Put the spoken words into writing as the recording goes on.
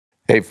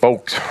Hey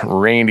folks,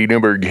 Randy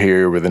Newberg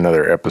here with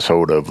another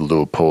episode of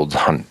Leupold's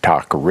Hunt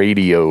Talk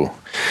Radio.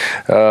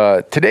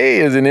 Today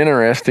is an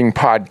interesting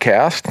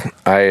podcast.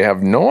 I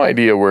have no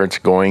idea where it's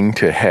going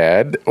to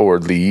head or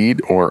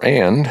lead or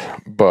end,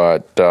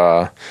 but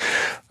I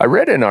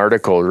read an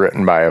article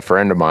written by a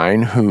friend of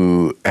mine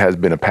who has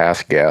been a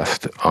past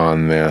guest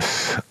on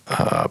this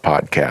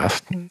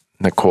podcast,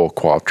 Nicole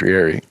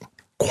Qualtieri.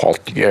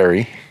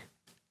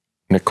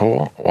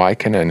 Nicole, why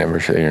can I never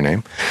say your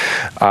name?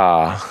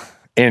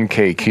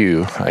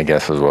 NKQ, I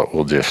guess is what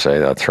we'll just say.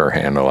 That's her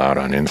handle out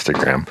on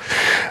Instagram.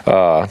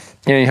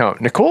 Anyhow,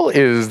 Nicole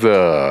is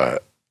the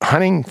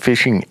hunting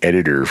fishing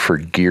editor for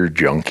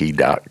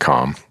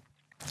GearJunkie.com.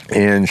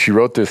 And she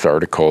wrote this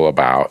article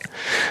about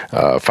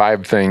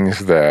 5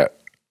 things that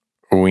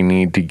we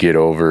need to get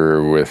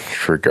over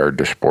with regard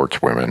to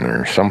sportswomen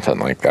or something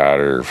like that,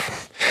 or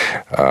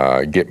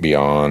get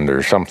beyond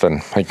or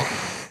something like.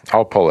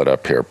 I'll pull it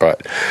up here,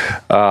 but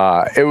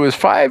it was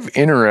 5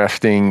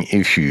 interesting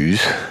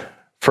issues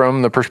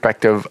from the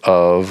perspective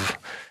of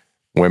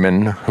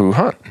women who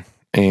hunt.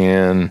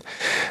 And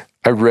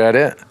I read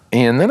it,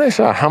 and then I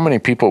saw how many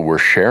people were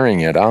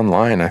sharing it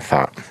online. I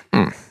thought,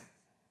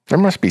 there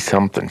must be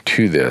something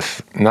to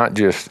this, not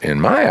just in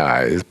my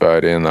eyes,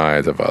 but in the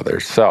eyes of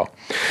others. So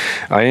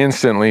I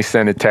instantly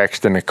sent a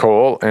text to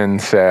Nicole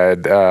and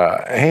said,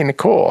 hey,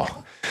 Nicole,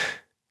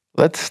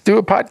 let's do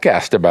a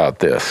podcast about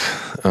this.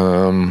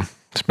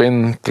 It's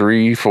been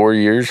 3-4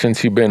 years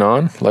since you've been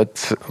on.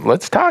 Let's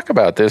talk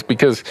about this,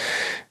 because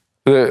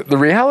the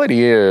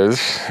reality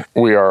is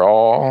we are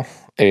all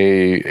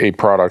a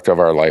product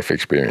of our life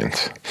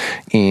experience,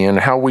 and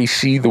how we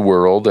see the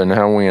world and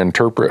how we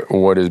interpret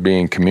what is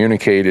being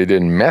communicated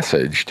and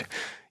messaged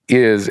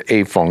is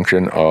a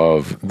function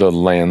of the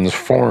lens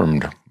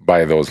formed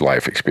by those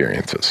life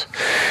experiences.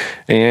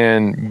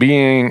 And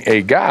being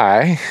a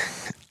guy,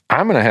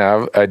 I'm going to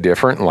have a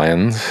different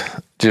lens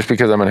just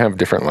because I'm going to have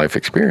different life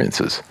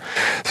experiences.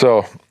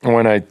 So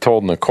when I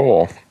told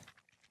Nicole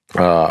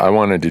I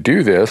wanted to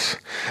do this,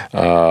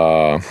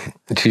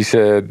 she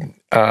said,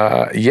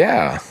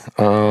 yeah,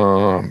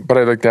 but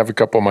I'd like to have a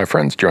couple of my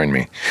friends join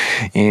me.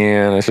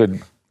 And I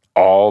said,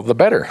 all the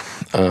better.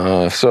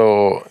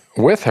 So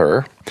with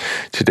her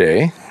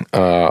today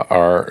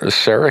are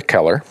Sarah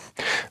Keller.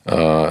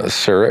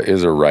 Sarah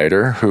is a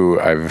writer who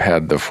I've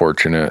had the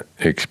fortunate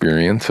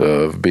experience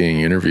of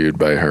being interviewed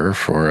by her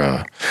for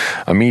a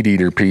meat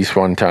eater piece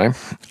one time.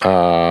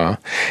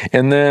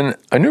 And then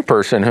a new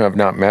person who I've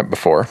not met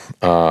before,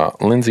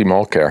 Lindsey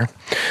Mulcare.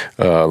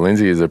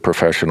 Lindsey is a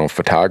professional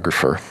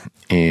photographer,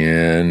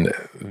 and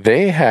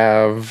they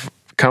have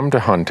come to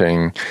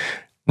hunting.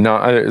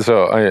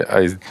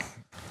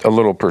 A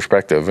little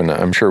perspective, and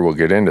I'm sure we'll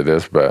get into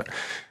this, but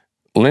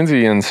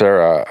Lindsey and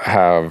Sarah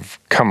have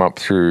come up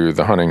through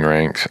the hunting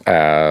ranks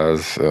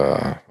as,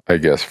 I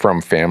guess,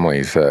 from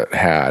families that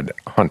had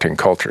hunting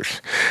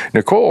cultures.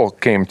 Nicole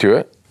came to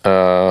it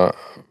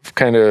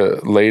kind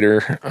of later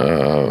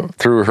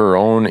through her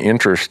own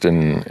interest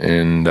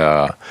and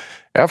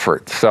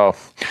effort. So,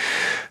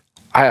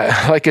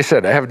 like I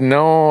said, I have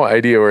no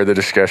idea where the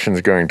discussion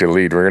is going to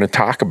lead. We're going to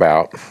talk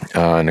about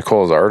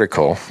Nicole's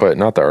article, but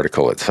not the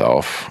article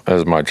itself,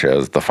 as much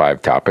as the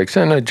 5 topics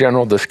and a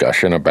general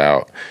discussion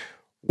about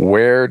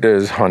where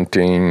does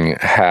hunting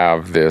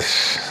have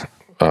this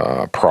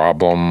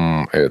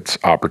problem, its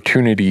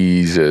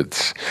opportunities,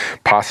 its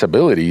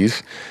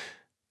possibilities,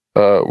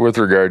 with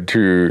regard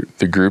to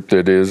the group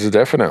that is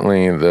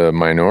definitely the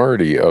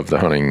minority of the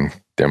hunting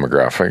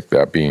demographic,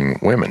 that being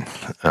women.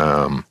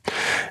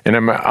 And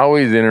I'm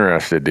always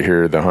interested to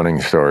hear the hunting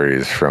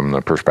stories from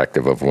the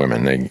perspective of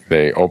women.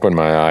 They open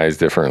my eyes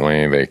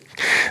differently.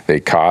 They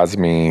cause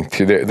me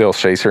to, they'll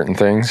say certain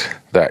things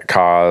that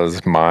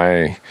cause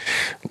my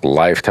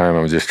lifetime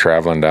of just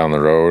traveling down the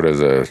road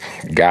as a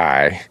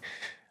guy.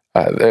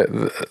 One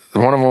of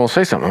them will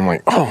say something. I'm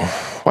like, oh,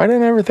 why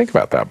didn't I ever think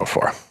about that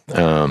before?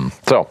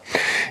 So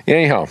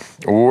anyhow,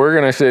 we're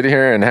going to sit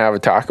here and have a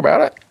talk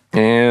about it,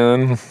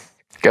 and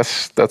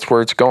guess that's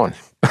where it's going.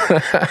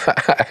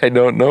 I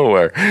don't know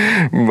where,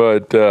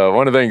 but I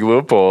want to thank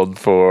Leupold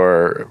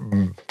for,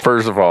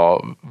 first of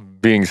all,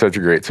 being such a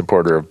great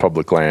supporter of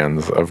public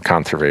lands, of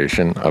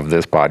conservation, of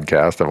this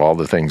podcast, of all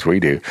the things we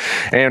do,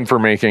 and for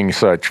making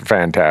such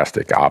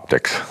fantastic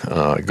optics.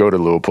 Go to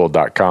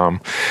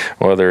Leupold.com,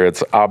 whether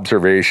it's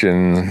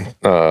observation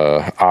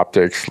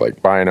optics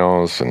like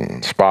binos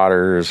and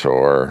spotters,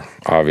 or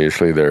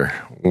obviously they're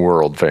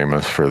world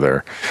famous for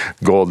their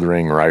gold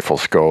ring rifle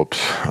scopes,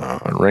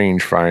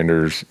 range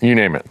finders, you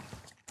name it.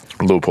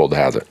 Leupold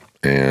has it,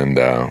 and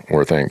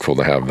we're thankful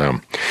to have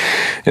them.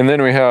 And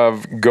then we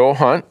have Go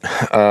Hunt.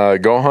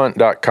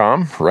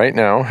 GoHunt.com right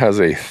now has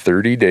a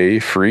 30-day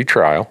free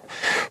trial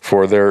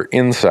for their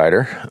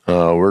Insider.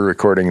 We're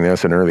recording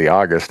this in early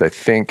August. I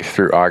think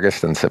through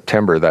August and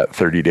September, that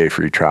 30-day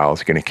free trial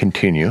is going to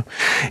continue.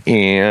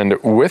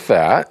 And with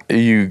that,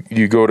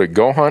 you go to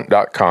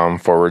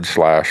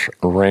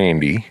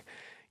GoHunt.com/Randy.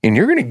 And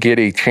you're going to get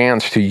a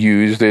chance to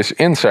use this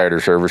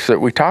insider service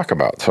that we talk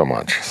about so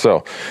much.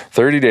 So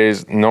 30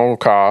 days, no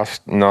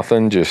cost,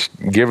 nothing. Just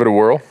give it a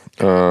whirl.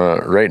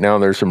 Right now,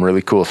 there's some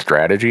really cool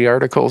strategy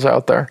articles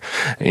out there.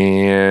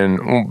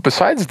 And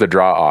besides the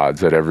draw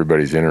odds that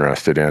everybody's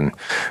interested in,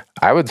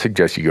 I would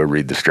suggest you go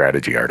read the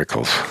strategy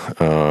articles,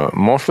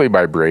 mostly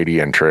by Brady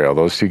and Trail.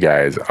 Those two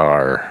guys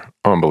are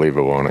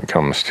unbelievable when it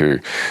comes to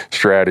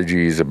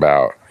strategies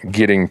about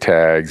getting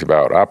tags,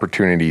 about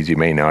opportunities you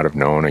may not have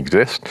known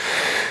exist.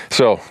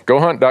 So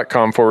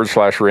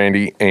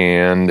gohunt.com/Randy,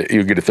 and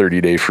you'll get a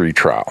 30-day free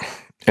trial.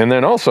 And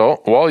then also,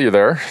 while you're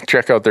there,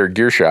 check out their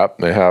gear shop.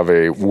 They have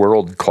a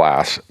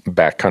world-class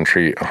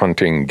backcountry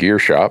hunting gear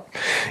shop.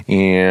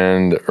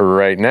 And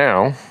right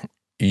now,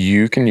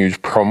 you can use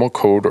promo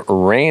code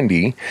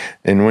RANDY.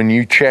 And when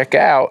you check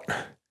out,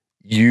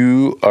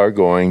 you are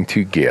going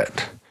to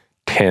get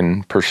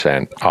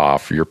 10%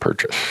 off your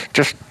purchase.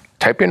 Just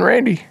type in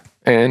Randy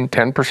and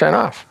 10%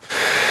 off.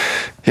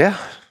 Yeah,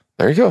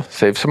 there you go.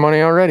 Save some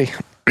money already.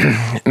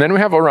 And then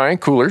we have Orion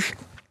Coolers.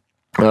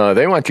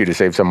 They want you to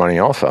save some money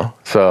also.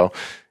 So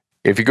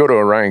if you go to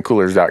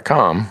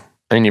orioncoolers.com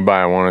and you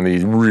buy one of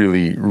these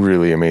really,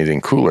 really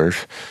amazing coolers,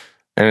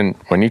 and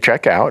when you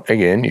check out,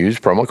 again, use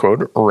promo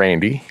code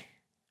RANDY,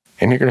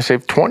 and you're going to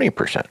save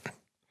 20%.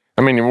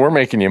 I mean, we're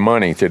making you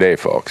money today,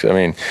 folks. I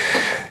mean,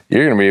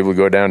 you're going to be able to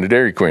go down to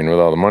Dairy Queen with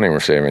all the money we're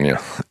saving you.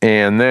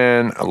 And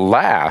then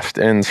last,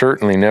 and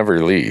certainly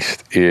never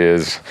least,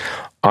 is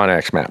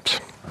OnX Maps.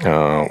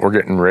 We're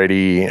getting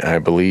ready, I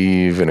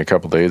believe, in a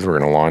couple of days. We're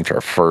going to launch our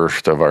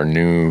first of our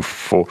new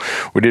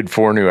we did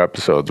 4 new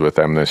episodes with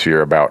them this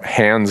year about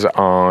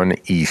hands-on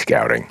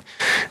e-scouting.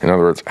 In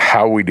other words,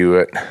 how we do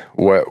it,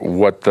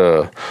 what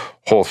the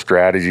whole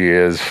strategy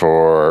is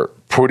for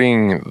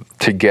putting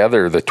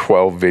together the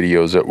 12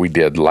 videos that we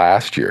did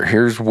last year.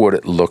 Here's what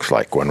it looks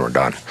like when we're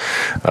done.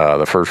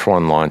 The first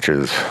one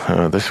launches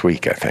this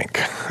week, I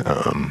think.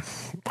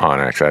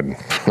 OnX.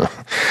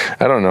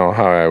 I don't know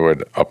how I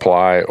would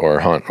apply or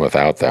hunt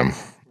without them.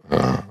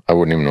 I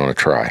wouldn't even want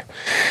to try.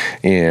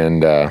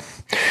 And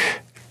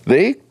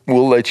they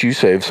will let you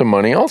save some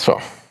money also.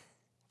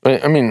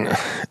 I mean,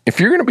 if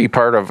you're going to be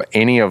part of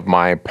any of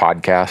my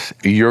podcasts,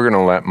 you're going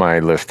to let my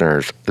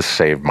listeners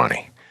save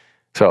money.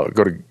 So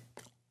go to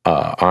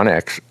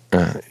OnX.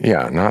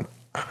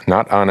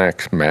 Not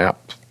OnX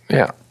Maps.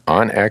 Yeah,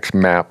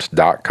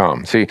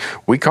 onxmaps.com. See,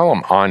 we call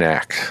them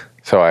OnX.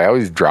 So I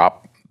always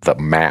drop the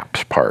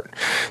maps part.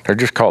 They're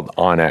just called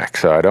OnX.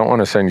 So I don't want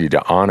to send you to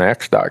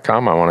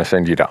onx.com. I want to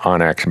send you to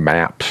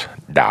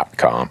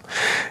onxmaps.com.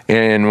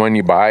 And when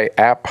you buy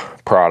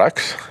app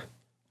products,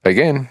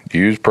 again,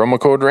 use promo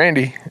code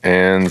Randy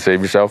and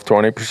save yourself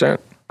 20%.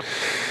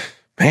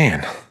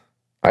 Man,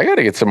 I got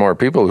to get some more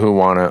people who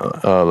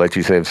want to let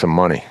you save some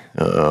money.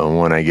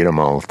 When I get them,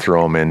 I'll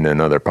throw them into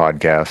another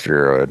podcast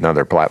or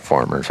another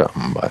platform or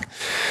something. But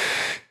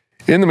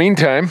in the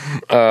meantime,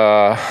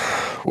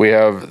 we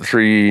have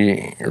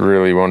 3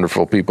 really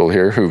wonderful people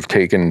here who've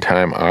taken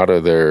time out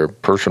of their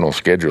personal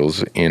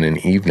schedules in an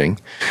evening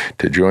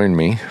to join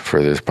me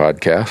for this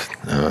podcast.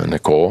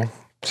 Nicole,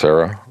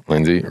 Sarah,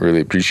 Lindsey,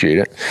 really appreciate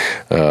it.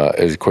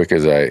 As quick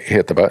as I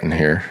hit the button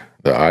here,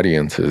 the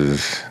audience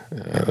is,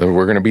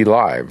 we're going to be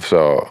live.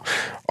 So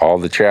all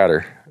the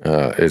chatter,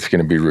 it's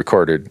going to be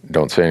recorded.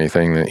 Don't say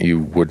anything that you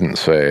wouldn't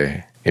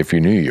say if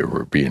you knew you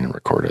were being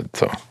recorded.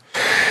 So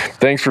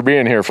thanks for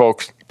being here,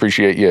 folks.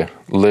 Appreciate you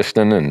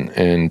listening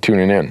and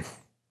tuning in.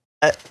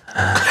 This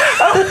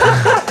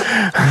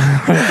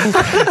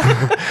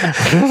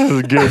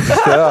is good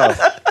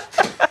stuff.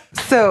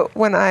 So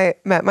when I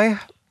met my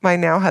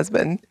now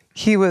husband,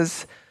 he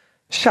was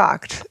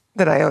shocked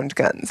that I owned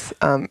guns.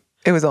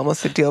 It was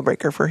almost a deal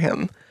breaker for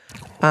him.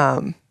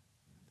 And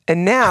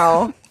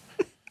now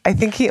I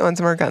think he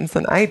owns more guns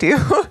than I do.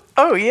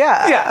 Oh,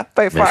 yeah. Yeah,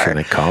 by far. Mission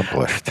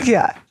accomplished.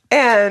 Yeah.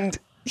 And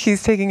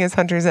he's taking his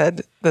hunter's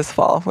ed this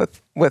fall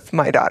with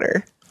my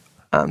daughter,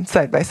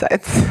 side by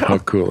side. So, how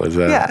cool is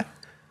that? Yeah.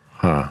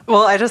 Huh.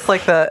 Well, I just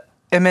like the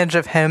image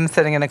of him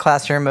sitting in a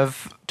classroom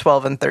of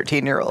 12 and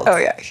 13-year-olds. Oh,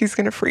 yeah. He's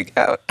going to freak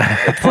out.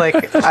 It's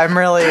like,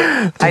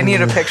 I need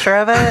a picture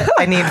of it.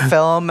 I need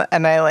film,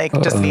 and I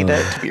just need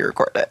it to be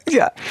recorded.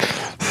 Yeah.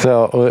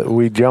 So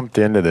we jumped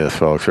into this,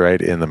 folks,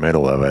 right in the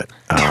middle of it.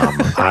 How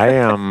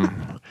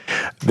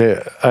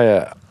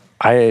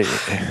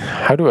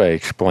do I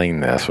explain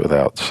this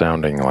without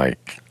sounding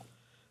like...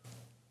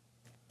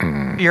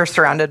 You're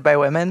surrounded by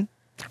women?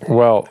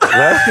 Well,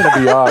 that's going to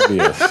be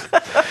obvious.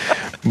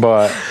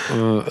 But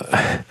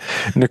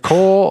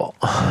Nicole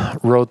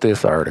wrote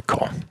this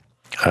article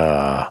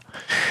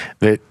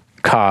that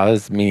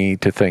caused me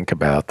to think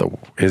about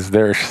is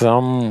there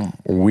some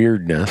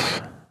weirdness,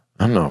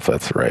 I don't know if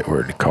that's the right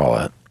word to call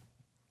it,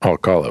 I'll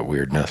call it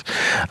weirdness,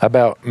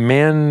 about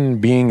men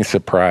being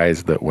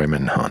surprised that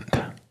women hunt.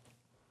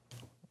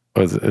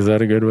 Is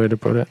that a good way to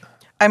put it?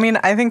 I mean,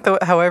 I think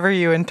however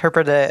you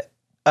interpret it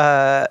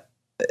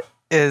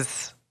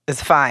is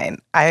fine.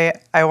 I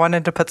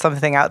wanted to put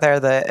something out there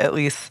that at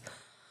least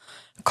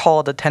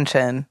called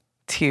attention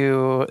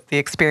to the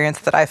experience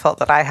that I felt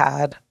that I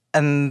had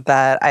and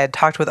that I had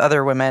talked with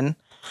other women,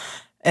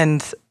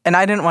 and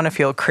I didn't want to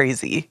feel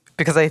crazy,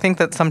 because I think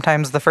that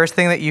sometimes the first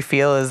thing that you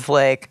feel is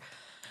like,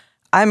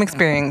 I'm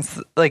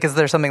experiencing, like, is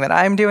there something that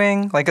I'm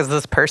doing? Like, is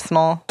this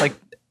personal? Like,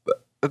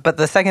 but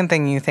the second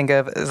thing you think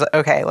of is,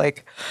 okay,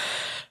 like,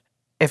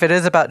 if it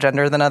is about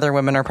gender, then other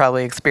women are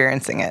probably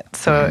experiencing it.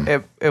 So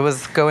it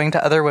was going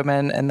to other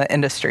women in the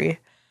industry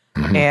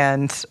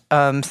and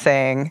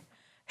saying,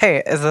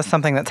 hey, is this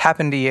something that's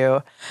happened to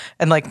you?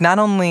 And like, not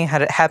only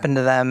had it happened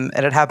to them,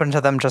 it had happened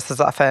to them just as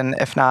often,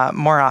 if not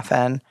more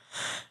often,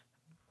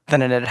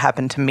 than it had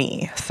happened to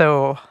me.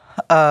 So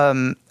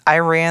I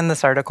ran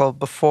this article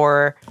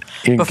before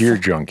Gear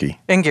Junkie.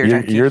 In Gear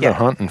Junkie, You're the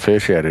hunt and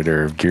fish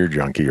editor of Gear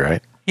Junkie,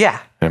 right?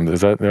 Yeah. And do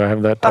I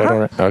have that title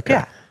right?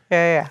 Okay.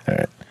 Yeah. All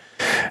right.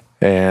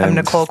 And I'm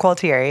Nicole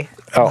Qualtieri,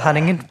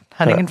 hunting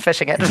and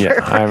fishing editor.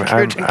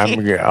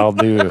 Yeah, I'll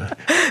do.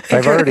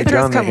 I've already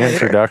done the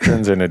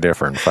introductions in a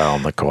different file,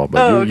 Nicole,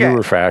 but you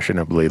were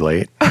fashionably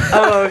late.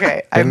 Oh,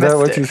 okay. Isn't that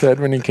what you said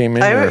when you came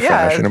in? You were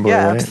fashionably late?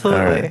 Yeah,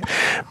 absolutely. Right.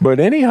 But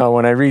anyhow,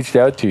 when I reached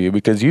out to you,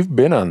 because you've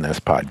been on this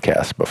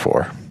podcast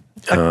before.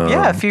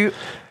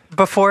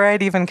 Before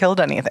I'd even killed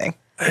anything.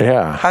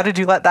 Yeah. How did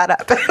you let that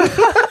happen?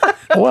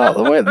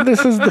 Well,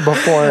 this is the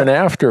before and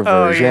after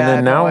version,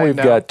 and now we've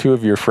got two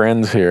of your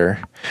friends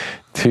here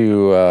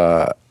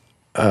to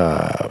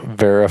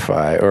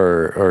verify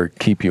or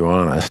keep you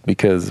honest,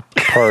 because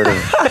part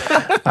of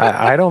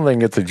I don't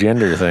think it's a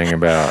gender thing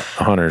about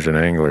hunters and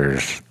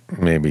anglers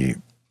maybe.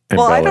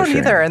 Well, I don't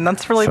either, and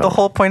that's really the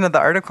whole point of the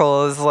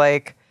article is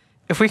like,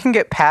 if we can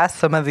get past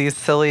some of these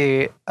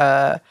silly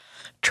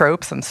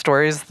tropes and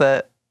stories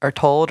that are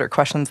told or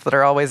questions that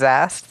are always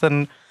asked,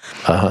 then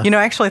I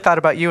actually thought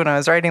about you when I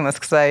was writing this,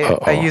 because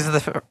I use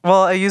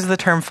the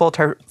term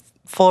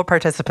full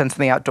participants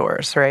in the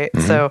outdoors, right?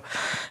 So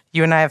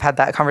you and I have had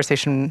that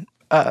conversation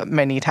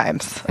many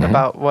times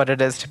about what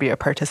it is to be a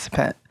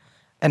participant.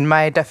 And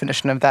my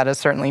definition of that has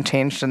certainly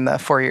changed in the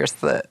 4 years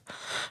that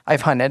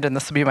I've hunted, and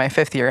this will be my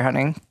 5th year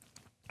hunting.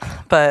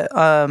 But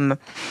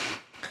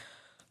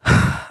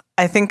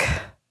I think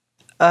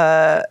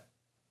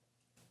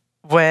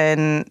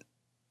when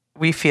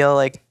we feel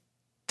like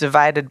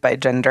divided by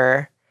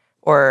gender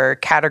or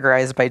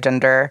categorized by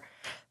gender,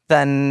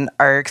 then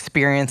our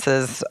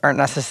experiences aren't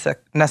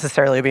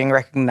necessarily being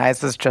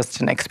recognized as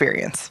just an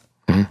experience.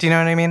 Do you know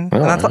what I mean?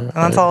 And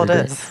that's all it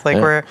is. Like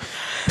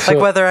like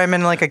whether I'm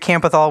in like a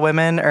camp with all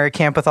women or a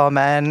camp with all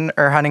men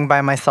or hunting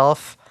by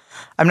myself,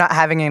 I'm not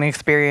having an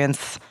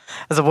experience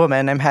as a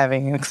woman. I'm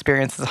having an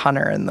experience as a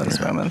hunter in those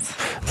moments.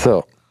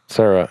 So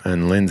Sarah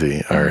and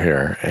Lindsey are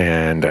here,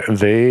 and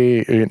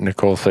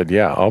Nicole said,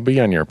 yeah, I'll be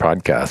on your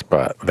podcast,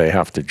 but they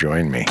have to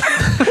join me.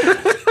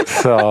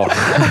 So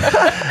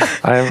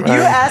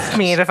you asked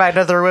me to find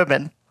other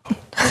women.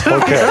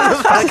 Okay.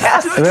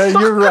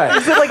 You're right.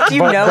 Is it like, do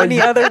you know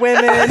any other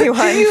women who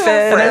hunt and fish?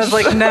 And I was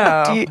like,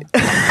 no.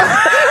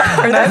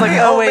 And I was like,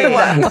 oh,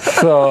 wait.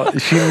 So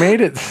she made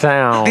it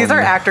sound. These are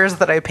actors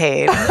that I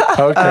paid.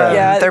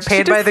 Okay. They're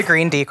paid by the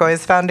Green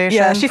Decoys Foundation.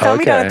 Yeah, she found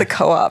me down at the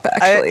co-op,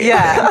 actually.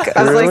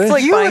 I was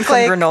like, you buying some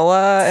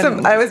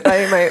granola. I was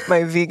buying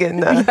my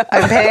vegan.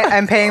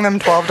 I'm paying them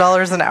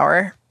 $12 an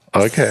hour.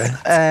 Okay.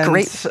 And,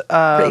 great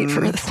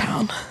for this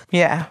town.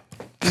 Yeah.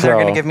 They're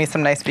going to give me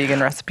some nice vegan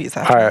recipes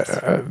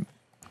after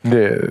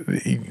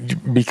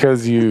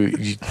because you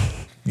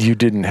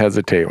didn't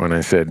hesitate when I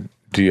said,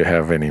 do you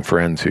have any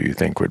friends who you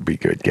think would be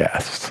good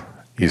guests?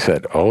 You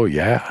said, oh,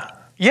 yeah.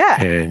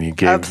 Yeah. And you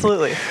gave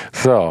absolutely.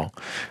 So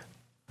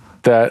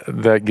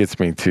that gets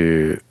me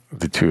to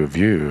the two of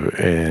you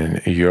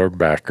and your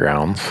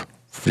backgrounds,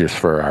 just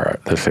for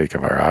the sake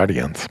of our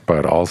audience,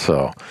 but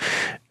also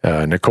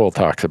Nicole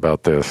talks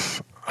about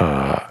this.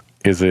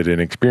 Is it an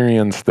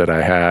experience that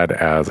I had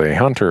as a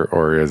hunter,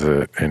 or is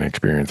it an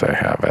experience I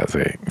have as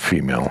a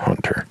female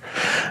hunter?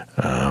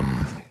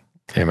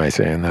 Am I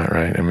saying that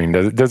right? I mean,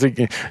 does it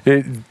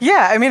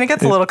yeah, I mean, it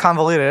gets a little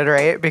convoluted,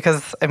 right?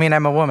 Because, I mean,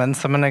 I'm a woman,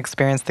 so I'm going to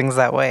experience things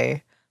that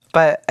way.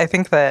 But I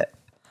think that,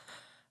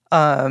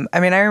 I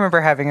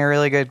remember having a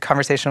really good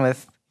conversation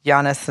with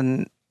Giannis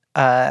and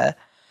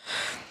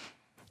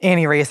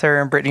Annie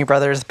Racer and Brittany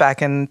Brothers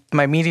back in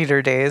my Meat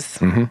Eater days.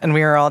 And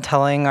we were all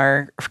telling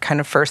our kind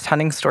of first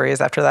hunting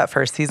stories after that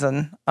first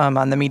season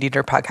on the Meat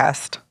Eater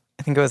podcast.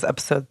 I think it was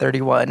episode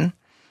 31.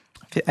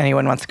 If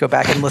anyone wants to go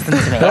back and listen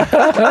to me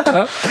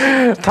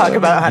talk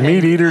about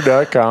hunting.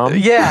 MeatEater.com.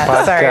 Yeah,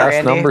 podcast sorry,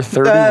 Randy. number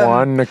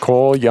 31,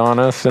 Nicole,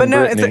 Giannis, and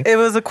Brittany. It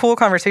was a cool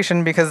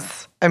conversation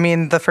because, I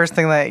mean, the first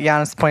thing that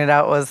Giannis pointed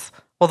out was,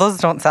 well, those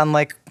don't sound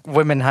like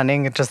women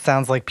hunting. It just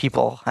sounds like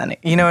people hunting.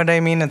 You know what I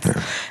mean? It's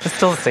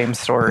still the same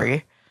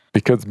story.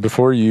 Because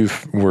before you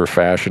were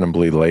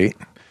fashionably late,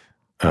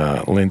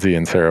 Lindsey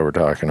and Sarah were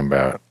talking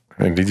about,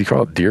 and did you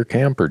call it deer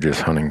camp or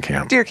just hunting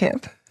camp? Deer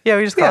camp. Yeah,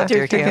 we just call it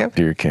deer camp.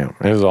 Deer camp.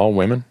 It was all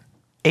women?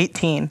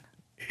 18.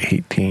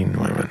 18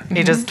 women.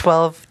 Ages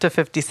 12 to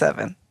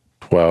 57.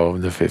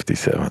 12 to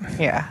 57.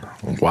 Yeah.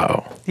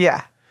 Wow.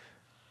 Yeah.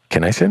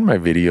 Can I send my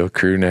video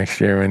crew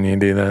next year when you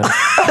do that?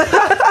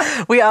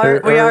 We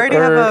already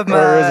have a.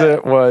 Or is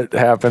it what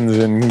happens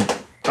in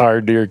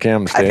our deer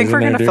camp? I think we're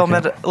going to film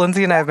it.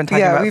 Lindsay and I have been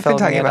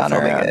talking about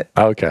filming it.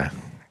 Okay,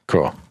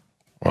 cool.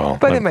 Well,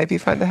 but it might be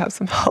fun to have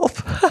some help.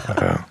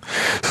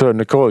 So,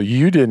 Nicole,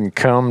 you didn't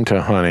come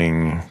to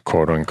hunting,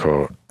 quote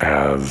unquote,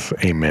 as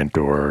a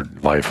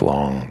mentored,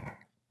 lifelong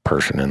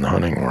person in the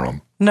hunting world.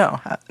 No,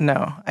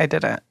 I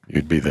didn't.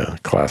 You'd be the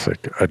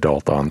classic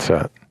adult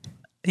onset.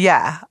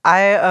 Yeah,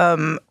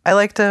 I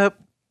like to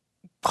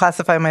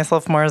classify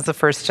myself more as a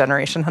first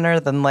generation hunter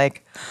than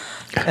like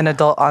an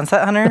adult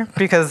onset hunter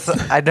because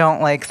I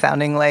don't like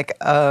sounding like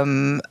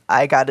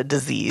I got a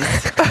disease.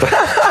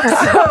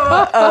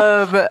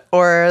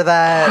 Or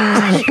that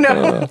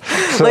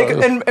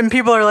and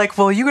people are like,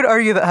 well, you could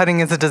argue that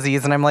hunting is a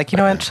disease, and I'm like, you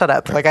know what, shut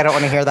up, like I don't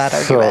want to hear that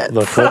argument. So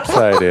the flip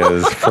side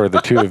is for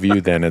the two of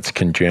you, then it's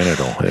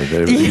congenital. It's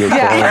a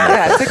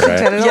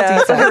congenital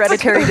it's a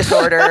hereditary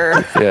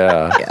disorder.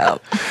 Yeah.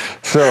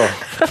 So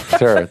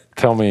Sarah,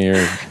 tell me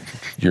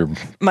your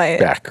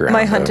background.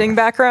 My hunting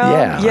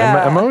background?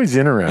 Yeah. I'm always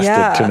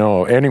interested to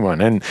know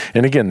anyone. And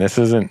again, this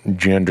isn't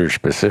gender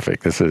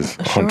specific. This is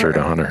hunter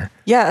to hunter.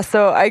 Yeah,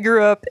 so I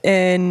grew up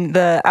in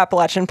the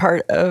Appalachian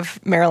part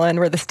of Maryland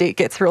where the state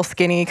gets real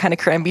skinny, kind of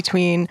crammed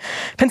between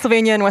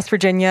Pennsylvania and West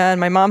Virginia. And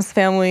my mom's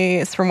family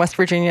is from West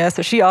Virginia.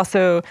 So she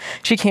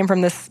came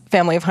from this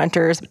family of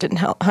hunters, but didn't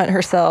hunt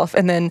herself.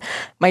 And then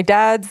my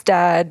dad's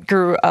dad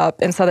grew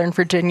up in Southern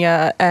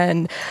Virginia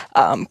and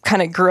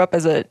kind of grew up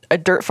as a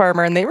dirt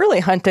farmer. And they really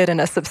hunted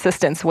in a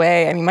subsistence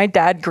way. I mean, my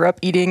dad grew up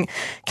eating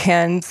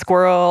canned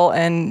squirrel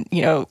and,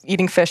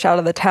 eating fish out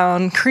of the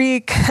town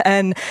creek.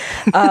 And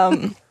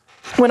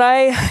when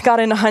I got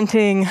into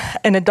hunting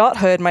in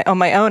adulthood on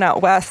my own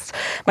out west,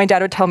 my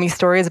dad would tell me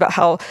stories about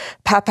how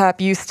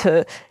Pap used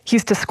to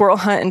squirrel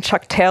hunt in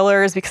Chuck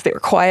Taylors because they were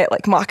quiet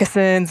like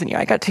moccasins. And,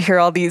 I got to hear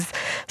all this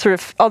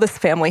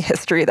family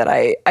history that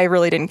I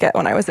really didn't get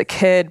when I was a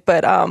kid.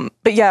 But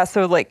yeah,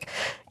 so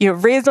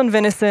raised on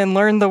venison,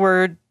 learned the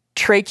word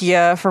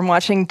trachea from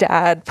watching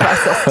dad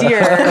process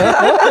deer.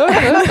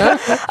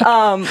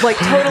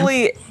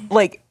 Totally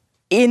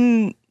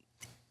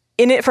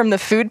in it from the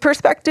food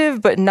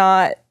perspective, but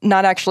not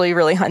actually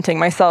really hunting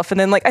myself. And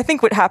then I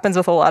think what happens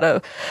with a lot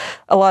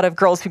of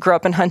girls who grow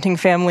up in hunting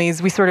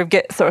families, we sort of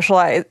get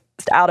socialized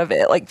out of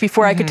it. Like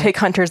before I could take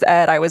hunter's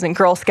ed, I was in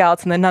Girl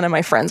Scouts and then none of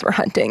my friends were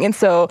hunting. And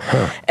so,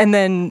 and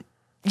then,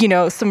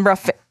 some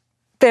rough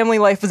family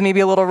life was maybe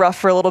a little rough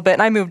for a little bit.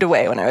 And I moved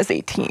away when I was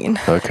 18.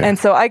 Okay. And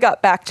so I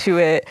got back to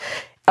it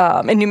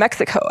in New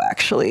Mexico,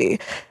 actually.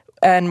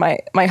 And my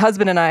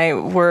husband and I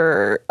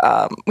were,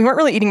 we weren't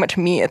really eating much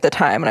meat at the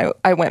time. And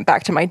I went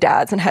back to my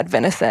dad's and had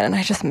venison and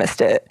I just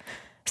missed it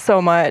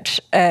so much.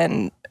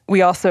 And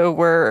we also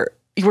were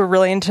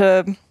really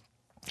into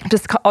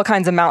just all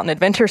kinds of mountain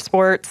adventure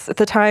sports at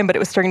the time, but it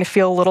was starting to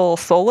feel a little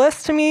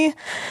soulless to me.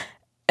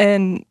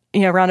 And,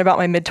 around about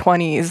my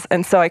mid-20s.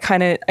 And so I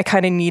kind of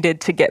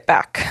needed to get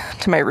back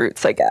to my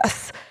roots, I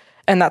guess.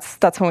 And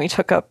that's when we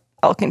took up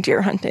elk and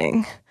deer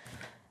hunting.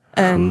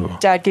 And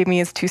Dad gave me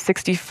his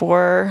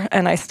 264,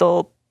 and I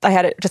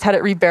had it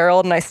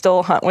rebarreled, and I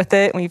still hunt with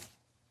it. And we've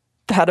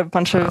had a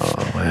bunch of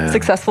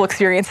successful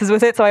experiences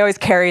with it, so I always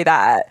carry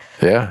that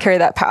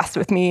past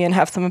with me, and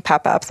have some of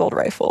Pap's old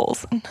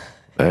rifles.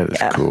 That is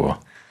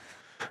cool.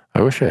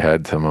 I wish I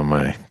had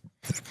some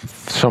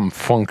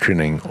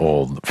functioning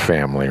old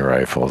family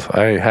rifles.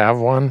 I have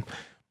one,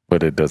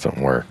 but it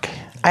doesn't work.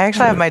 I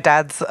actually have my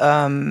dad's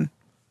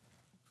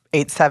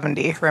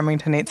 870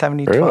 Remington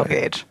 870 12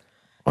 gauge.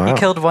 Wow. He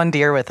killed one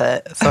deer with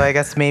it, so I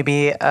guess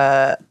maybe.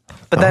 But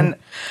then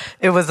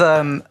it was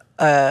a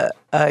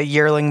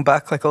yearling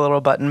buck, like a little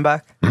button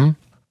buck,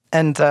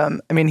 and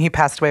he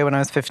passed away when I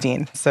was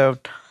 15, so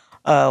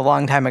a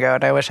long time ago.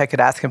 And I wish I could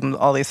ask him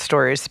all these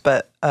stories,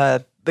 but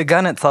the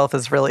gun itself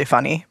is really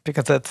funny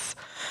because it's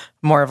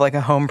more of like a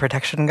home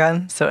protection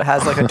gun, so it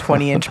has like a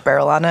 20-inch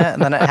barrel on it,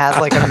 and then it has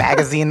like a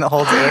magazine that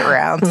holds 8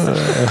 rounds.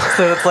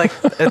 So it's like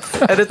a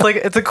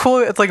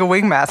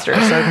Wingmaster.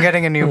 So I'm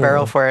getting a new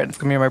barrel for it. It's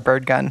gonna be my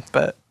bird gun,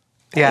 but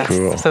yeah.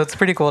 Cool. So it's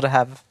pretty cool to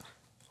have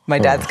my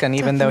dad's gun,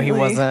 even though he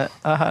wasn't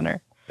a hunter.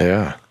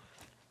 Yeah,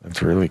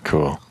 that's really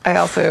cool. I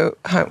also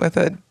hunt with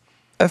a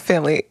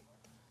family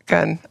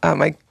gun.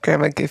 My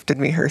grandma gifted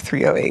me her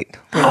 308.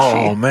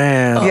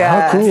 Man.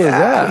 Yeah. How cool is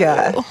that?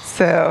 Yeah.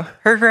 So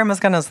her grandma's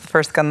gun is the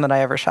first gun that I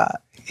ever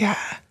shot. Yeah.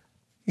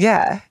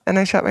 Yeah. And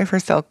I shot my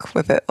first elk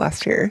with it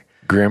last year.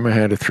 Grandma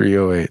had a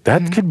 308.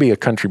 That could be a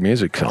country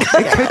music song.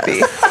 It could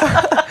be.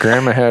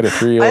 Grandma had a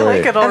 308. I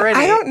like it already.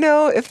 And I don't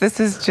know if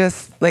this is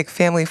just like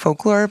family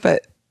folklore,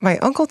 but my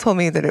uncle told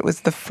me that it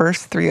was the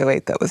first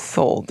 308 that was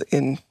sold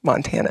in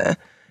Montana.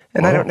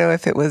 And I don't know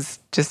if it was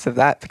just of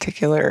that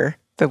particular,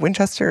 the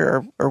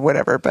Winchester or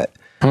whatever, but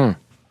who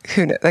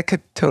knows? That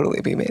could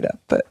totally be made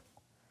up, but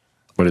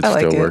it's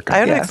still working.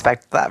 I would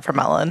expect that from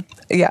Ellen.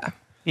 Yeah.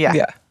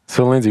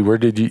 So Lindsay, where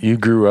did you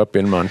grew up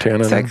in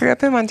Montana? So I grew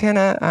up in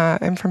Montana.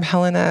 I'm from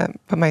Helena,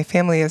 but my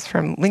family is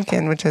from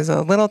Lincoln, which is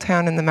a little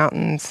town in the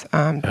mountains,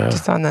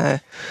 just on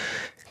the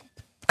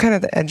kind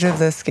of the edge of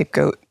the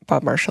Scapegoat,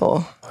 Bob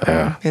Marshall,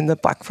 in the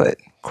Blackfoot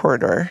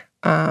corridor.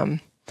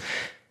 And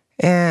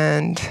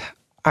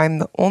I'm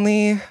the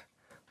only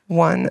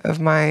one of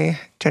my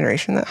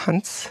generation that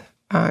hunts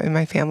in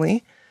my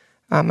family.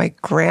 My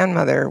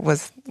grandmother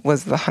was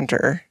the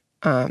hunter,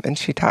 and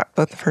she taught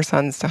both of her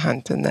sons to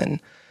hunt. And then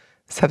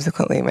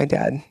subsequently, my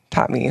dad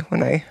taught me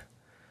when I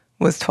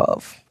was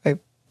 12. I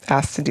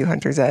asked to do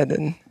hunter's ed,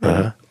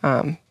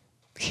 and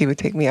he would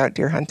take me out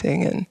deer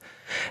hunting.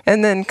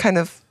 And then kind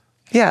of,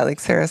 yeah, like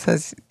Sarah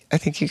says, I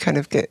think you kind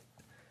of get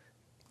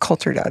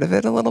cultured out of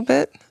it a little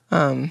bit.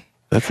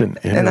 That's an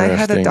interesting and I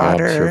had a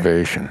daughter,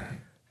 observation.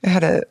 I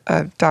had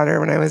a daughter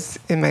when I was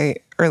in my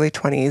early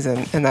 20s,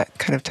 and that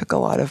kind of took a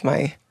lot of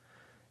my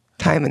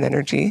time and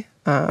energy.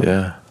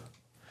 Yeah.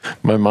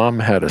 My mom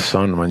had a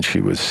son when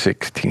she was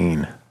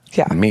 16.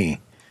 Yeah. Me.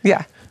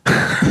 Yeah.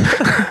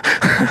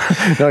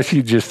 No,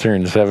 she just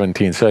turned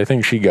 17. So I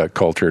think she got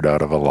cultured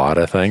out of a lot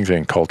of things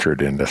and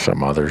cultured into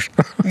some others.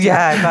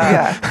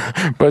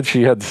 Yeah. But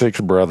she had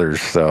 6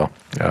 brothers, so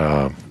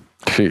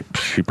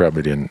she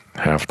probably didn't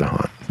have to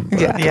hunt.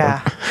 But,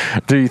 Yeah.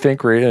 Do you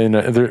think,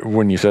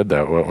 when you said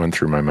that, what went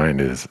through my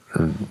mind is,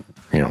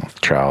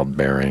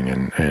 childbearing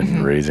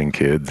and raising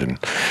kids, and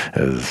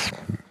as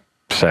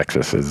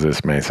sexist as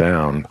this may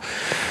sound,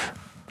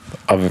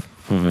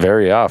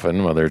 very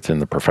often, whether it's in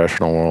the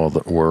professional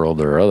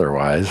world or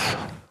otherwise,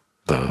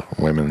 the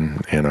women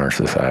in our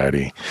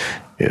society,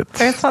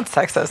 It's not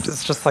sexist.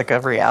 It's just like a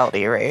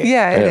reality, right?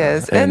 Yeah, it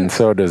is. And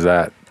so does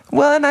that.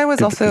 Well, and I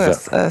was also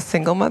a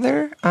single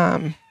mother.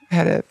 My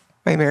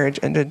marriage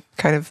ended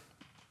kind of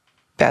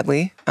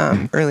badly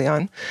early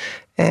on.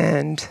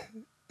 And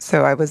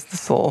so I was the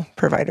sole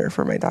provider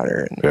for my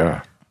daughter. And,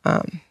 Yeah.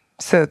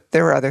 so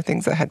there were other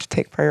things that had to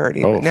take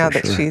priority. Oh, but now for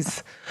that sure.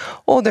 she's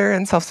older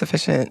and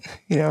self-sufficient,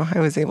 I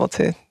was able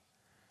to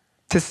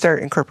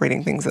start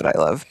incorporating things that I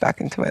love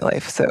back into my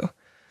life. So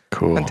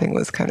Cool. hunting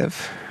was kind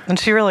of... And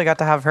she really got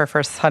to have her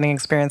first hunting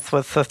experience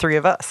with the 3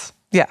 of us.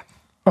 Yeah.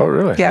 Oh,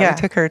 really? Yeah, Yeah. we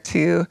took her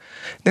to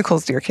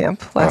Nicole's deer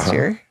camp last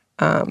year.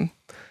 And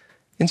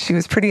she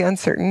was pretty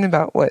uncertain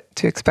about what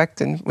to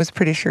expect and was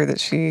pretty sure that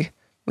she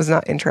was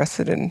not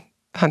interested in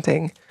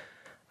hunting.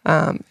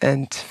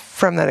 And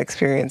from that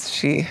experience,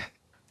 she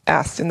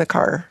asked in the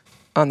car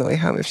on the way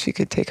home if she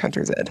could take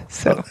hunter's ed.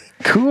 So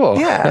Cool.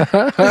 yeah.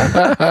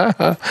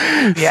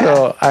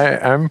 So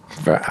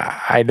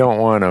I don't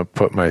want to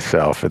put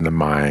myself in the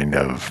mind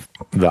of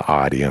the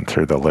audience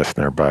or the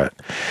listener, but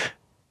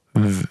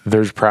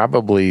there's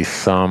probably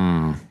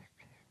some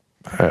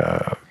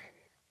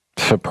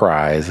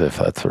surprise, if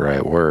that's the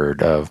right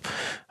word, of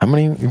how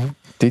many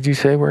did you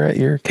say were at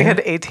your We camp?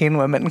 had 18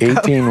 women come.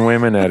 18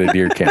 women at a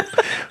deer camp.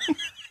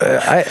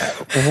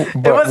 It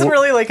wasn't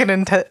really like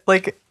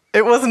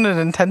it wasn't an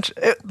intention.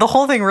 The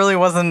whole thing really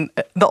wasn't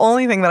the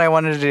only thing that I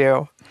wanted to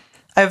do.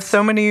 I have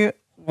so many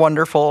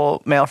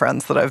wonderful male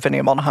friends that I've been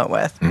able to hunt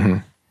with.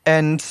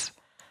 And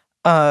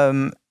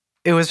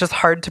it was just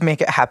hard to make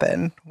it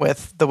happen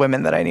with the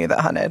women that I knew that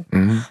hunted.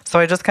 So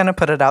I just kind of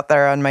put it out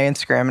there on my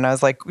Instagram, and I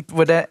was like,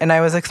 and I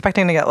was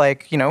expecting to get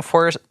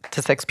 4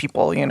 to 6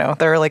 people,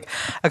 There were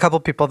a couple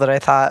people that I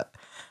thought,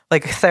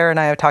 Sarah and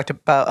I have talked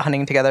about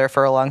hunting together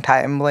for a long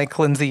time. Like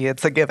Lindsey,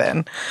 it's a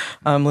given.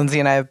 Lindsey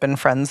and I have been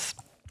friends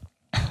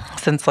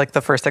since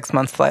the first 6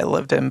 months that I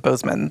lived in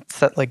Bozeman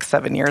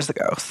 7 years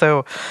ago.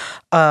 So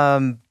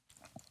I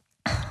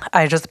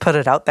just put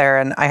it out there,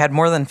 and I had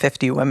more than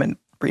 50 women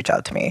reach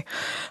out to me.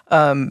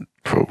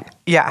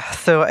 Yeah.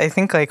 So I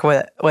think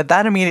what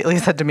that immediately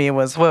said to me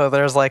was, whoa,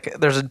 there's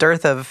a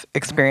dearth of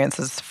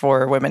experiences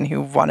for women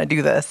who want to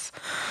do this.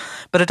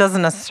 But it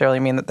doesn't necessarily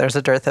mean that there's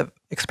a dearth of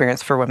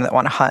experience for women that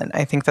want to hunt.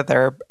 I think that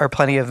there are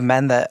plenty of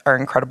men that are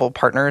incredible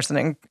partners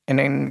and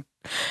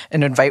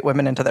invite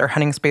women into their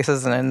hunting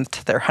spaces and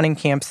into their hunting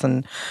camps.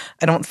 And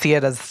I don't see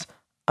it as,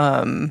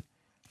 I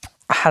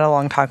had a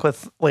long talk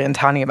with Leigh and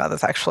Tanya about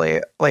this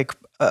actually. I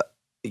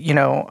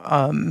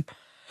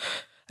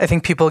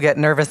think people get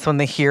nervous when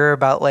they hear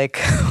about a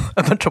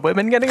bunch of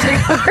women getting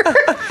together.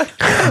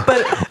 but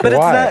it's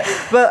not.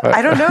 But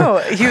I don't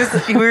know.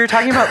 We were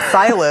talking about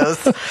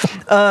silos,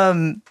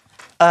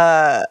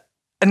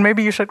 and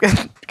maybe you should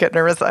get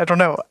nervous. I don't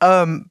know.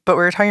 But we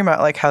were talking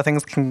about how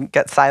things can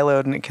get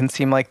siloed, and it can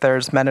seem like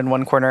there's men in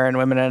one corner and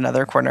women in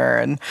another corner,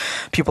 and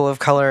people of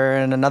color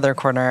in another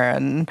corner,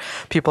 and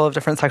people of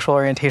different sexual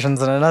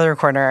orientations in another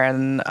corner,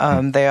 and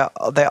they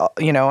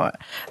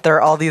there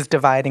are all these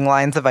dividing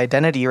lines of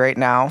identity right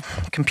now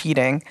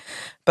competing.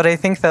 But I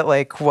think that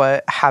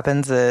what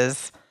happens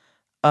is,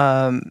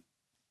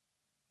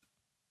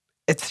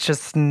 it's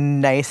just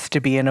nice to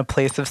be in a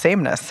place of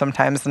sameness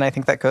sometimes. And I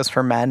think that goes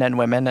for men and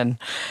women and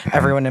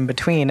everyone in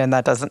between. And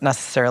that doesn't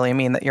necessarily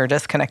mean that you're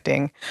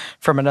disconnecting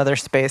from another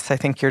space. I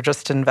think you're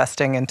just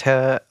investing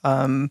into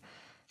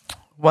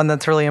one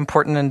that's really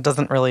important and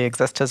doesn't really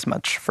exist as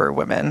much for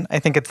women. I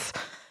think it's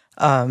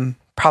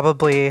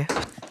probably,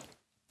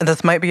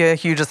 this might be a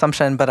huge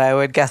assumption, but I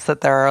would guess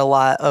that there are a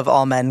lot of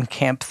all men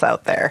camps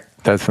out there.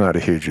 That's not a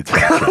huge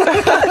assumption.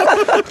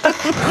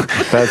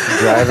 That's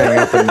driving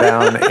up and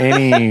down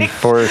any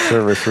Forest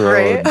Service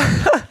road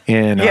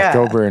in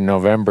October and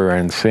November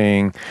and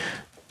seeing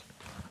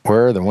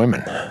where are the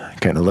women?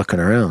 Kind of looking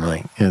around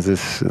like, is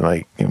this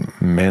like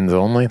men's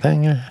only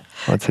thing?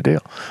 What's the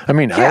deal? I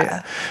mean,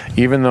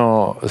 even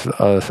though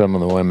some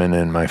of the women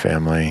in my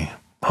family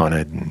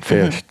hunted and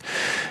fished,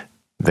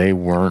 they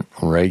weren't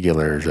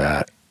regulars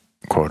at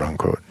quote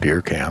unquote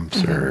deer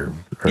camps or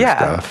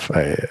stuff.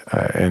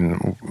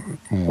 And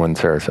when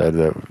Sarah said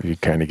that you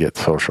kind of get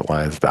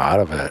socialized out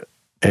of it,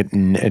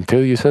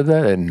 until you said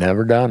that, it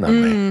never dawned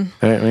on me.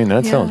 I mean,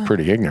 that sounds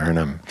pretty ignorant.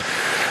 I'm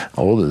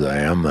old as I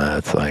am.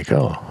 It's like,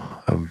 I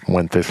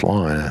went this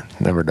long and it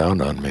never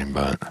dawned on me.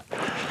 But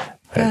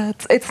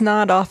it's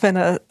not often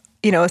a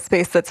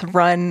space that's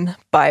run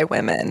by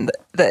women.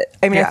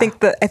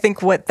 I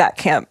think what that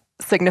camp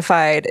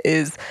signified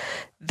is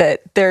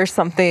that there's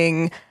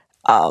something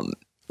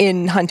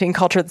in hunting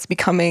culture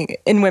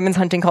in women's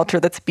hunting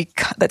culture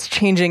that's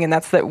changing, and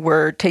that's that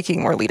we're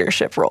taking more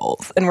leadership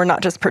roles, and we're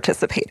not just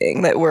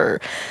participating, that we're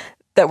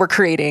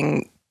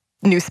creating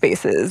new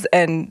spaces,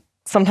 and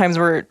sometimes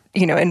we're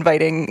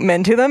inviting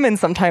men to them, and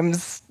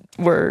sometimes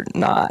we're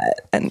not.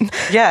 And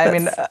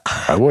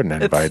I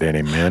wouldn't invite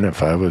any men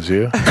if I was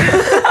you.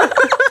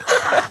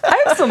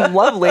 I have some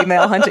lovely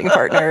male hunting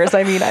partners.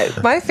 I mean,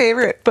 my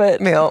favorite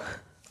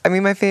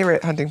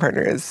hunting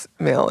partner is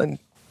male, and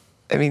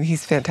I mean,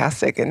 he's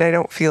fantastic, and I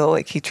don't feel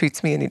like he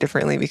treats me any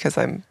differently because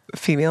I'm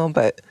female,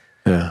 but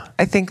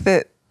I think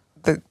that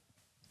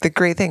the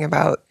great thing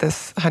about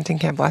this hunting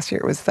camp last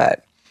year was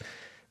that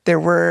there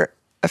were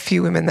a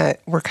few women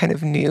that were kind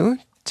of new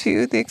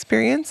to the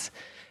experience.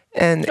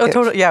 And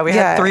totally. Yeah, we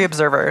had 3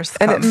 observers.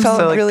 And it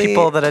felt really...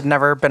 people that had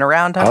never been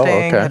around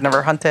hunting, had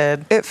never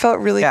hunted. It felt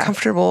really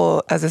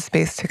comfortable as a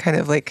space to kind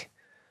of like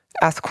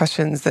ask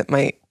questions that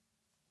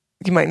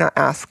you might not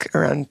ask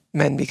around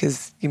men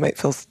because you might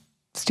feel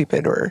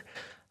stupid or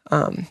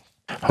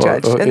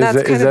judged. And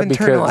that's kind of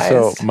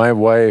internalized. So my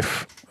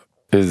wife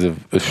is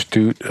an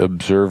astute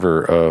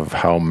observer of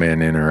how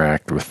men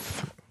interact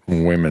with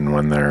women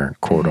when they're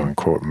quote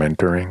unquote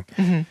mentoring.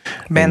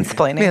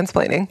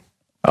 Mansplaining.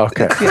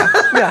 Okay.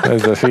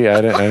 See,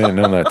 I didn't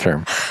know that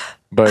term.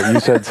 But you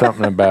said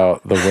something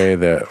about the way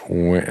that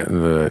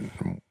the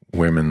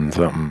women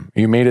something.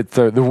 You made it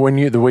the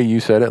way you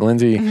said it,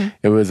 Lindsey.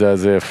 It was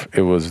as if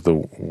it was the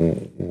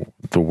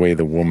way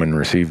the woman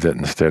received it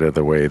instead of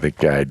the way the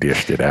guy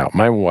dished it out.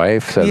 My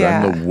wife says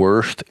I'm the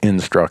worst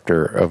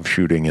instructor of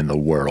shooting in the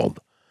world.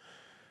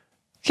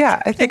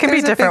 Yeah, I think it can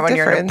be different when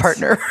you're a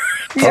partner.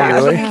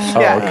 Really?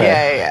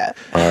 Yeah.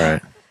 All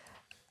right.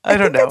 I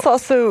don't know. It's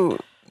also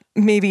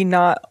maybe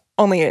not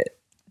only a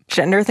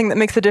gender thing that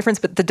makes a difference,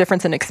 but the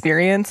difference in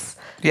experience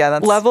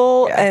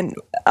level. Yeah. And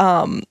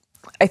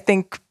I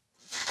think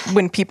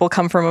when people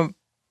come from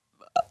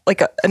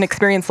an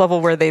experience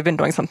level where they've been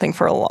doing something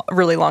for a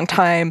really long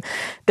time,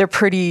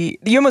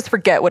 you almost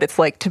forget what it's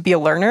like to be a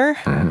learner.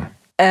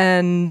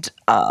 And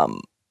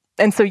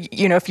so,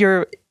 if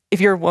you're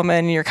a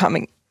woman, you're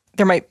coming,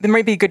 there might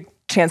be a good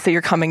chance that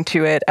you're coming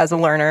to it as a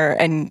learner,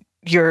 and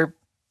your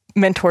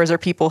mentors are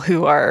people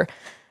who are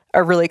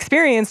really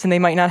experienced, and they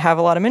might not have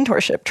a lot of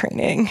mentorship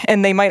training,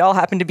 and they might all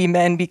happen to be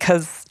men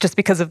because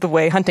of the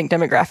way hunting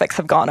demographics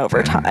have gone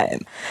over time,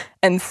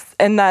 and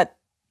that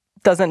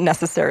doesn't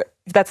necessarily,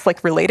 that's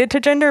like related to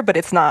gender, but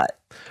it's not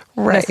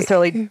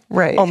necessarily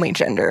only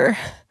gender.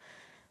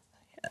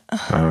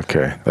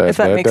 Okay, if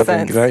that makes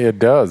sense. It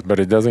does, but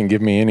it doesn't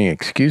give me any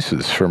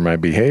excuses for my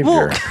behavior.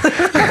 Well,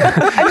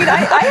 I mean,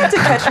 I have to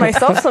catch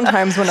myself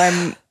sometimes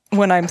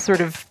when I'm sort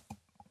of,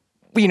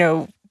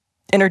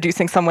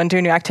 introducing someone to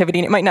a new activity,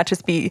 and it might not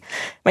be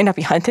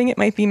hunting, it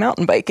might be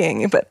mountain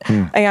biking, but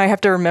I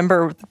have to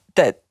remember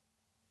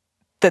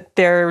that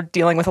they're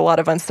dealing with a lot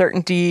of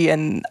uncertainty,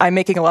 and I'm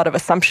making a lot of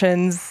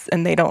assumptions,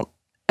 and they don't,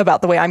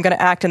 about the way I'm going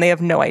to act, and they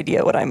have no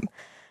idea what I'm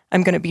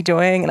going to be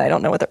doing, and I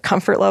don't know what their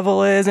comfort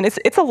level is, and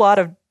it's a lot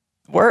of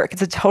work.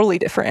 It's a totally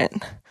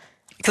different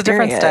It's a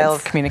different style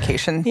of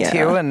communication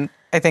too, and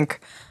I think,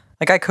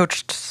 like, I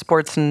coached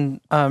sports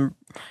and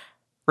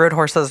rode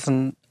horses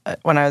and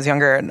when I was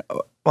younger, and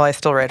well, I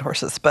still ride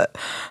horses, but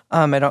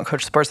I don't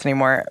coach sports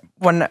anymore.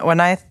 When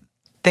I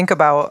think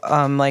about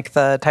like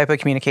the type of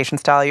communication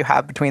style you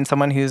have between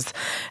someone who's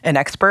an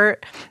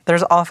expert,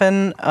 there's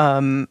often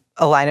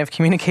a line of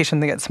communication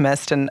that gets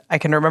missed. And I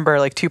can remember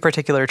like 2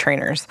 particular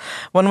trainers.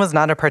 One was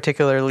not a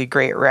particularly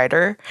great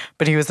rider,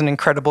 but he was an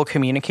incredible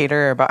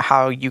communicator about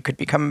how you could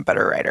become a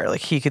better rider.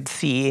 Like, he could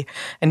see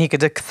and he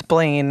could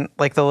explain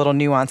like the little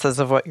nuances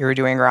of what you were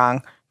doing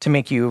wrong to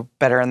make you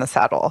better in the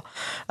saddle.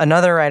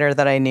 Another rider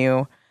that I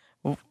knew,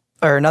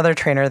 or another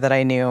trainer that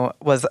I knew,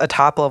 was a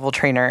top-level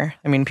trainer.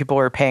 I mean, people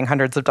were paying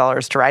hundreds of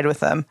dollars to ride with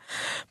him,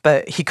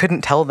 but he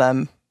couldn't tell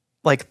them,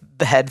 like,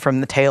 the head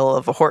from the tail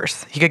of a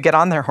horse. He could get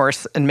on their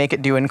horse and make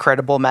it do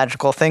incredible,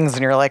 magical things,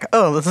 and you're like,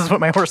 oh, this is what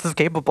my horse is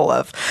capable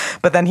of.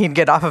 But then he'd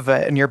get off of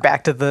it, and you're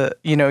back to the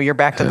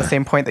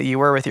same point that you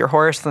were with your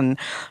horse, and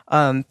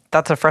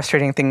that's a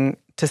frustrating thing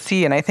to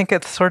see. And I think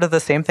it's sort of the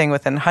same thing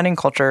within hunting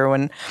culture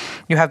when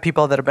you have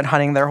people that have been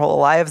hunting their whole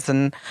lives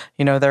and,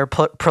 they're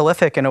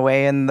prolific in a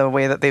way in the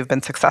way that they've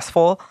been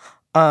successful.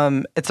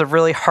 it's a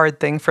really hard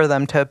thing for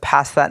them to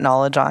pass that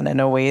knowledge on in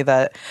a way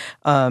that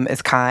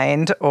is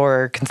kind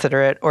or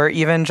considerate, or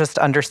even just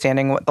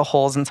understanding what the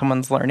holes in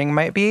someone's learning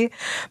might be.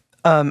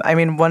 I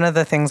mean, one of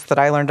the things that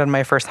I learned on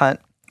my first hunt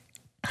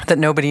that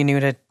nobody knew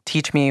to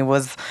teach me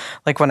was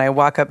like when I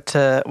was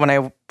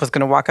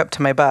going to walk up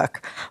to my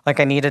buck, like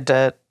I needed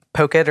to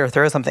poke it or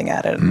throw something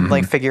at it and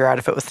like figure out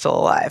if it was still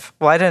alive.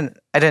 Well, I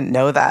didn't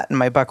know that, and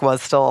my buck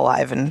was still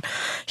alive, and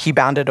he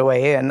bounded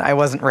away, and I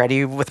wasn't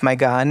ready with my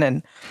gun,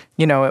 and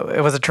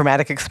it was a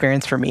traumatic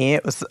experience for me.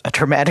 It was a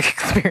traumatic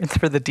experience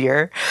for the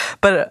deer,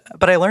 but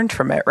I learned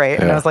from it, right?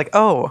 Yeah. And I was like,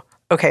 oh,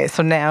 okay.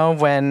 So now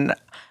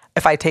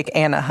if I take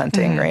Anna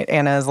hunting, right?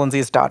 Anna is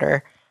Lindsey's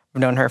daughter.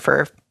 I've known her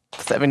for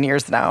 7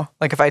 years now.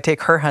 Like if I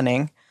take her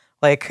hunting,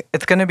 like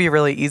it's going to be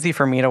really easy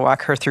for me to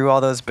walk her through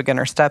all those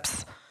beginner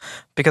steps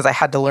because I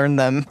had to learn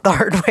them the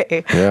hard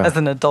way as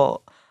an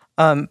adult.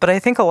 But I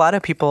think a lot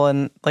of people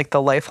in like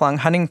the lifelong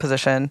hunting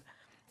position,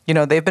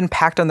 they've been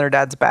packed on their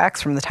dad's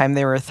backs from the time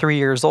they were 3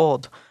 years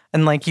old.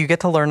 And like you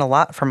get to learn a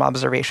lot from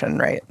observation,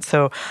 right?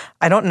 So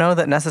I don't know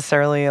that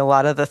necessarily a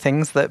lot of the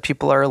things that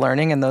people are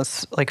learning in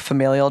those like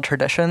familial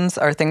traditions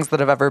are things that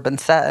have ever been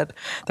said.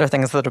 They're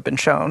things that have been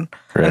shown.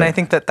 Right. And I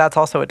think that that's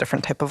also a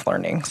different type of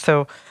learning.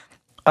 So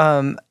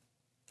I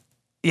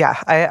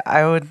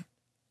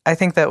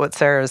think that what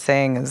Sarah is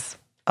saying is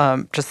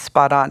just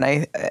spot on.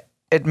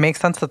 It makes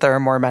sense that there are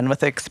more men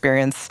with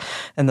experience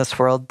in this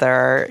world.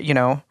 There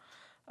are,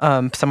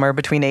 somewhere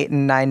between 8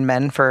 and 9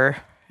 men for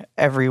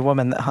every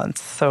woman that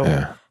hunts.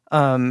 So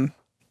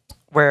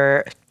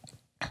we're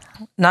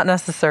not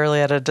necessarily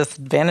at a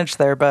disadvantage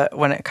there, but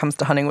when it comes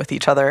to hunting with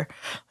each other,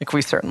 like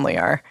we certainly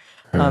are.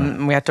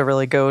 We have to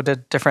really go to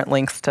different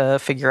lengths to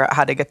figure out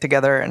how to get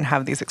together and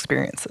have these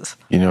experiences.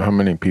 You know how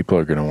many people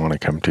are going to want to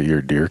come to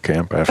your deer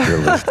camp after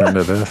listening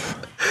to this?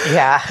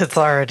 Yeah, it's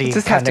already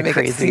just have to make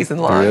crazy. It season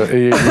long.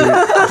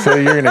 So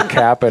you're going to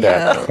cap it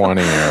at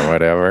 20 or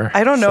whatever.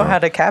 I don't know how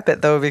to cap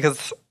it though,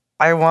 because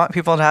I want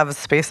people to have a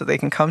space that they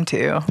can come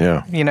to.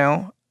 Yeah.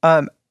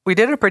 We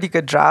did a pretty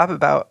good job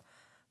about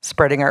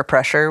spreading our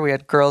pressure. We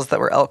had girls that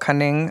were elk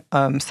hunting.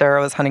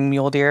 Sarah was hunting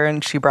mule deer,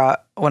 and she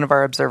brought one of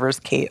our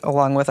observers, Kate,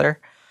 along with her.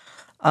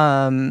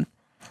 A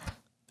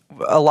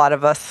lot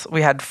of us,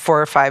 we had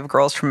 4 or 5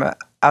 girls from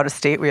out of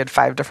state. We had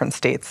 5 different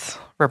states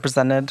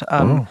represented.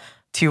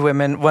 2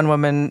 women, 1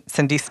 woman,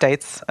 Cindy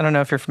States. I don't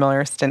know if you're familiar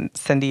with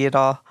Cindy at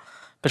all.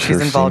 But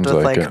she's involved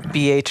with like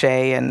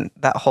BHA and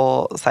that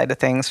whole side of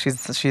things.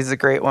 She's a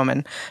great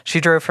woman. She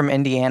drove from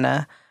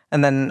Indiana,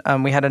 and then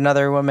we had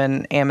another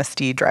woman,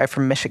 Amnesty, drive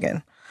from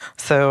Michigan.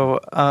 So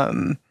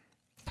and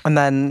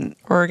then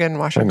Oregon,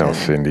 Washington. I know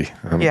Cindy.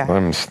 I'm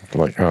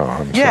like, so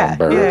embarrassed.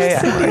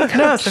 Yeah.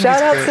 No,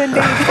 shout out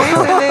Cindy.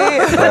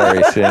 Hey, Cindy.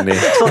 Sorry, Cindy.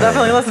 She'll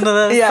definitely listen to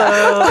this.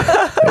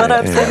 Yeah. So what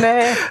up,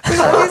 Cindy? We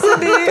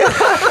love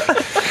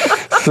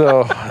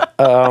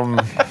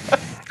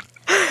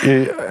you,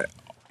 Cindy.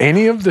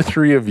 Any of the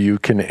 3 of you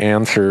can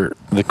answer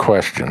the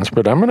questions,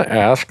 but I'm going to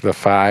ask the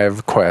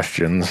 5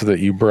 questions that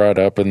you brought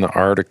up in the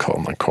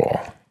article, Nicole.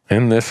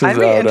 And this is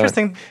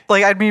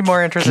I'd be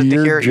more interested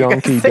to hear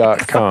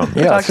gearjunkie.com.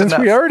 Yeah, since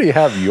we already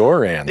have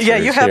your answers. Yeah,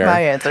 you have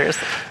my answers.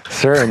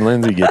 Sarah and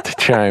Lindsey get to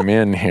chime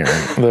in here.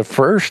 The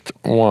first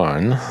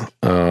one,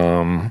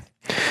 the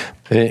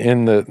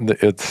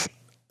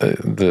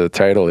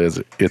title is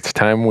 "It's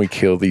Time We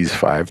Kill These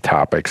 5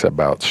 Topics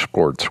About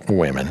Sports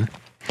Women,"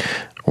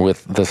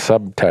 with the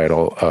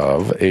subtitle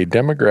of "A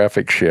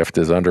Demographic Shift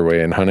is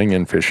Underway in Hunting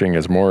and Fishing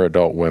as More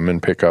Adult Women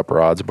Pick Up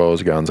Rods,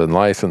 Bows, Guns, and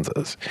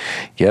Licenses.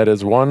 Yet,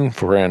 as one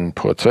friend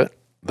puts it,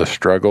 the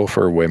struggle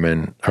for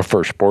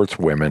sports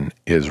women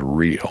is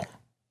real."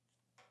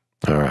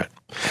 All right.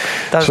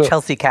 That was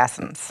Chelsea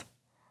Cassens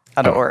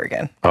out of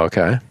Oregon.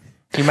 Okay.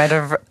 You might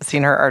have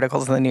seen her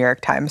articles in the New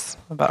York Times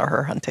about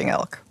her hunting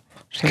elk.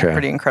 She's a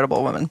pretty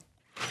incredible woman.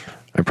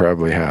 I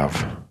probably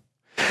have.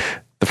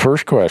 The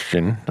first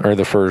question, or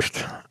the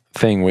first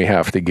thing we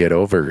have to get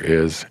over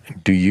is,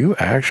 do you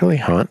actually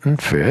hunt and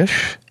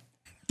fish?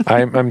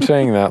 I'm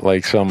saying that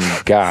like some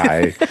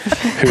guy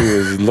who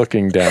is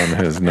looking down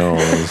his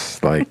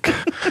nose, like,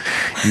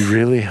 you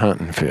really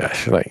hunt and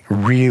fish? Like,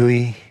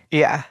 really?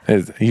 Yeah.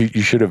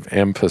 You should have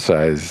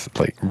emphasized,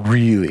 like,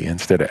 really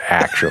instead of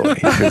actually.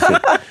 Do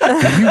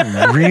you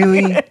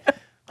really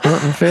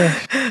hunt and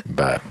fish?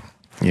 But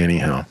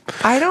anyhow.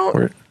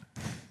 I'm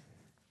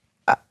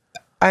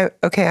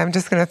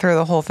just going to throw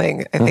the whole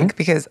thing, I think,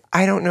 because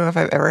I don't know if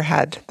I've ever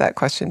had that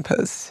question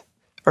posed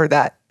or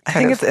that I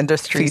think it's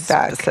industry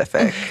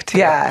specific.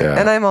 Yeah.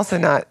 And I'm also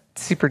not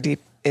super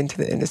deep into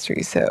the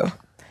industry, so.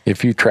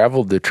 If you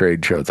traveled to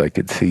trade shows, I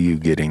could see you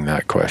getting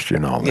that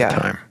question all the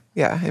time.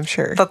 Yeah, I'm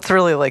sure. That's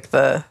really like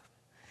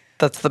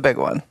that's the big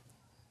one.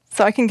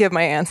 So I can give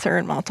my answer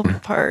in multiple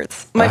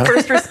parts. My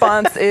first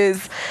response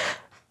is,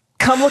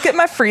 come look at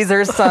my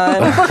freezer,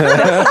 son.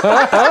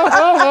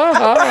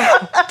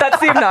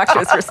 That's the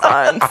obnoxious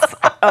response.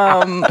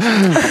 I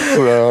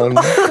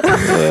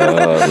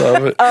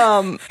love it.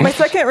 My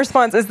second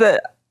response is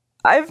that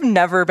I've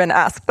never been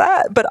asked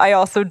that, but I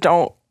also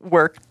don't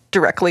work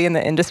directly in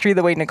the industry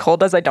the way Nicole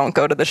does. I don't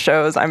go to the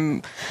shows.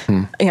 I'm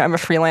a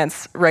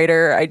freelance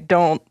writer.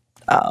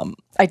 I'm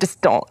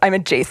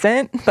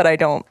adjacent, but I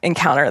don't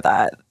encounter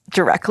that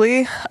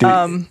directly.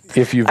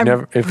 If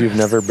you've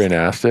never been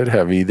asked it,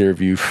 have either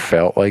of you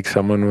felt like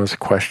someone was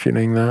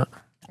questioning that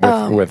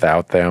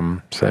without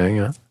them saying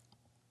it?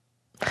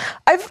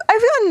 I've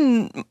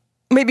gotten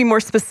maybe more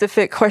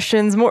specific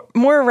questions, more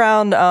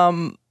around,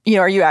 are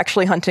you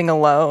actually hunting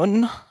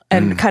alone?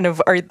 And kind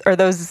of are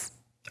those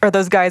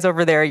guys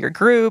over there your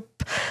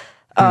group?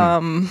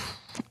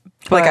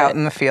 Like out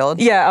in the field?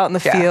 Yeah, out in the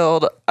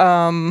field.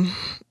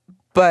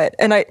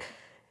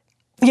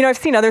 I've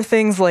seen other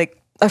things, like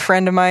a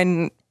friend of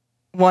mine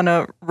won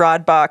a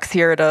rod box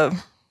here at a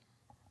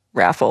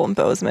raffle in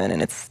Bozeman,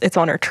 and it's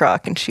on her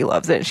truck, and she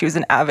loves it. And she was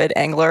an avid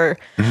angler,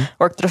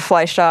 worked at a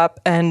fly shop,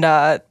 and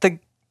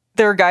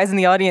there were guys in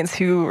the audience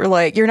who were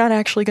like, "You're not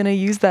actually going to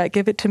use that.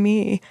 Give it to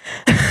me."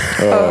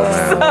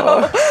 That's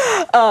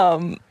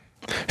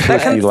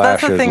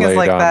the thing is laid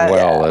like on that.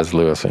 Well, as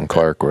Lewis and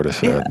Clark would have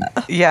said.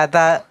 Yeah,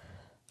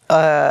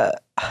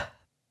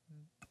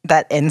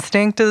 that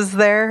instinct is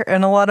there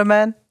in a lot of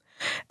men.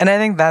 And I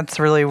think that's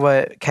really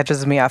what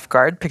catches me off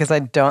guard, because I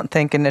don't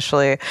think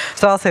initially.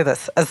 So I'll say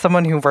this, as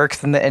someone who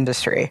works in the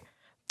industry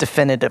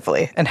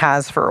definitively and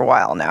has for a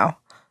while now,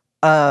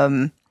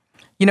 I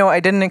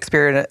didn't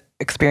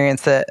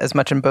experience it as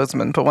much in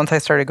Bozeman, but once I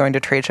started going to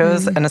trade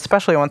shows, and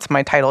especially once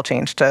my title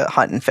changed to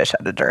hunt and fish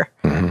editor,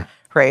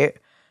 right?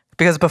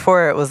 Because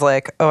before it was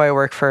like, oh, I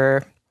work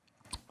for,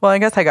 well, I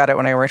guess I got it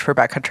when I worked for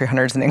backcountry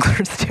hunters and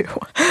anglers too.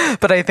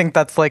 But I think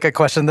that's like a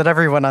question that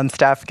everyone on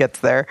staff gets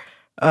there,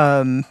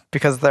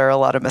 because there are a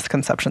lot of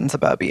misconceptions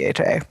about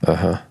BHA.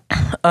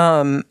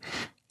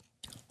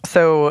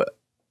 So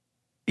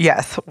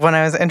yes, when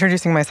I was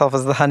introducing myself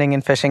as the hunting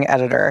and fishing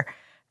editor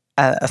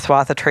at a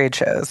swath of trade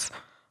shows,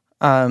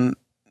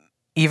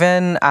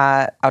 even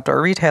at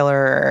Outdoor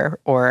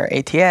Retailer or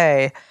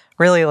ATA,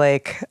 really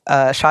like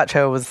SHOT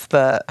Show was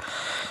the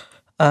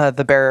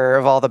bearer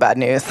of all the bad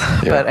news.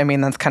 Yeah. But I mean,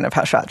 that's kind of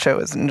how SHOT Show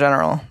is in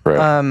general.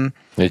 Right.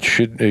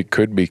 It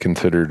could be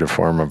considered a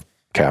form of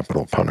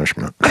capital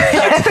punishment.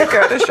 To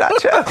go to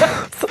SHOT Show.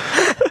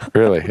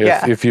 Really,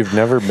 if you've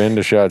never been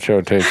to SHOT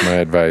Show, take my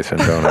advice and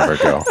don't ever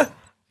go.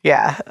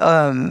 Yeah.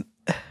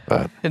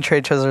 And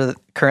trade shows are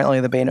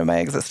currently the bane of my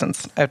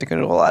existence. I have to go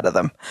to a lot of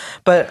them.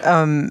 But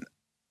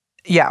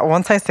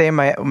once I say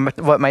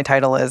what my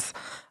title is,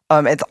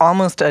 it's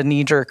almost a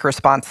knee-jerk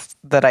response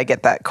that I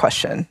get that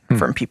question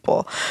from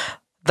people.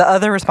 The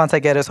other response I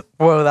get is,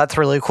 whoa, that's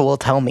really cool.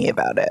 Tell me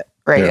about it.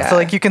 Right. Yeah. So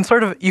like you can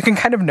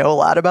kind of know a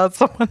lot about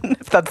someone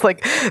if that's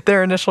like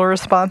their initial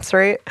response.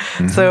 Right.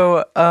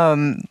 So,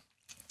 and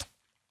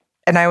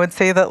I would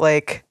say that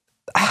like,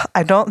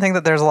 I don't think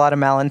that there's a lot of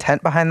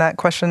malintent behind that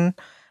question.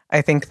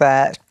 I think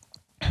that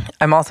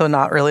I'm also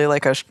not really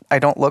like I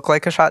don't look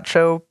like a SHOT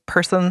Show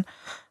person.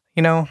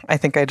 I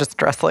think I just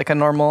dress like a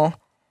normal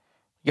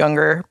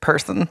younger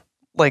person.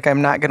 Like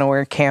I'm not going to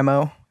wear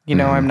camo.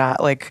 I'm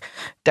not like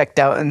decked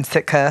out in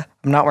Sitka.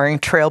 I'm not wearing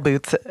trail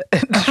boots.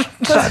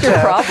 That's your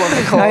problem,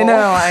 Nicole. I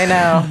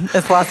know.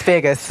 It's Las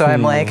Vegas, so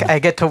I'm like, I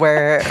get to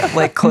wear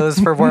like clothes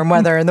for warm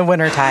weather in the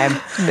wintertime.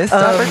 Missed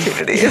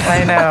opportunities.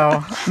 I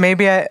know.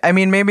 Maybe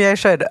I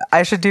should.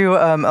 I should do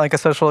like a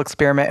social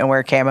experiment and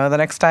wear camo the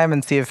next time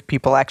and see if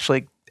people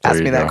actually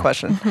ask me that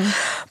question.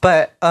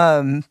 But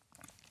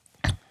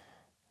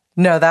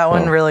no, that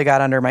one really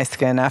got under my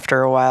skin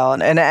after a while,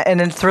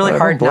 and it's really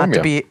hard not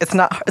to be.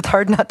 It's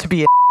hard not to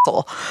be an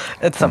asshole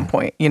at some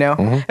point.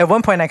 At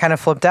one point I kind of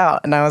flipped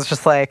out, and I was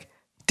just like,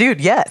 "Dude,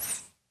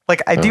 yes,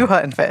 like I do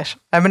hunt and fish.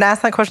 I've been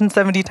asked that question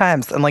 70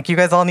 times, and like you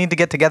guys all need to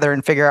get together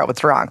and figure out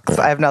what's wrong, because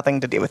I have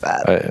nothing to do with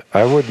that."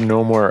 I would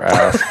no more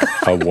ask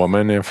a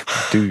woman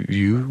do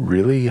you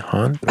really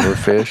hunt or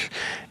fish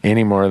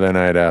any more than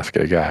I'd ask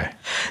a guy.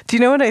 Do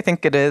you know what I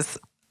think it is?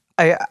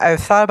 I've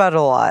thought about it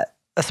a lot,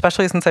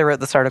 especially since I wrote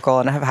this article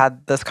and have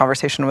had this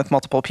conversation with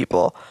multiple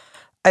people.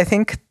 I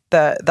think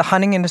that the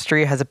hunting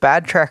industry has a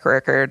bad track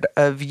record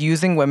of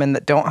using women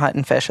that don't hunt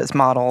and fish as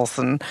models.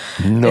 And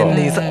in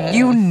these,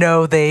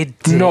 they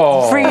did.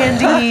 No.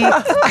 Randy,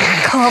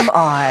 come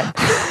on.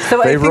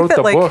 So they I think wrote that,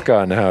 the book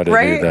on how to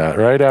do that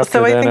right after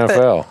the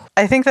NFL.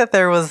 I think that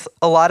there was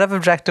a lot of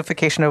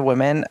objectification of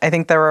women. I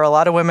think there were a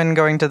lot of women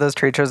going to those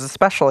trade shows,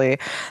 especially,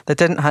 that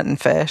didn't hunt and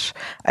fish.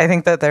 I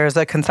think that there's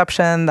a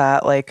conception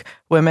that like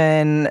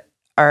women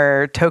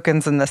are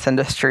tokens in this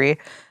industry.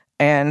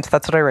 And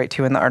that's what I write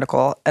to in the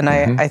article. And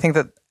I think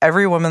that I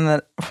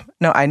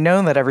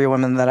know that every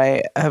woman that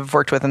I have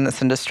worked with in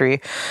this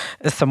industry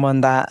is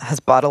someone that has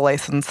bought a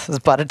license, has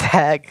bought a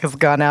tag, has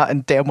gone out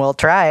and damn well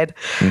tried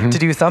to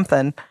do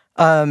something.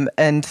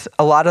 And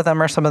a lot of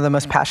them are some of the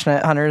most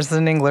passionate hunters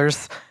and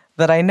anglers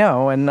that I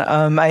know. And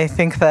I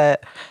think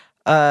that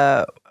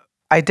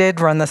I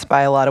did run this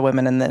by a lot of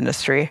women in the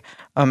industry.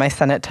 I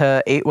sent it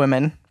to 8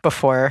 women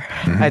before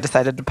I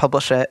decided to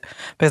publish it,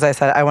 because I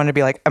said I wanted to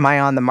be like, am I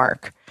on the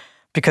mark?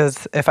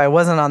 Because if I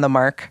wasn't on the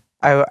mark,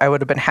 I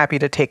would have been happy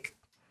to take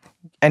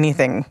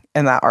anything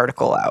in that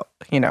article out,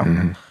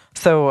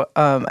 So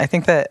I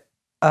think that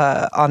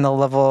on the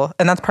level,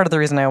 and that's part of the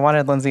reason I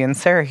wanted Lindsey and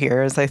Sarah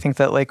here, is I think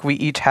that like we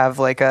each have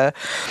like a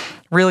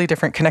really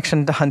different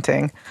connection to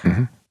hunting.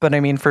 But I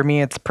mean, for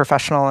me, it's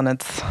professional, and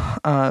it's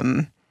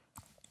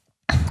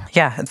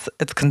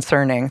it's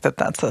concerning that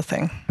that's a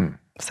thing.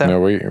 So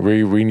no,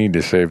 we need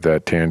to save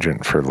that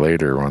tangent for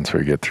later once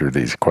we get through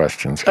these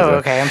questions. Oh,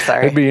 okay. I'm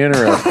sorry. I'd be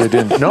interested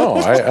in. No,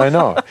 I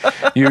know.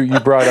 You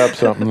brought up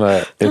something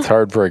that it's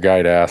hard for a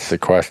guy to ask the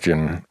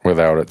question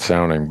without it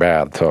sounding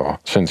bad. So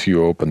since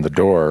you opened the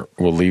door,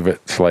 we'll leave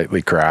it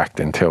slightly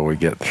cracked until we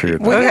get through.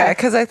 Well, yeah,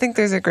 because I think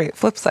there's a great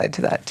flip side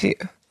to that too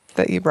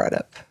that you brought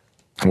up.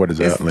 What is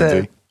that,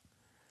 Lindsey?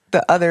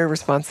 The other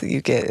response that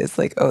you get is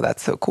like, "Oh,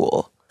 that's so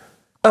cool."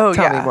 Oh,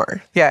 Tell me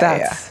more.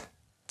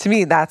 To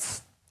me,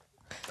 that's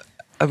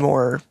a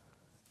more.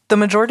 The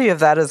majority of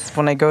that is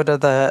when I go to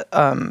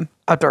the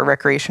outdoor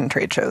recreation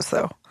trade shows,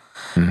 though,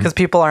 because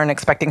people aren't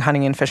expecting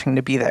hunting and fishing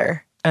to be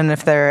there, and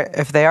if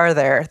they are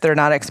there, they're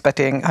not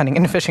expecting hunting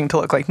and fishing to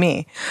look like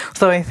me.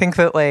 So I think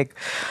that like.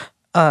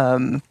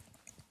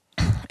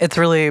 It's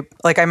really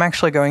like I'm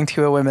actually going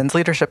to a women's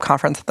leadership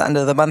conference at the end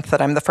of the month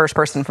that I'm the first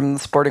person from the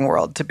sporting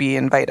world to be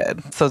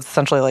invited. So it's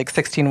essentially like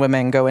 16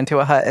 women go into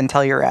a hut and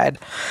tell you ride,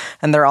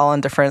 and they're all in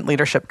different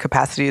leadership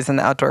capacities in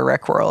the outdoor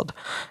rec world.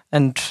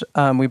 And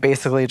we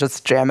basically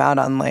just jam out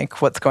on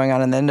like what's going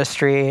on in the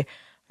industry.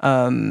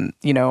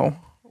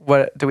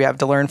 What do we have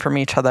to learn from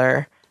each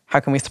other? How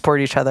can we support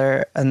each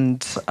other?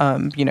 And,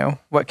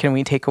 what can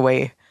we take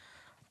away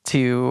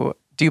to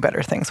do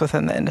better things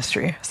within the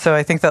industry. So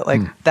I think that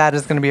like that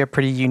is going to be a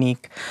pretty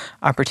unique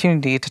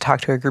opportunity to talk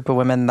to a group of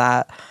women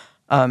that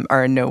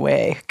are in no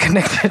way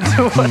connected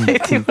to what I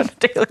do on a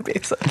daily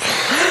basis.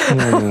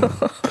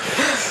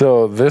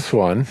 So this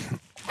one,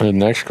 the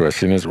next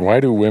question is, why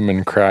do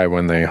women cry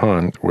when they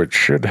hunt, which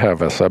should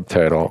have a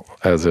subtitle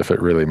as if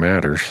it really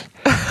matters.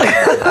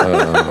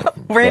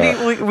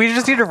 Randy, we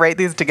just need to write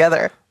these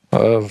together.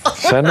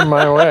 Send them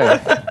my way.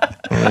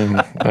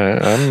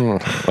 I'm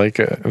like,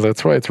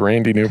 that's why it's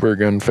Randy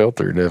Newberg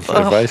Unfiltered. If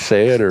I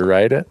say it or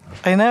write it.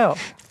 I know.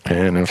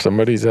 And if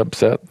somebody's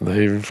upset,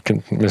 they've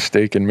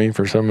mistaken me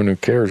for someone who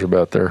cares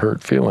about their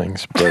hurt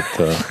feelings. But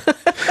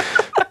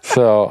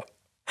so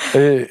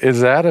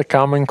is that a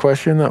common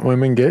question that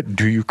women get?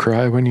 Do you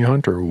cry when you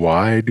hunt, or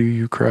why do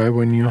you cry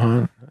when you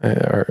hunt?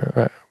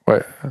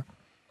 What?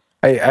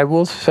 I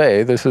will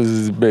say, this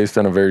is based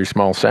on a very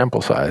small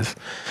sample size,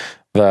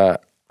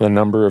 that the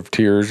number of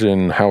tears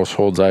in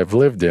households I've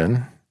lived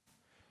in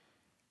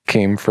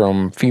came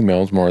from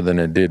females more than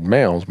it did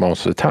males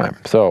most of the time.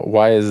 So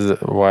why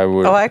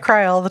would... Oh, I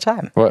cry all the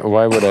time.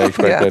 Why would I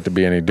expect that to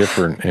be any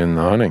different in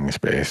the hunting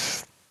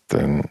space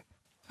than...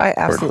 I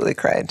absolutely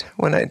cried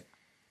when I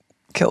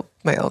killed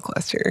my elk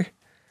last year.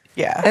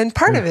 Yeah. And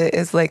part of it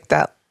is like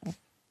that,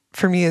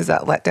 for me, is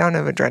that letdown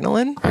of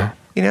adrenaline.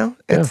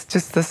 It's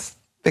just this,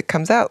 it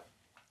comes out.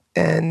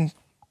 And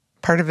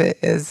part of it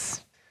is...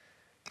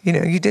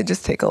 you did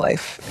just take a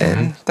life,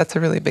 and that's a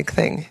really big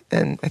thing.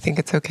 And I think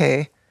it's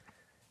okay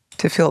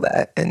to feel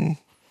that. And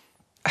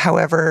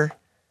however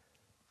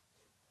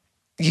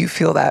you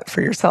feel that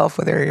for yourself,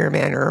 whether you're a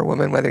man or a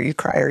woman, whether you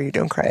cry or you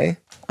don't cry,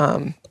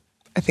 I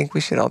think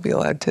we should all be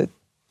allowed to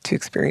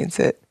experience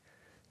it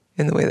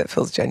in the way that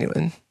feels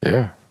genuine.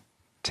 Yeah.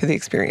 To the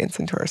experience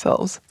and to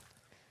ourselves.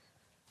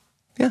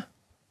 Yeah.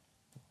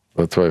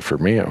 That's why for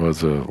me it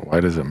was why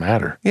does it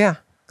matter? Yeah.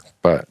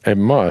 But it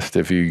must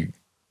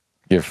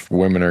if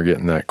women are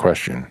getting that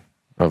question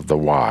of the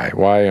why.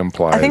 Why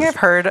implies... I think I've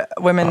heard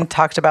women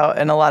talked about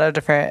in a lot of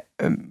different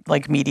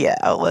like media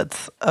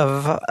outlets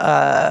of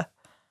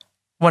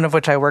one of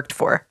which I worked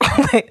for.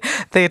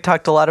 They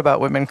talked a lot about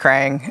women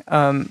crying.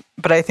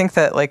 But I think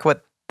that like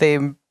what they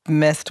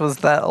missed was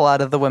that a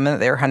lot of the women that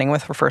they were hunting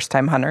with were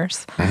first-time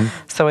hunters.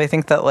 So I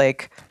think that I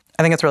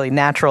think it's really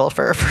natural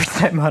for a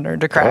first-time hunter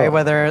to cry,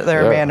 whether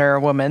they're a man or a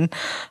woman,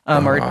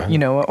 or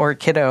a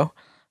kiddo.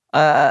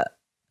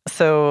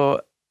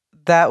 So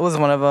that was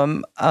one of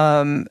them.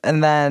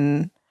 And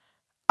then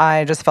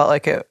I just felt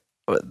like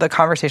the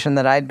conversation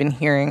that I'd been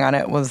hearing on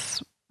it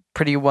was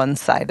pretty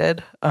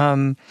one-sided.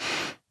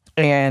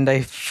 And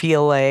I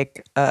feel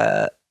like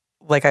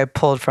I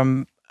pulled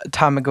from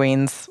Tom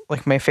McGuane's,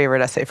 like my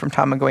favorite essay from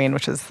Tom McGuane,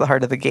 which is The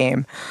Heart of the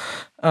Game,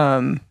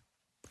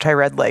 which I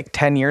read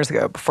 10 years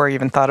ago before I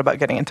even thought about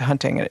getting into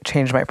hunting. And it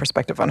changed my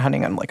perspective on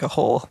hunting on a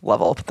whole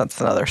level, but that's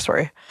another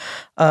story.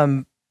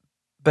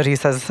 But he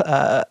says,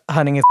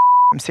 hunting is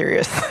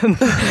serious,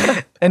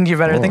 and you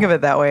better think of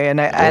it that way. And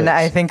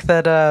I think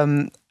that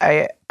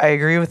I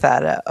agree with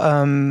that.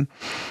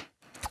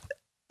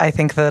 I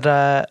think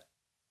that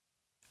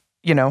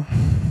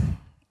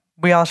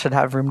we all should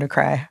have room to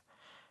cry.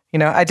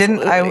 I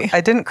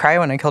didn't cry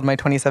when I killed my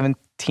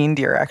 2017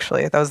 deer.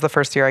 Actually, that was the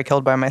first deer I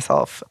killed by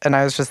myself, and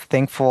I was just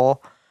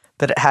thankful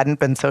that it hadn't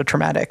been so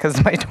traumatic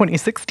as my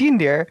 2016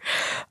 deer.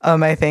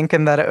 I think,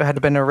 and that it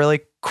had been a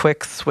really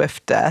quick,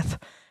 swift death.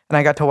 And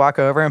I got to walk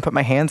over and put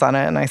my hands on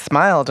it, and I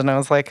smiled, and I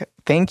was like,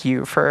 thank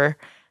you for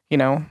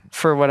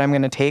what I'm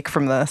going to take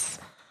from this.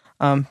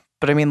 But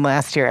I mean,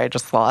 last year I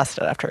just lost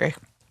it after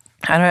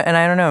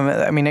I don't know.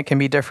 I mean, it can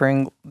be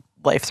differing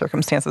life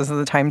circumstances at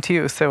the time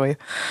too. So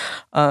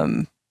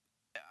I'm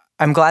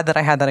glad that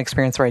I had that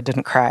experience where I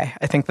didn't cry.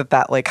 I think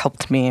that like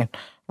helped me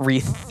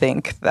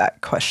rethink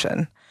that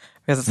question,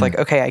 because it's like,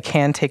 okay, I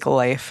can take a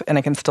life and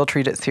I can still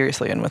treat it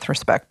seriously and with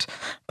respect,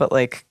 but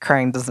like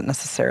crying doesn't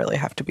necessarily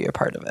have to be a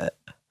part of it.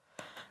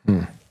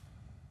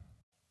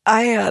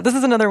 This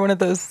is another one of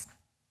those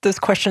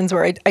questions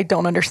where I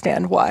don't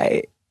understand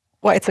why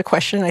it's a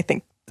question. I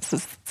think this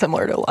is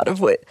similar to a lot of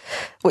what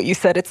you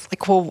said. It's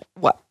like, well,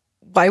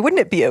 why wouldn't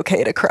it be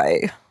okay to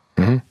cry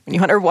when you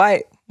hunt? Or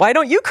why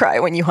don't you cry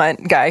when you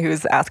hunt? Guy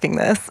who's asking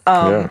this.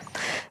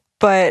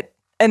 But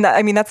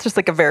that's just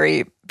like a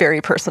very,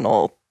 very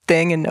personal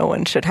thing, and no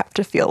one should have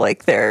to feel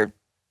like they're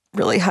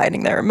really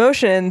hiding their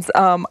emotions.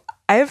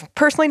 I've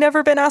personally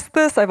never been asked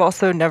this. I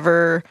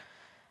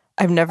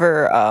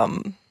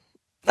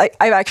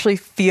actually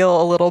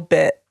feel a little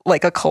bit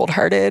like a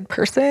cold-hearted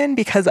person,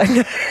 because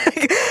I've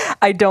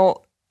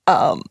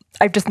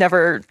just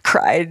never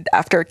cried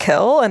after a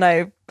kill, and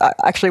I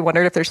actually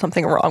wondered if there's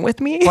something wrong with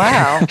me.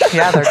 Wow.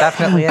 Yeah, there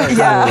definitely is.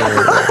 Yeah.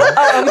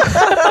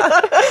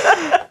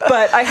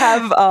 But I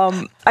have,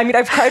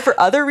 I've cried for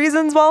other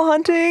reasons while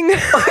hunting,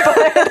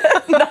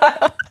 but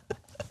not.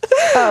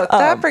 Oh,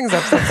 that brings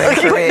up something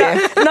for me.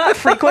 Not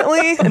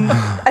frequently. And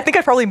I think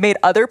I probably made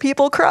other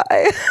people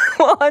cry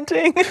while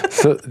hunting.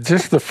 So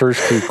just the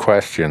first two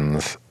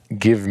questions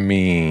give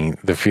me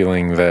the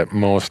feeling that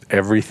most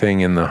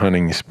everything in the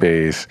hunting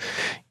space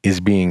is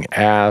being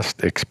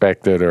asked,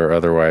 expected, or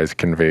otherwise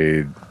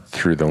conveyed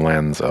through the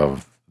lens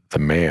of the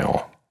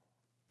male.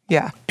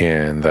 Yeah.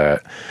 And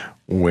that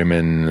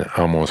women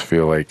almost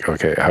feel like,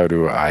 okay, how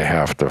do I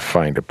have to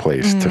find a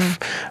place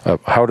to,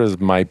 how does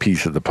my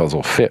piece of the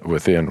puzzle fit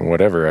within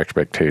whatever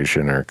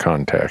expectation or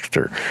context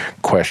or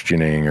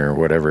questioning or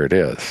whatever it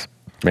is?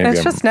 Maybe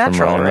it's just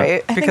natural,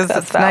 right? Because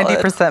it's valid.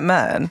 90%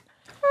 men.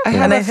 I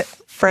had a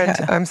friend.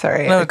 Yeah. I'm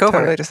sorry. No, I go for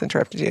totally it. just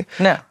interrupted you.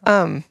 No.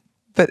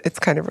 But it's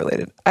kind of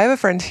related. I have a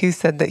friend who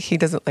said that he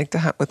doesn't like to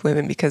hunt with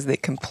women because they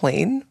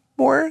complain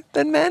more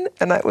than men.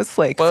 And I was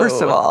like, Whoa.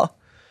 first of all,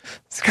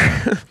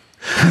 screw.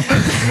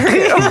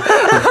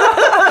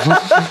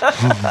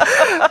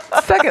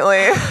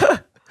 Secondly,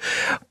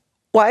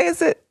 why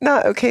is it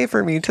not okay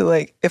for me to,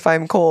 like, if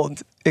I'm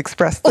cold,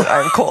 express that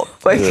I'm cold?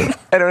 Like,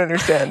 I don't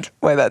understand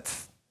why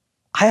that's.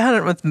 I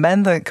hunted with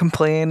men that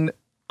complain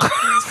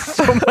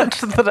so much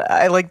that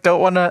I like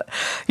don't want to.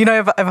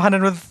 I've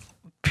hunted with.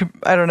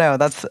 I don't know.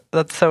 That's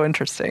so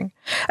interesting.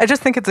 I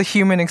just think it's a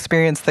human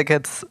experience that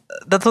gets.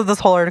 That's what this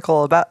whole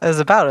article is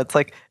about. It's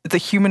like it's a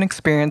human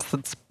experience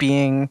that's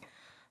being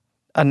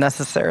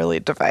unnecessarily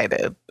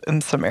divided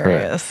in some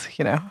areas.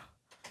 Right.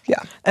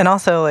 Yeah. And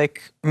also,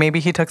 like, maybe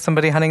he took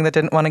somebody hunting that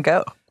didn't want to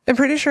go. I'm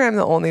pretty sure I'm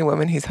the only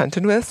woman he's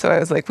hunted with, so I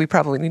was like, we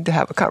probably need to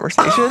have a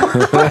conversation.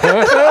 That's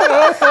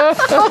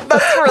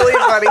really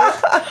funny.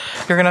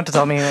 You're gonna have to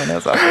tell me who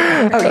knows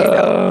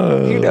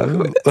that. You know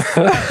who it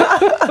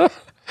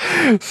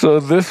is. So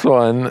this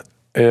one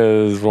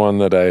is one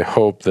that I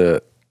hope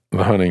that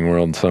the hunting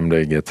world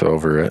someday gets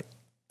over it.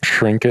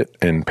 Shrink it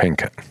and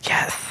pink it.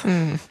 Yes.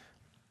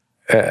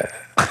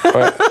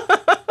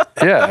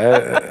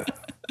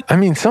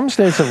 Some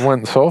states have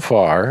went so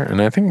far,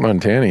 and I think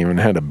Montana even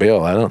had a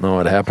bill. I don't know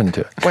what happened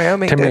to it.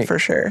 Wyoming to did make for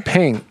sure.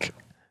 Pink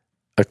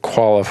a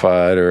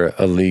qualified or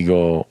a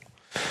legal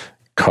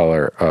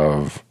color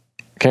of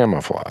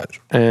camouflage.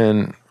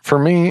 And for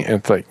me,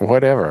 it's like,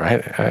 whatever.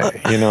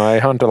 I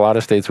hunt a lot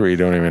of states where you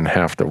don't even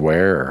have to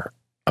wear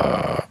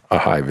a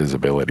high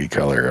visibility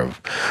color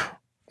of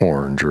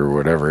orange or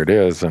whatever it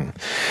is.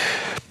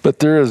 But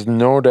there is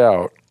no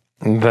doubt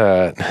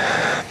that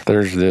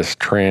there's this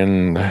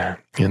trend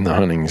in the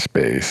hunting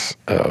space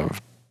of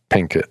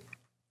pink it.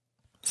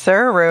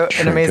 Sarah wrote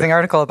an amazing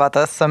article about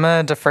this, so I'm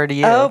gonna defer to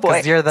you. Oh,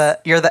 boy. Because you're the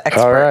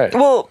expert. All right.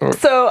 Well,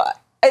 so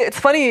it's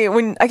funny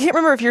when I can't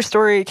remember if your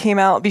story came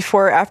out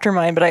before or after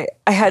mine, but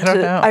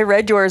I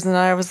read yours and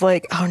I was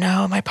like, oh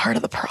no, am I part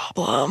of the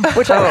problem?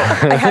 Which I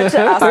had to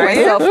ask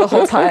myself the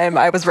whole time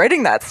I was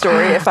writing that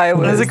story. If I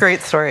was, It was a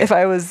great story. If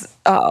I was,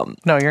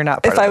 no, you're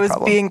not. Part if of I the was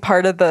problem. being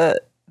part of the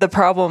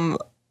problem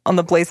on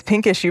the Blaze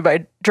Pink issue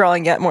by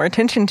drawing yet more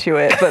attention to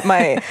it. But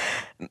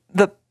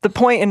the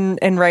point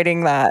in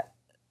writing that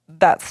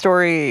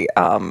story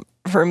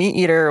for Meat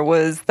Eater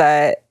was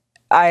that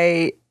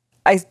I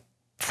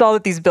saw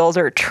that these bills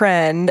are a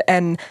trend,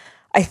 and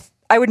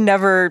I would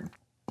never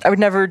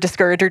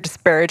discourage or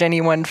disparage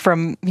anyone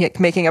from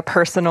making a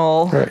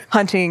personal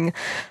hunting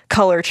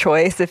color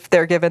choice if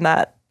they're given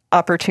that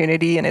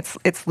opportunity and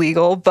it's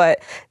legal.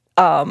 But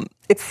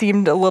it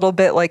seemed a little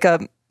bit like a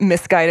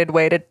misguided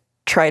way to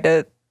try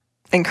to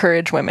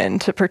encourage women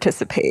to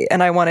participate.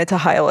 And I wanted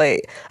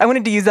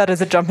to use that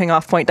as a jumping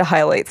off point to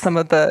highlight some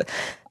of the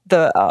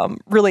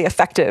really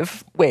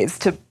effective ways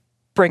to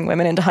bring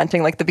women into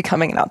hunting, like the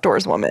Becoming an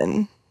Outdoors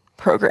Woman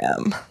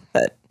program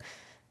that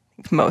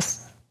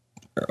most,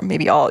 or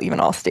maybe all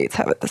states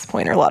have at this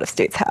point, or a lot of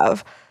states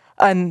have.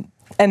 And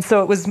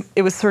so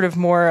it was sort of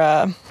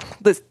more,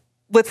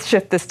 let's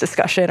shift this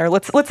discussion, or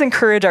let's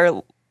encourage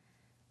our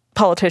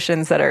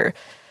politicians that are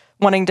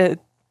wanting to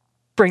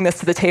bring this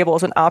to the table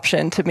as an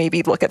option to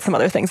maybe look at some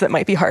other things that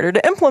might be harder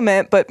to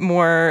implement, but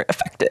more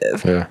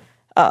effective. Yeah.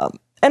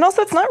 And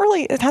also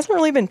it hasn't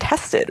really been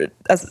tested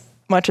as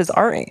much as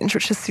our range,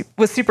 which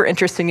was super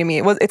interesting to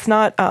me. It's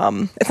not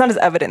as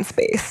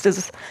evidence-based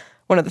is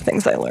one of the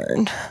things I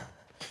learned.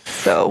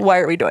 So why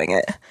are we doing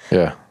it?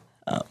 Yeah.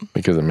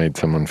 Because it made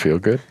someone feel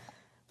good?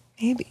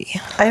 Maybe.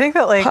 I think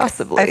that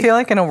Possibly. I feel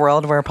like in a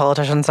world where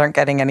politicians aren't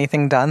getting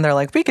anything done, they're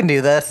like, we can do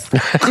this.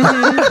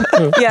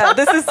 Yeah,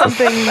 this is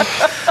something.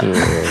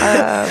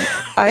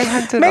 I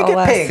hunted Make all it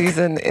last pink.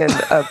 season in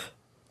a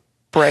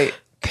bright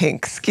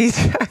pink ski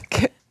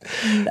jacket.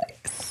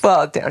 Nice.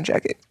 Well, down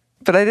jacket.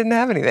 But I didn't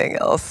have anything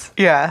else.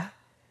 Yeah.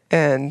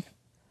 And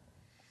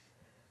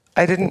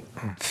I didn't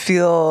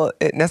feel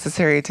it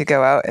necessary to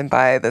go out and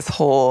buy this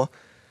whole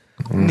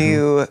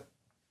new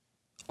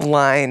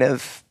line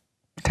of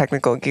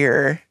technical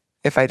gear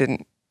if I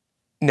didn't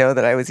know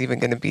that I was even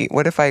going to be.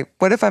 What if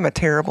I'm a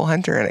terrible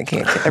hunter and I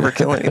can't ever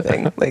kill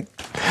anything? Like,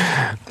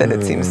 then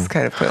it seems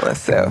kind of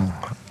pointless. So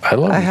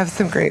I have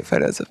some great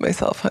photos of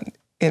myself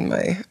in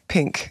my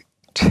pink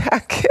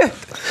jacket.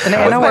 And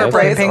Anna With my wore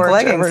bright blaze pink orange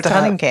leggings over to top.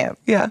 hunting camp.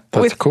 Yeah.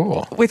 That's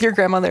cool. With your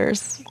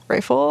grandmother's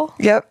rifle.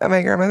 Yep, at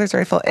my grandmother's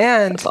rifle.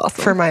 And That's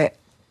awesome. for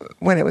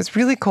when it was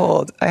really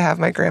cold, I have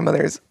my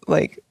grandmother's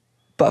like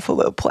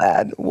buffalo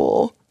plaid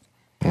wool.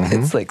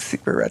 It's like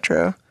super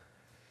retro.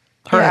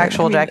 Her Yeah,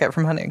 actual I mean, jacket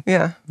from hunting.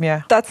 Yeah.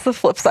 Yeah. That's the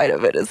flip side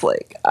of it is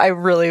like, I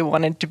really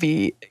wanted to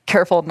be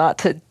careful not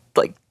to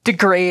like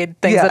degrade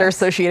things that are Yes.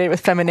 associated with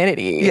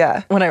femininity.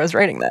 Yeah. When I was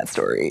writing that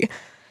story.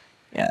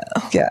 Yeah.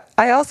 Yeah.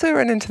 I also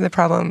run into the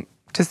problem,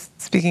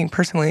 just speaking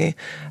personally,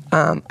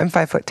 I'm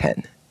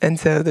 5'10". And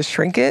so the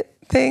shrink it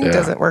thing Yeah.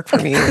 doesn't work for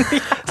me.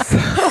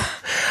 So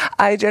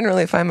I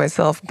generally find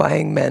myself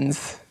buying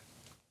men's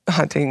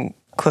hunting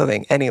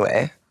clothing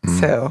anyway.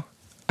 So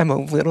I'm a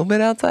little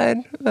bit outside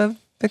of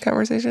the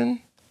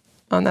conversation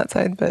on that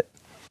side, but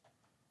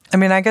I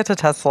mean, I get to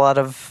test a lot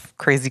of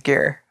crazy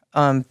gear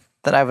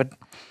that I would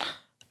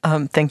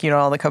thank you to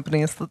all the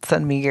companies that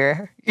send me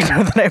gear,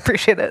 that I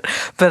appreciate it.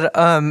 But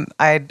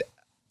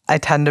I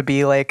tend to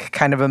be like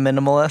kind of a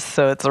minimalist,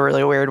 so it's a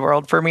really weird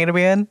world for me to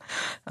be in.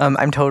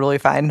 I'm totally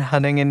fine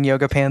hunting in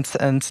yoga pants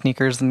and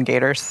sneakers and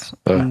gaiters,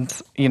 and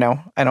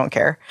I don't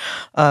care.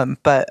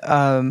 But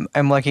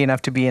I'm lucky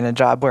enough to be in a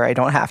job where I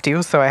don't have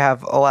to, so I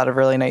have a lot of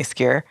really nice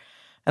gear.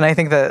 And I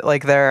think that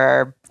like there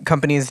are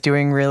companies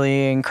doing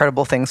really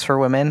incredible things for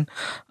women.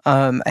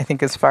 I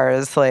think as far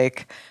as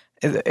like,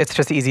 it's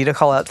just easy to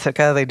call out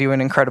Sitka. They do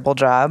an incredible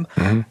job.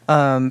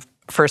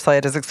 First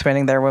Light is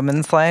expanding their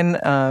women's line.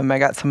 I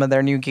got some of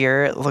their new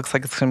gear. It looks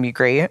like it's going to be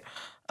great.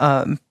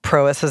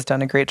 Proas has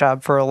done a great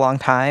job for a long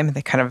time.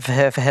 They kind of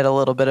have hit a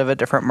little bit of a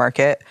different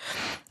market.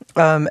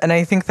 And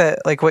I think that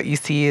like what you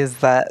see is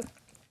that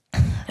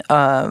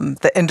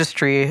the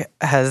industry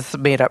has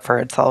made up for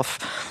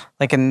itself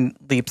like in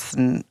leaps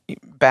and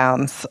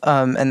bounds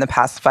in the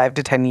past 5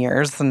 to 10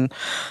 years. And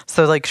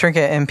so like Shrink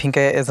It and Pink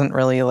It isn't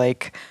really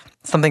like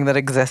something that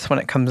exists when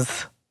it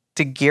comes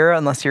to gear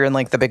unless you're in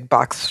like the big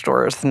box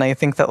stores. And I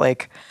think that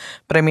like,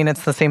 but I mean,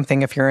 it's the same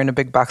thing if you're in a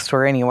big box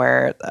store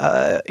anywhere,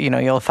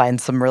 you'll find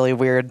some really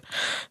weird,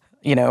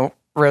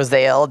 Rose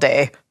All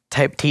Day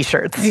type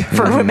t-shirts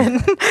for women.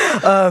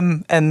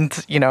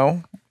 And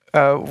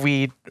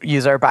we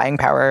use our buying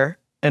power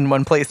in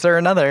one place or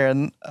another.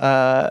 And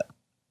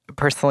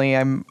personally,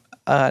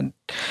 I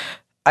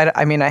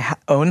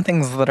own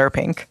things that are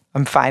pink.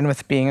 I'm fine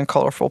with being a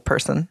colorful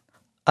person.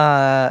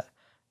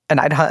 And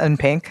I'd hunt in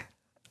pink.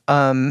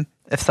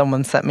 If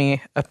someone sent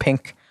me a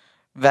pink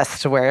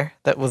vest to wear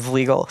that was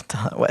legal to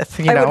hunt with,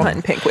 I would hunt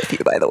in pink with you,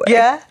 by the way.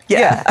 Yeah,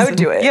 I would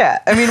do it. Yeah,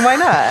 I mean, why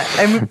not?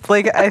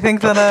 I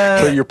think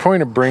that. But your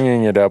point of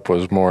bringing it up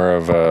was more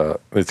of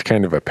it's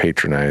kind of a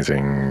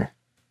patronizing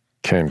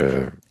kind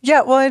of.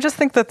 Yeah, well, I just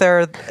think that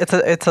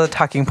it's a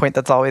talking point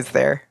that's always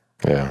there.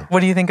 Yeah.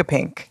 What do you think of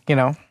pink?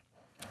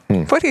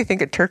 what do you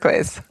think of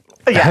turquoise?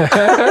 Yeah.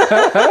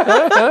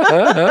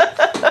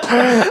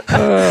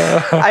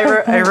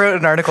 I wrote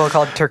an article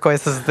called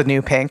 "Turquoise is the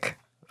New Pink"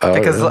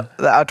 because really?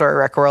 the outdoor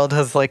rec world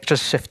has like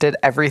just shifted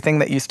everything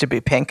that used to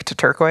be pink to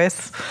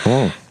turquoise.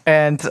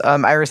 And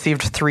I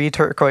received 3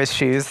 turquoise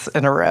shoes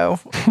in a row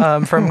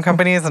from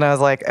companies, and I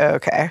was like,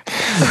 okay,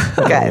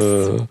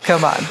 guys,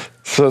 come on.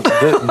 So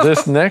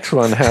this next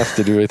one has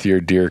to do with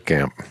your deer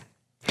camp.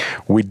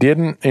 We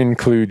didn't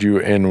include you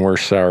in We're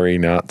Sorry,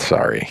 Not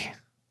Sorry.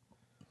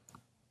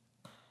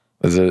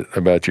 Is it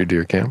about your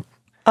deer camp?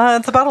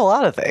 It's about a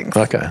lot of things.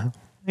 Okay.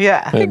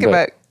 Yeah. Think but-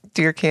 about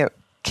deer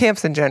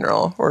camps in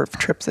general, or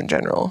trips in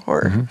general,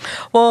 or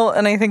Well,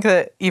 and I think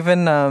that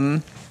even,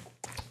 I'll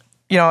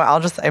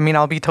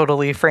be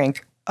totally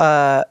frank.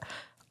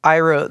 I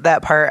wrote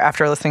that part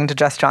after listening to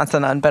Jess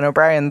Johnson on Ben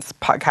O'Brien's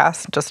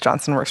podcast. Jess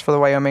Johnson works for the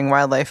Wyoming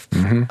Wildlife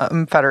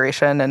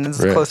Federation and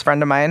is a close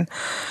friend of mine.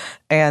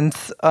 And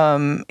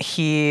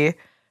it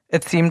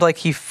seemed like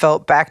he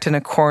felt backed in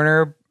a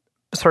corner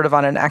sort of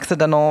on an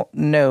accidental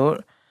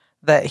note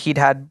that he'd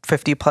had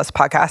 50 plus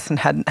podcasts and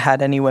hadn't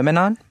had any women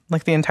on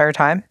like the entire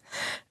time.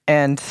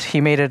 And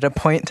he made it a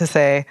point to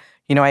say,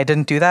 I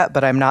didn't do that,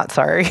 but I'm not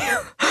sorry.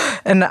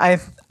 And I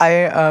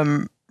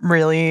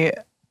really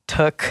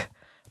took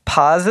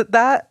pause at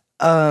that.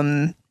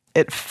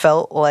 It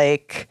felt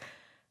like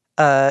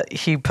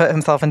he put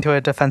himself into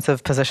a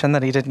defensive position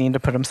that he didn't need to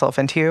put himself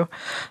into.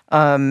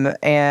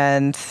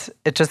 And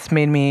it just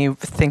made me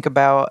think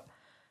about,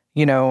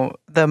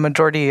 the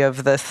majority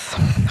of this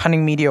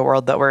hunting media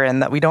world that we're in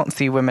that we don't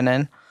see women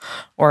in.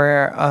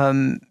 Or,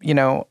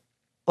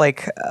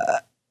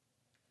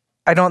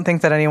 I don't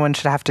think that anyone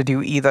should have to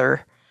do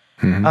either.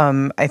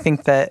 Mm-hmm. I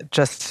think that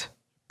just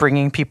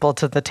bringing people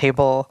to the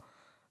table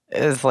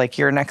is like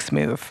your next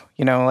move.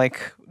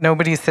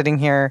 Nobody's sitting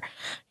here,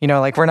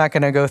 we're not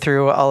going to go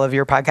through all of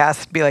your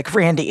podcasts and be like,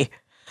 Randy,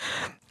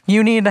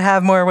 you need to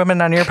have more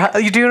women on your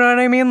podcast. You do know what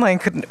I mean?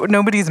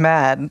 Nobody's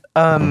mad.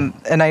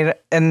 Nobody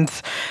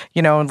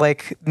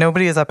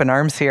is up in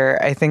arms here.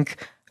 I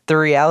think the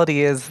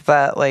reality is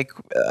that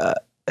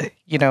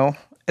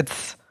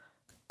it's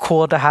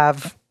cool to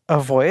have a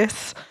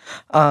voice.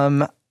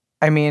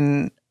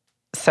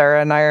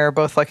 Sarah and I are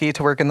both lucky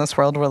to work in this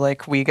world where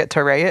we get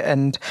to write,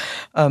 and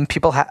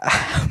people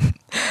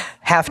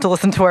have to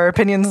listen to our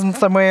opinions in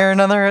some way or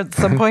another at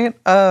some point,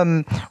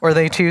 or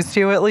they choose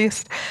to at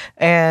least.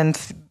 And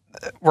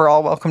we're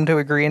all welcome to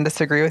agree and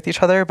disagree with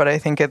each other. But I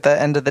think at the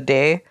end of the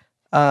day,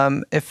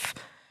 if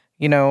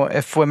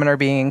women are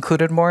being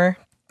included more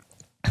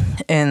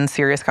in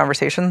serious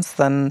conversations,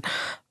 then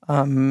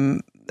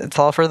it's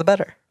all for the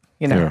better.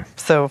 Yeah.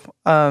 So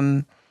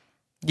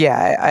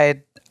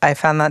I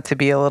found that to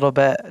be a little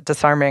bit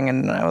disarming,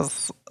 and I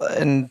was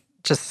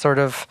just sort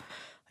of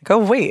like, oh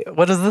wait,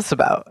 what is this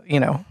about?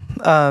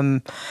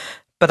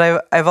 But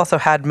I've also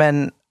had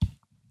men,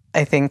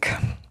 I think,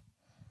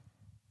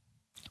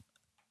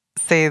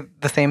 say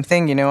the same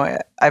thing.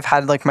 I've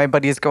had my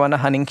buddies go on a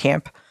hunting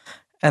camp,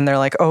 and they're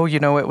like, oh,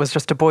 it was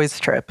just a boys'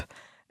 trip,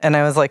 and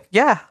I was like,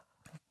 yeah,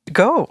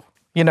 go.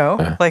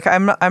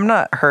 I'm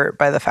not hurt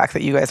by the fact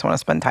that you guys want to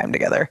spend time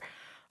together.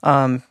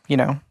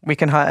 We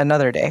can hunt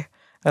another day.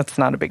 That's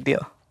not a big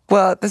deal.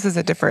 Well, this is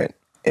a different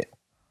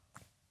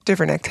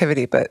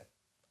activity, but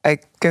I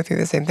go through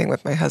the same thing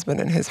with my husband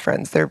and his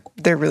friends. They're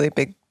really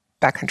big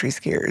backcountry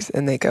skiers,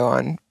 and they go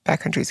on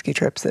backcountry ski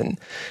trips, and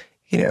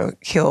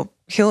he'll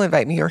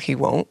invite me or he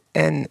won't,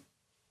 and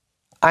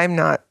I'm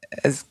not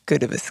as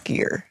good of a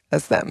skier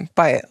as them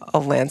by a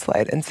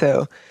landslide. And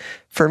so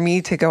for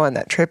me to go on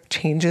that trip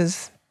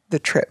changes the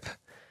trip.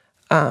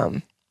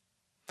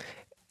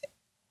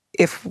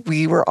 If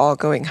we were all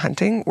going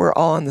hunting, we're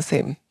all on the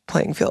same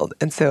playing field.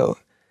 And so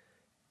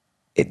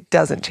it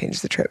doesn't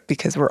change the trip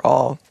because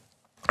our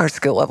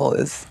skill level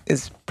is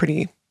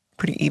pretty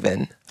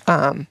even.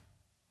 So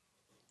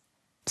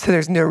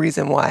there's no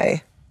reason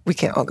why we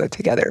can't all go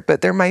together.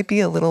 But there might be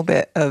a little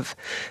bit of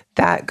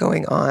that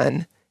going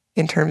on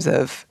in terms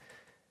of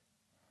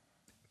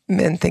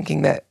men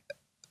thinking that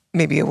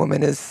maybe a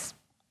woman is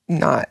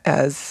not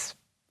as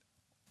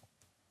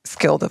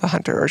skilled of a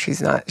hunter, or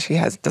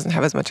doesn't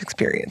have as much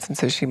experience, and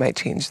so she might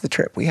change the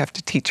trip. We have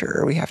to teach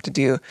her, or we have to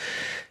do,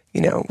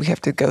 we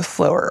have to go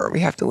slower, or we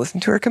have to listen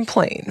to her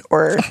complain,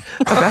 or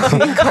about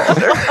being cold,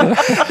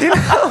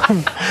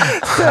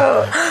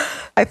 So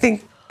I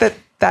think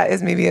that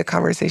is maybe a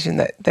conversation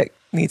that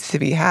needs to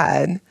be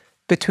had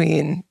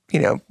between,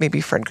 maybe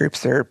friend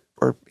groups or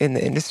in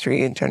the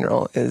industry in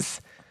general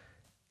is,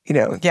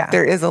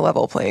 there is a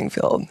level playing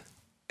field.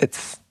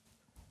 It's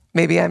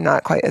maybe I'm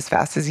not quite as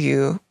fast as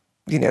you,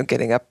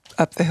 getting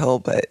up the hill,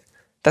 but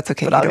that's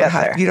okay. But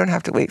you don't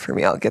have to wait for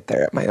me. I'll get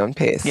there at my own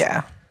pace.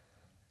 Yeah.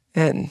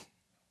 And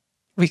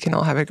we can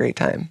all have a great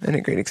time and a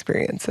great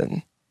experience.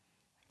 And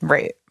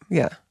right.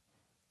 Yeah.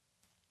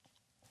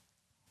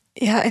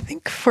 Yeah. I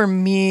think for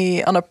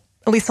me, at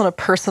least on a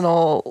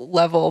personal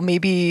level,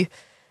 maybe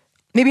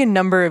a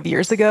number of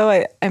years ago,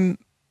 I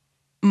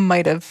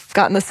might have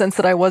gotten the sense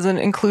that I wasn't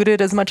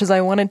included as much as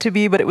I wanted to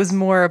be, but it was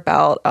more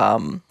about,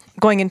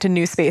 going into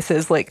new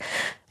spaces, like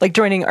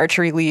joining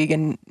archery league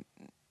and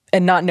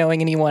not knowing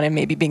anyone, and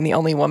maybe being the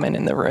only woman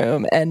in the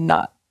room, and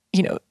not,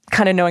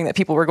 kind of knowing that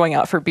people were going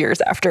out for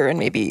beers after, and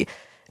maybe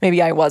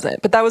I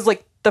wasn't. But that was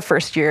the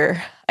first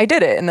year I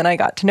did it, and then I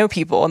got to know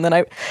people, and then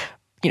I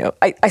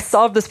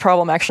solved this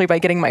problem actually by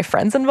getting my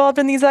friends involved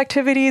in these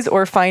activities,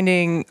 or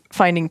finding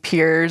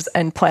peers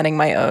and planning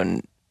my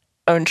own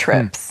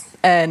trips,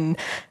 and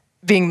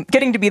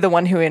getting to be the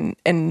one who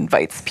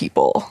invites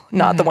people,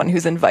 not the one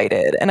who's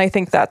invited. And I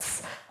think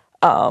that's,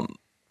 I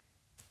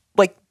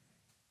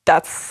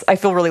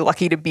feel really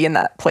lucky to be in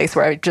that place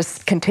where I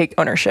just can take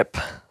ownership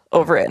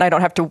over it, and I don't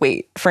have to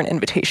wait for an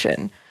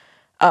invitation.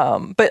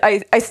 But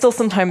I still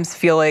sometimes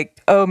feel like,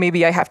 oh,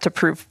 maybe I have to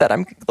prove that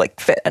I'm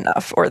fit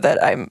enough, or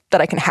that I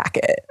can hack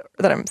it,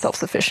 or that I'm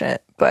self-sufficient.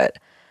 But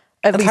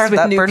at least with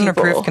that new burden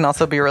people, of proof can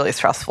also be really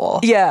stressful.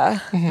 Yeah.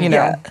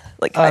 Yeah.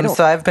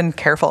 So I've been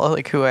careful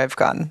who I've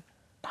gone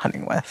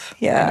hunting with.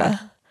 Yeah.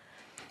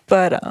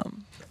 But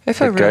I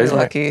feel really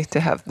lucky to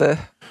have the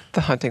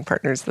hunting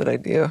partners that I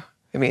do.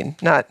 I mean,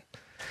 not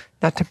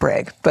to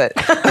brag, but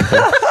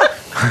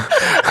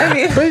I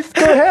mean, Please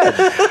go ahead.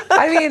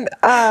 I mean,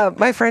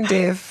 my friend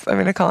Dave, I'm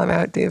going to call him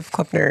out, Dave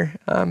Kleppner,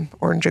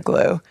 Orange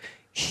Aglow.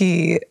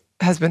 He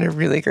has been a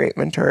really great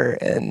mentor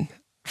and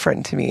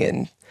friend to me.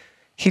 And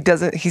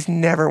he's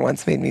never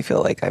once made me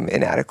feel like I'm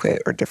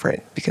inadequate or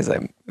different because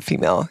I'm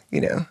female,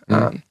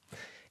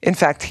 In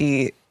fact,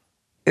 he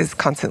is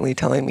constantly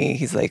telling me,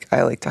 he's like,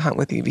 I like to hunt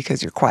with you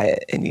because you're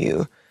quiet and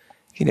you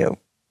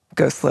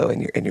go slow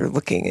and you're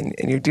looking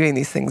and you're doing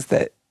these things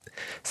that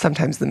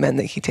sometimes the men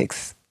that he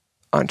takes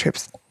on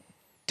trips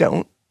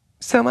don't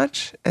so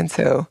much. And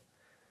so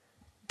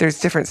there's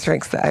different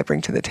strengths that I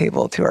bring to the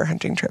table to our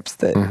hunting trips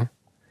that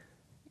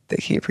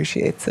he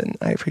appreciates and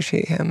I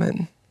appreciate him.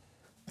 And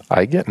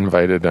I get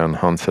invited on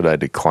hunts that I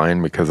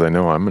decline because I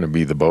know I'm going to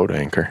be the boat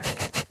anchor.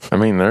 I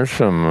mean, there's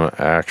some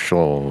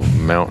actual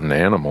mountain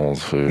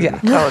animals who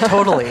Oh,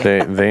 totally.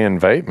 they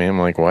invite me. I'm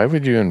like, why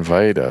would you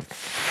invite a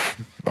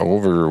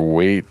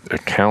overweight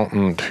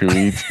accountant who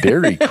eats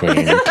Dairy Queen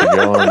to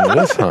go on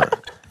this hunt?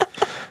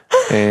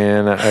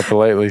 And I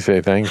politely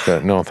say thanks,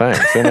 but no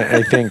thanks. And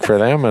I think for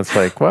them, it's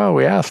like, well,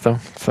 we asked him,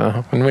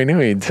 and we knew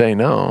he'd say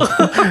no.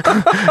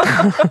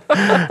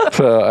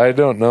 So I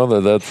don't know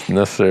that that's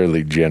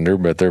necessarily gender,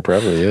 but there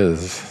probably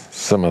is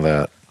some of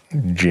that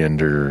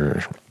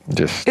gender.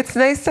 It's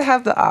nice to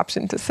have the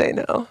option to say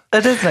no.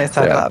 It is nice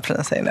to have the option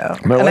to say no.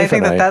 My and I wife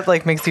think and that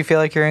like makes you feel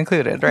like you're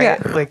included, right?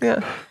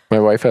 Yeah. My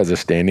wife has a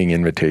standing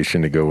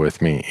invitation to go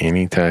with me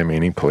anytime,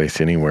 any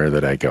place, anywhere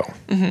that I go.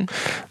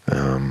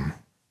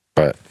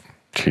 But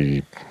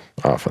she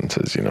often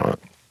says, you know what,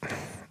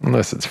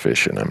 unless it's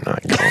fishing, I'm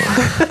not going.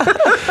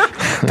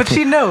 But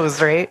she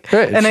knows, right?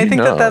 Right, and I she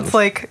think knows.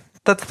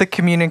 that's the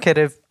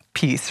communicative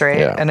piece, right?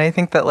 Yeah. And I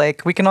think that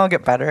like we can all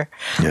get better.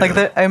 Yeah. Like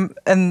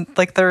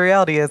the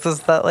reality is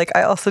that like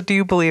I also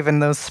do believe in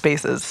those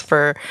spaces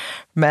for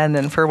men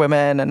and for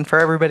women and for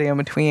everybody in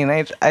between.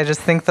 I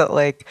just think that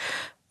like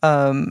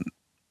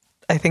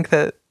I think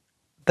that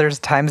there's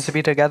times to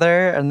be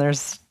together and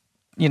there's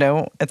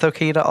it's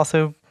okay to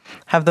also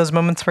have those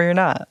moments where you're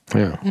not.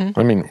 Yeah.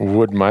 I mean,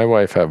 would my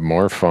wife have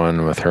more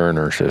fun with her and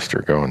her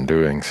sister going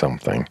doing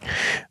something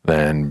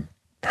than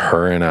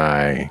her and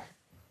I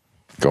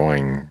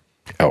going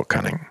elk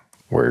hunting,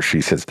 where she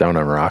sits down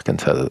on a rock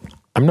and says,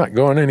 I'm not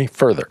going any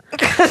further.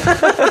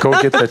 Go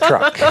get the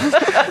truck.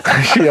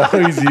 She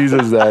always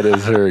uses that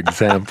as her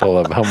example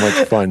of how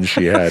much fun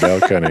she had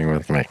elk hunting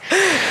with me.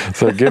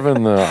 So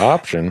given the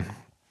option,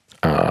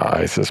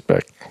 I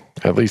suspect,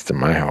 at least in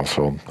my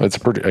household, it's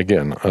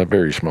a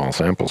very small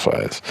sample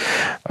size.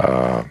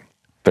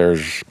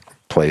 There's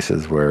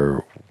places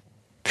where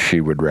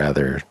she would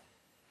rather,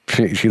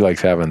 she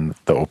likes having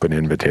the open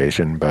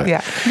invitation, but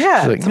Yeah,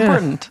 like, it's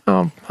important.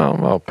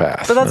 I'll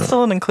pass. But that's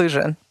still an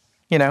inclusion,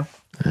 Yeah.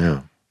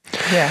 Yeah.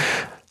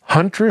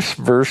 Huntress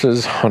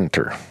versus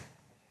hunter.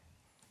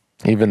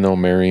 Even though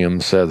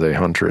Merriam says a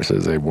huntress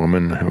is a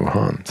woman who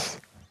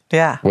hunts.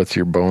 Yeah. What's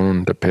your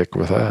bone to pick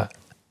with that?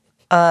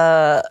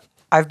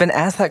 I've been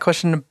asked that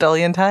question a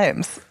billion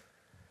times.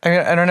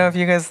 I don't know if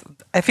you guys,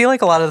 I feel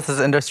like a lot of this is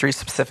industry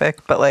specific,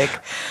 but like,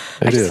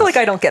 I just feel like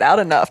I don't get out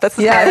enough. That's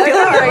the I feel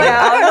like right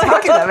now. I'm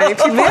talking to that many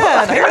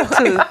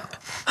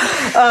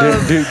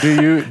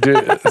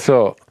people.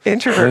 So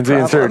Introvert Lindsay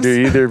and Sarah, problems.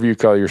 do either of you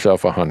call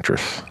yourself a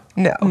huntress?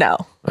 No.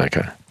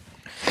 Okay.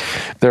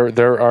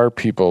 There are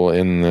people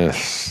in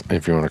this,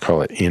 if you want to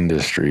call it,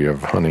 industry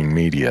of hunting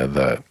media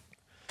that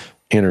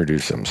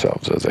introduce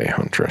themselves as a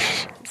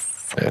huntress,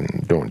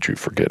 and don't you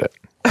forget it.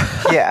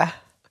 yeah.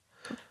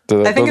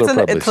 So I think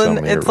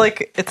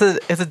it's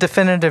it's a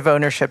definitive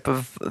ownership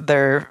of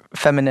their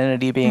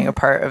femininity being a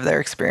part of their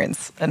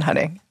experience in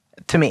hunting.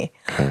 To me,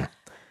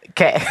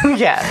 okay,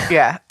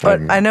 yeah.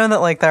 But I know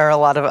that like there are a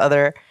lot of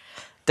other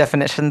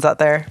definitions out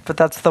there, but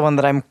that's the one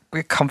that I'm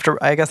comfortable.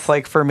 I guess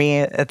like for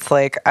me, it's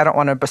like I don't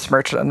want to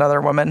besmirch another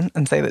woman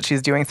and say that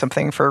she's doing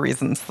something for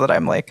reasons that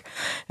I'm like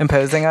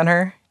imposing on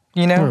her.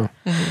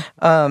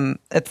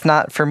 It's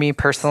not for me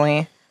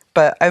personally.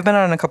 But I've been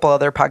on a couple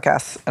other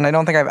podcasts, and I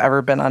don't think I've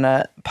ever been on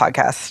a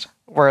podcast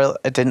where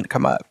it didn't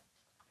come up.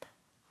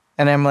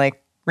 And I'm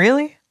like,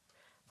 really?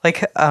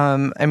 Like,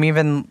 I'm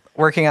even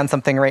working on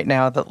something right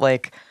now that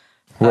like...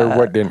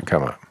 what didn't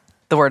come up?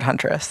 The word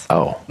huntress.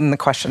 Oh. And the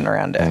question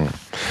around it.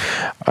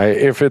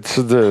 If it's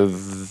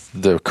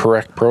the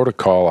correct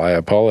protocol, I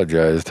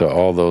apologize to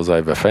all those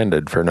I've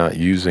offended for not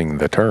using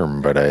the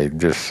term, but I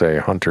just say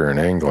hunter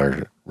and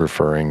angler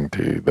referring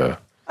to the...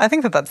 I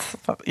think that's...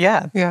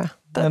 Yeah.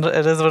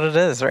 It is what it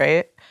is,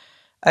 right?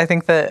 I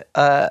think that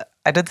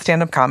I did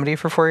stand-up comedy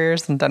for 4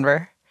 years in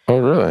Denver. Oh,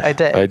 really? I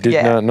did. I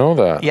did not know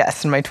that.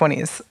 Yes, in my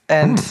 20s.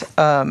 And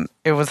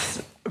it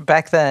was,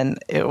 back then,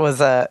 it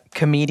was a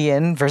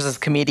comedian versus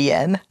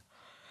comedian.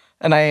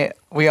 And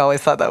we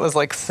always thought that was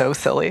like so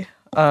silly.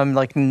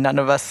 Like none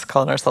of us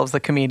called ourselves a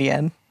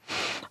comedian.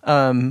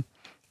 But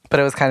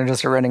it was kind of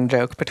just a running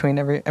joke between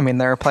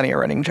there are plenty of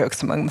running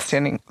jokes among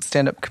the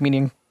stand-up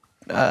comedian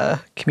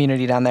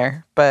community down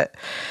there. But...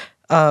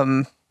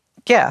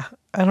 yeah,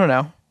 I don't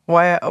know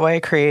why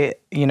create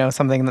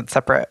something that's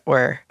separate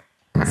where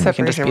We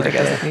can just Separation be where it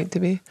together. doesn't need to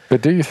be.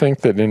 But do you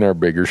think that in our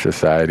bigger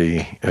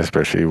society,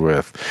 especially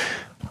with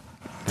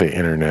the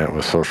internet,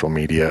 with social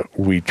media,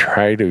 we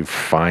try to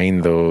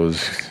find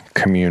those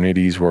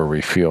communities where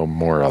we feel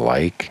more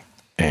alike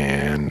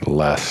and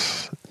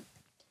less,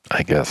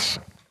 I guess,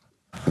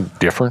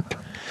 different?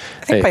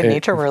 I think by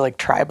nature we're like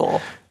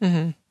tribal.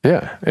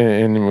 Yeah,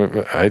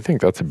 and I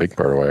think that's a big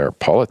part of why our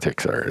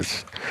politics are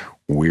as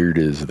weird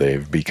as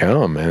they've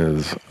become.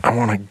 Is I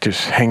want to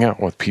just hang out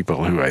with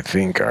people who I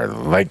think are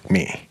like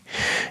me,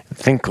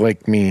 think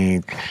like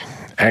me,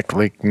 act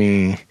like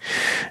me,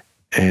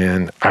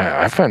 and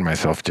I find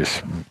myself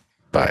just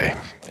by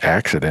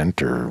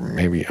accident or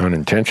maybe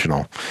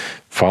unintentional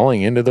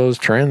falling into those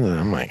trends, and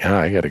I'm like,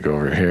 I got to go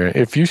over here.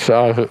 If you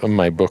saw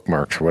my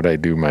bookmarks, what I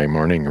do my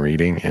morning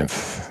reading,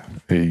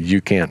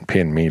 you can't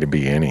pin me to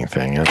be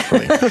anything. It's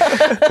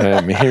like,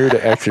 I'm here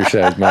to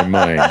exercise my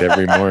mind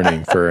every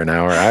morning for an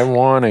hour. I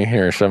want to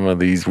hear some of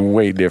these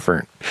way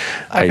different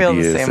I feel the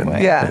ideas same and,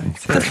 way. and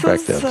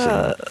perspectives.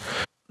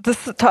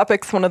 This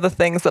topic's one of the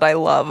things that I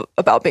love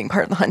about being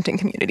part of the hunting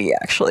community,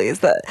 actually, is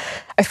that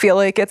I feel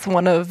like it's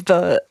one of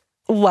the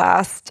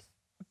last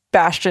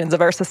bastions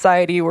of our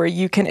society where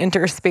you can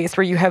enter a space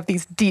where you have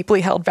these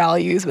deeply held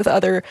values with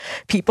other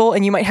people,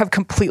 and you might have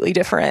completely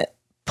different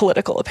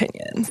political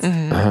opinions,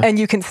 and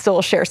you can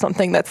still share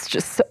something that's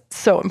just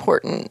so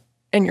important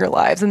in your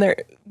lives. And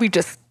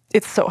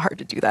it's so hard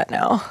to do that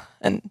now.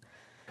 And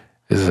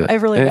Is it? I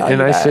really value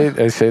and that.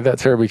 I say that,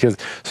 Sarah, because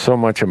so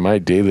much of my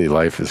daily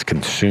life is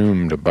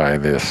consumed by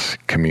this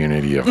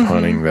community of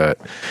hunting that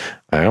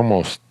I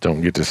almost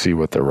don't get to see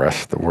what the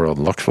rest of the world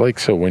looks like.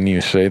 So when you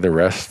say the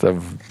rest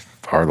of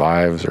our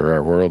lives or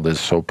our world is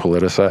so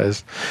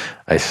politicized,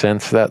 I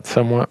sense that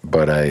somewhat,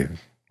 but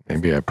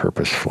maybe I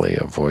purposefully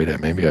avoid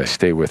it. Maybe I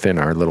stay within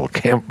our little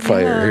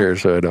campfire here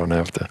so I don't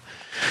have to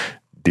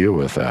deal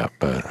with that.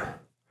 But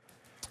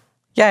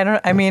Yeah,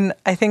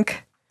 I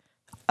think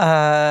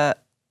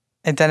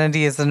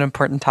identity is an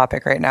important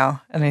topic right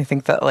now. And I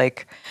think that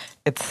like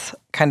it's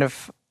kind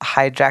of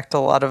hijacked a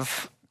lot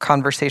of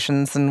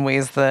conversations in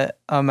ways that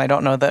I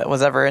don't know that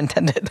was ever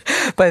intended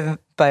by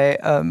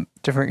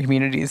different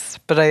communities.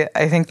 But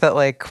I think that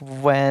like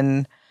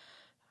when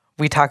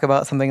we talk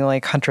about something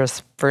like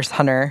huntress versus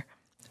hunter,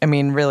 I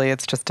mean, really,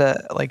 it's just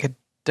a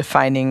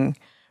defining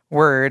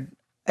word.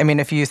 I mean,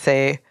 if you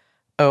say,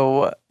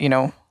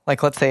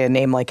 like let's say a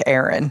name like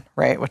Erin,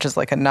 right, which is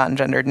like a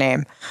non-gendered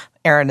name,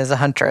 Erin is a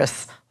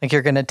huntress. Like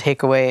you're going to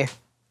take away,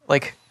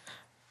 like,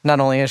 not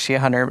only is she a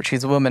hunter, but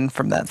she's a woman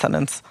from that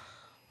sentence.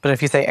 But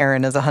if you say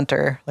Erin is a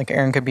hunter, like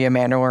Erin could be a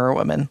man or a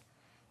woman,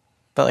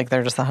 but like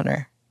they're just a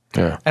hunter.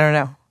 yeah, I don't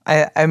know.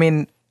 I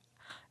mean,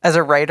 as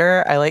a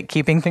writer, I like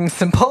keeping things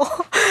simple,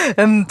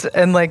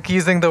 and like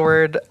using the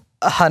word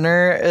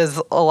hunter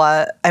is a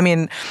lot. I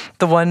mean,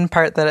 the one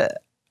part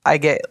that I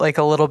get like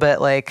a little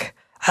bit like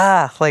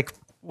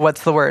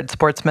what's the word?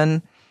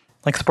 Sportsman,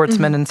 like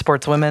sportsmen and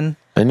sportswomen.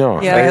 I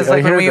know. Yeah. Because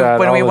like when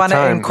we want to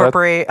time,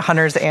 incorporate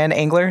hunters and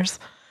anglers,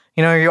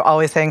 you're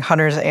always saying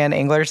hunters and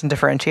anglers and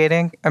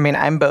differentiating. I mean,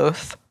 I'm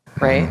both,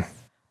 right?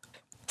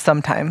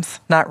 Sometimes,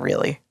 not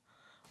really,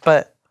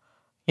 but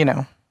do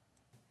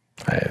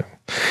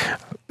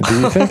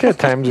you think at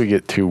times we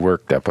get too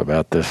worked up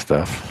about this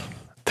stuff?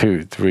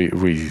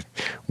 We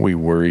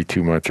worry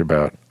too much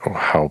about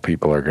how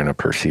people are going to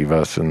perceive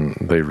us, and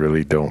they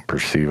really don't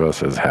perceive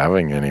us as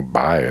having any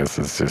bias.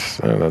 It's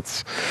just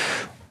that's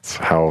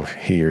how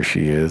he or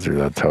she is, or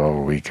that's how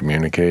we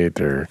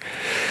communicate. Or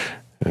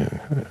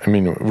I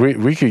mean,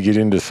 we could get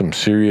into some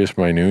serious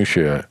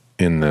minutia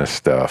in this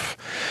stuff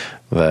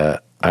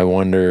that I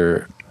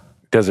wonder.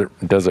 Does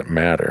it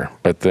matter?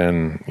 But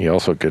then you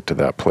also get to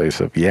that place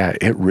of,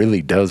 it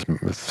really does.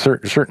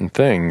 Certain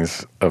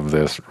things of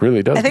this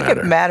really does matter. I think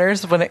it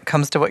matters when it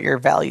comes to what your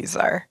values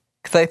are.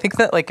 Because I think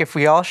that like if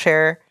we all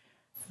share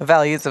the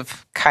values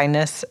of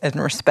kindness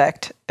and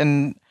respect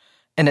and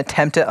an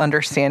attempt at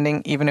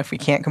understanding, even if we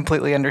can't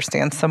completely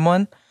understand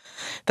someone,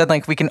 then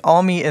like we can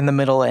all meet in the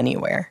middle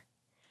anywhere.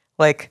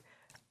 Like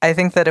I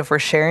think that if we're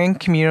sharing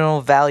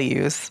communal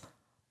values,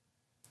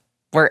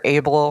 we're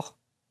able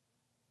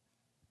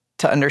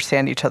to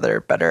understand each other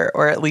better,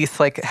 or at least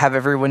like have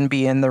everyone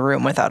be in the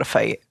room without a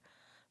fight.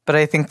 But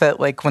I think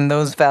that like when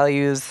those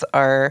values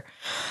are,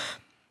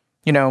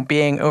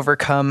 being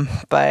overcome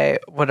by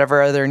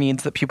whatever other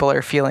needs that people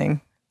are feeling.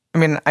 I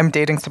mean, I'm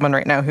dating someone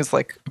right now who's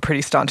like a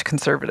pretty staunch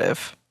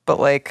conservative, but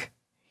like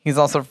he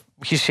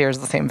shares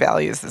the same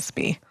values as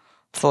me.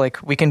 So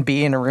like we can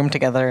be in a room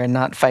together and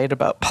not fight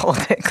about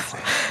politics,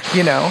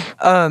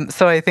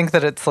 So I think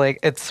that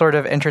it's sort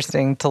of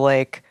interesting to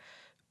like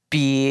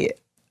be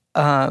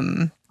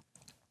in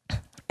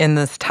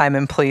this time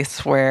and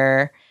place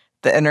where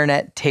the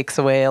internet takes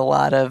away a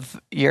lot of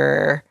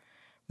your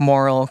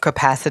moral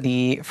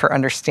capacity for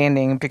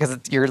understanding because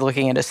you're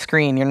looking at a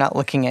screen. You're not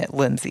looking at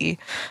Lindsey.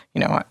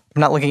 I'm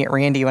not looking at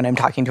Randy when I'm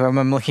talking to him.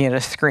 I'm looking at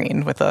a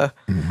screen with a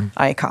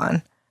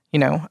icon.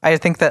 I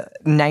think that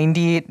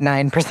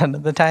 99%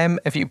 of the time,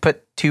 if you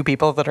put two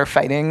people that are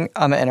fighting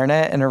on the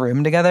internet in a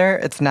room together,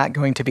 it's not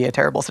going to be a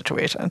terrible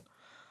situation.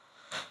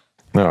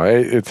 No,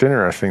 it's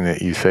interesting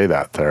that you say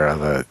that, Sarah,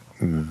 that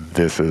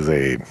this is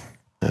I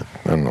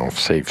don't know if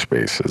safe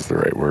space is the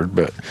right word,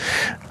 but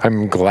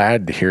I'm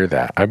glad to hear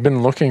that. I've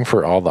been looking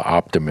for all the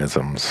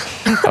optimisms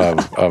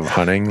of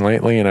hunting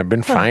lately, and I've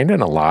been finding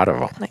a lot of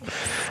them.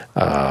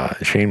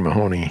 Nice. Shane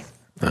Mahoney.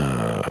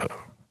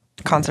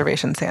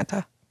 Conservation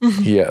Santa.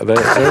 Yeah,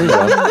 there you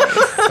go.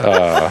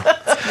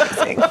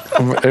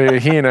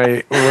 He and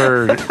I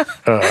were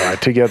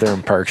together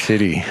in Park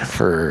City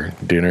for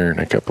dinner and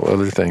a couple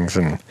other things,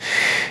 and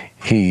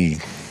he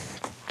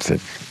said,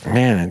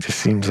 man, it just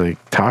seems like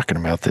talking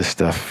about this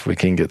stuff, we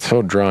can get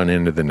so drawn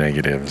into the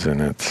negatives,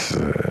 and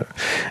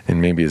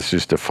and maybe it's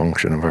just a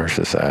function of our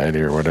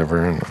society or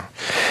whatever. And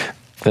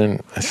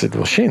then I said,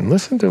 well, Shane,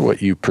 listen to what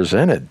you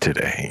presented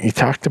today. You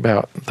talked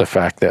about the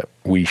fact that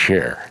we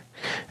share,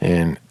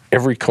 and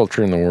every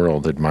culture in the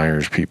world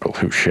admires people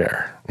who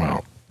share.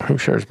 Well, who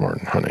shares more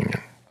than hunting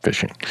and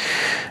fishing?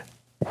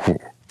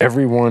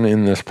 Everyone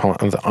on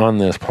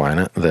this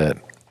planet that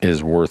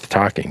is worth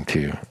talking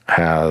to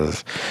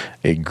has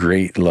a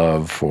great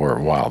love for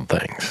wild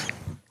things.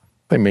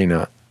 They may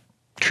not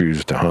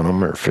choose to hunt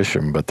them or fish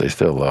them, but they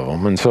still love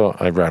them. And so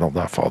I rattled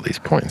off all these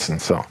points.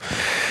 And so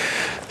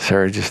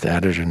Sarah just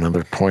added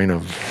another point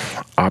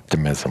of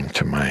optimism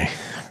to my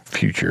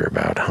future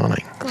about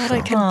hunting. Glad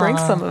I can bring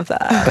some of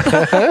that.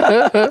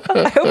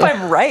 I hope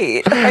I'm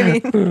right. I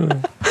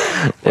mean,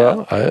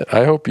 well,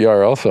 I hope you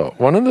are also.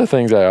 One of the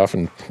things I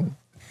often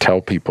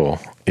tell people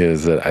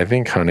is that I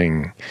think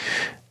hunting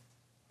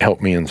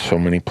helped me in so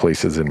many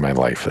places in my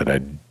life that I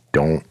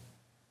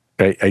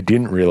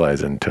didn't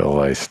realize until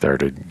I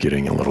started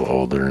getting a little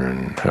older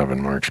and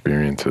having more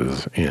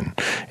experiences in.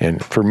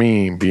 And for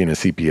me, being a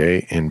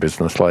CPA in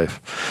business life,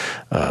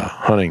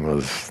 hunting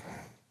was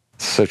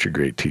such a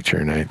great teacher.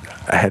 And I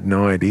had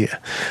no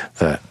idea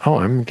that,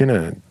 I'm going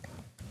to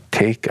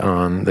take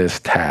on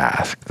this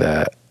task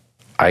that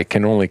I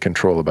can only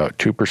control about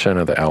 2%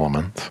 of the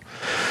elements.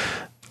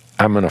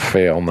 I'm going to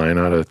fail 9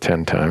 out of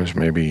 10 times,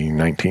 maybe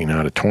 19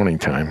 out of 20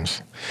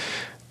 times,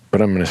 but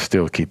I'm going to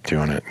still keep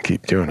doing it and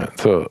keep doing it.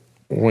 So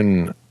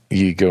when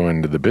you go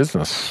into the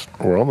business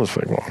world, it's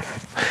like, well,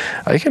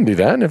 I can do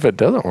that. And if it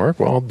doesn't work,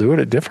 well, I'll do it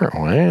a different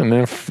way. And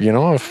if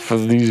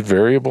these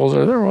variables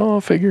are there, well,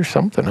 I'll figure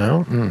something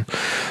out. And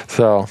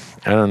so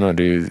I don't know,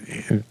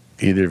 do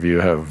either of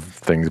you have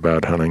things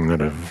about hunting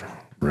that have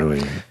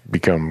really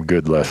become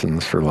good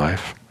lessons for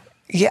life?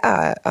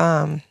 Yeah.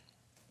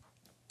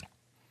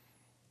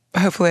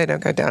 Hopefully I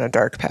don't go down a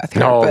dark path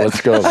here. No, let's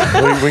go. We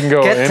can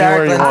go Get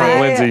anywhere you dark, want,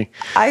 Lindsay.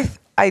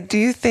 I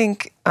do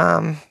think,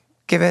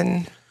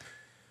 given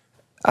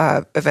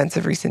events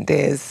of recent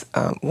days,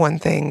 one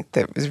thing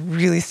that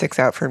really sticks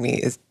out for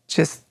me is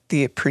just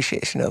the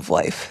appreciation of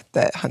life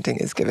that hunting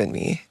has given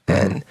me,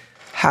 and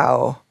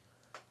how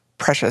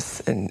precious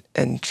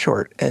and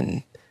short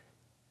and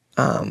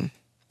that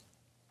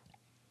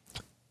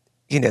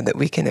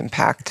we can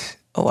impact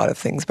a lot of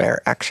things by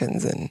our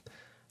actions. And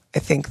I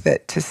think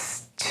that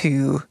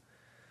to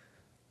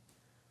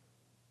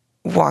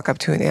walk up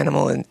to an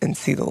animal and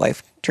see the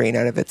life drain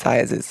out of its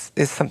eyes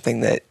is something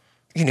that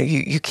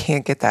you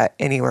can't get that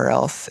anywhere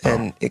else.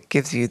 And it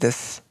gives you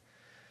this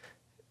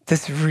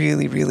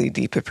really, really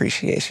deep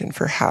appreciation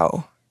for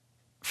how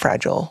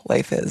fragile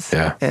life is.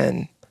 Yeah.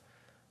 And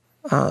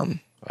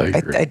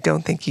I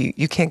don't think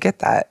you can't get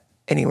that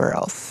anywhere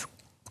else.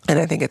 And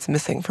I think it's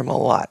missing from a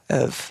lot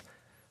of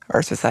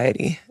our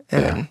society.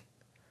 And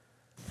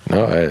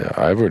No,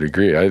 I would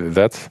agree.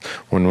 That's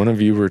when one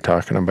of you were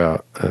talking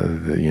about,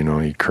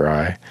 you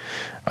cry.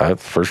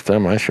 First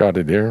time I shot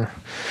a deer,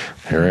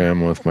 here I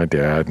am with my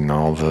dad and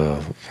all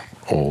the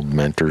old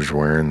mentors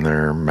wearing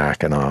their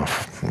Mackinac,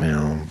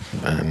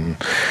 and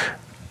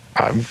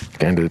I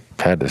kind of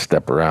had to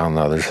step around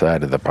the other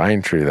side of the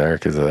pine tree there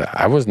because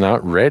I was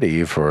not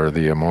ready for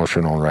the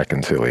emotional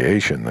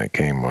reconciliation that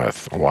came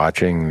with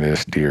watching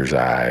this deer's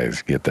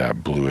eyes get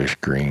that bluish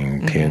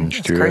green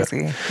tinge to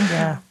crazy. it.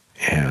 Yeah.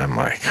 And I'm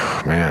like,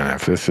 man,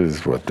 if this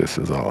is what this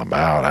is all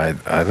about, I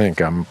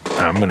think I'm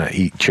gonna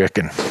eat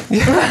chicken.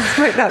 that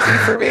might not be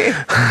for me.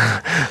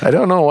 I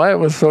don't know why it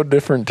was so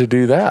different to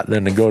do that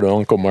than to go to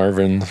Uncle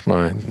Marvin's.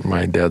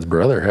 My dad's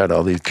brother had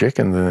all these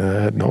chickens, and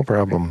I had no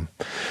problem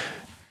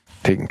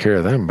taking care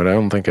of them. But I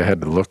don't think I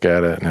had to look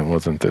at it, and it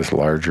wasn't this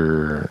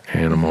larger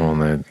animal,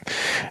 and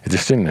it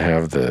just didn't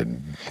have the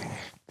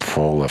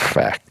full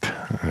effect.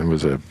 It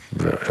was a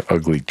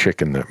ugly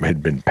chicken that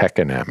had been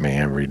pecking at me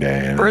every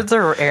day. Birds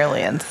are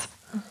aliens.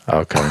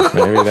 Okay,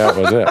 maybe that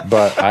was it.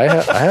 But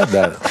I had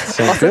that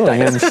same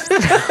feeling.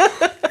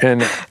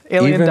 And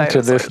Alien even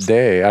to this dinosaurs.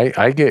 day,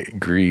 I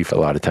get grief a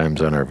lot of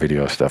times on our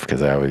video stuff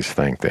because I always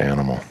thank the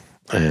animal.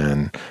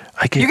 And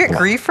I get You get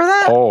grief for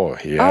that? Oh,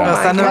 yeah.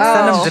 Oh, send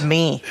them to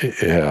me.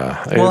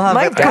 Yeah. We'll have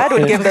my it- dad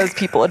would give those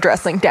people a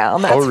dressing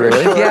down. That's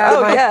really? For sure.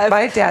 Yeah,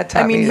 my dad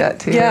taught me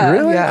that too. Yeah.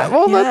 Really? Yeah.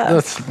 Well, Yeah.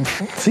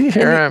 see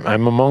here,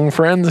 I'm among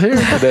friends here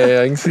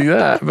today. I can see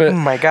that. But Oh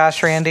my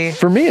gosh, Randy.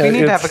 For me, we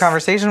need to have it's- a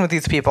conversation with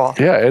these people.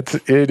 yeah,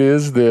 it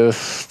is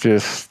this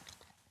just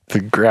the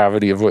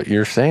gravity of what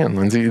you're saying,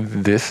 Lindsey.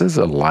 This is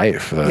a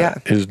life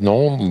that is no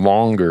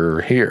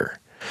longer here.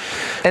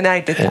 And I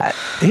did that.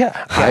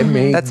 Yeah. I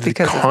made That's the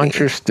because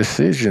conscious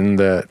decision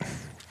that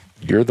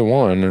you're the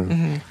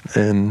one.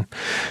 And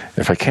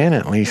if I can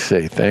at least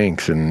say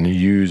thanks and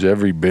use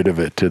every bit of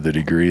it to the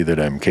degree that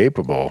I'm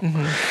capable.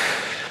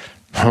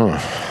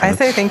 I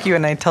say thank you,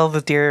 and I tell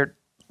the deer,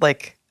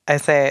 like, I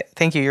say,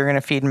 thank you, you're going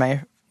to feed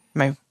my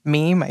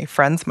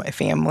friends, my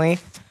family.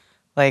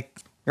 Like,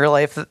 your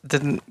life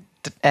didn't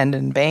end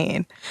in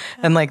vain.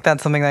 And, like,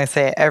 that's something that I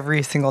say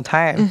every single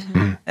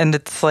time. And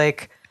it's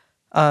like,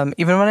 even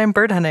when I'm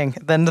bird hunting,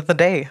 at the end of the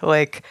day,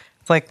 like,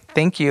 it's like,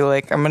 thank you.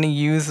 Like, I'm going to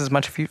use as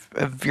much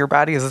of your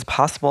body as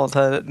possible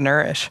to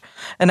nourish.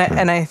 And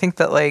I think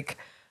that, like,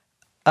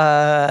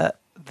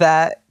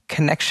 that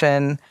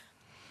connection,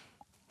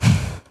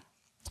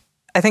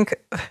 I think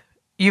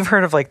you've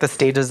heard of, like, the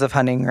stages of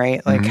hunting,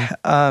 right? Like,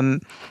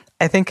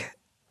 I think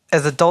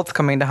as adults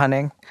coming to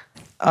hunting,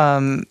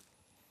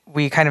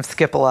 we kind of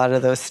skip a lot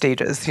of those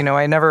stages. You know,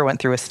 I never went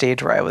through a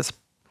stage where I was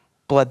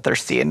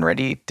bloodthirsty and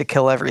ready to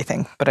kill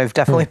everything, but I've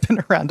definitely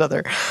been around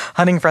other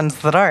hunting friends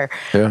that are.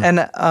 And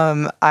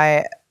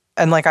I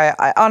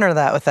honor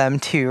that with them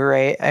too,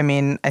 right? I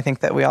mean, I think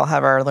that we all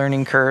have our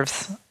learning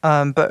curves.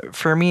 But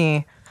for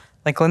me,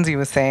 like Lindsey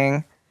was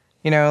saying,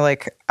 you know,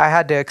 like, I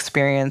had to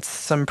experience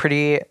some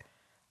pretty,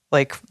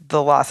 like,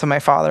 the loss of my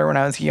father when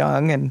I was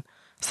young. And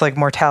it's like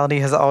mortality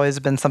has always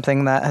been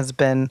something that has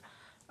been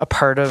a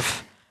part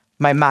of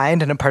my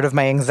mind and a part of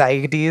my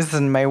anxieties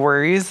and my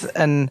worries.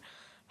 And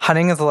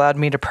hunting has allowed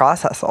me to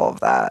process all of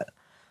that.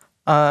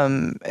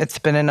 It's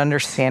been an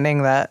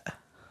understanding that,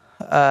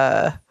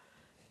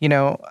 you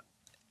know,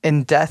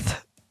 in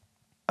death,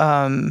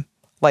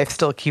 life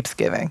still keeps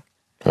giving.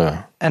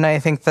 And I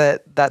think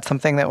that that's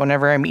something that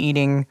whenever I'm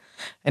eating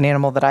an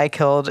animal that I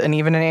killed, and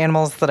even in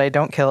animals that I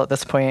don't kill at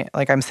this point,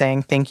 like, I'm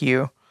saying thank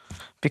you,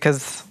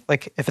 because,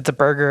 like, if it's a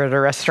burger at a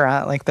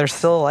restaurant, like, there's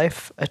still a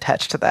life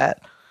attached to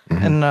that.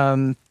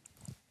 And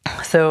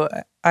so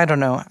I don't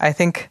know. I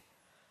think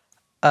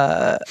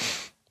it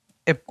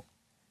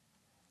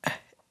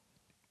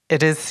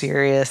is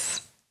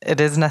serious.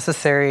 It is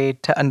necessary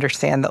to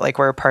understand that, like,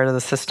 we're a part of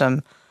the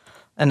system.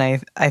 And I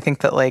think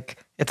that, like,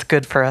 it's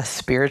good for us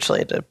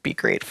spiritually to be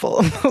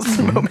grateful in those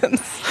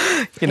moments,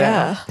 you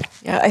know?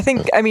 Yeah. I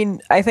think I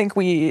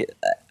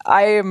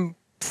am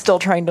still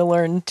trying to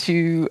learn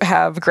to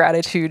have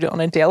gratitude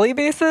on a daily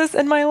basis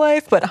in my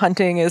life, but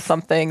hunting is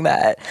something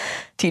that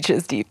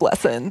teaches deep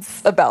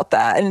lessons about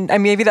that. And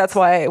maybe that's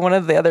why one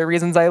of the other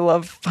reasons I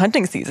love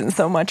hunting season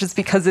so much is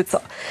because it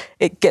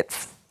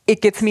gets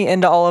me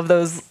into all of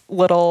those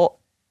little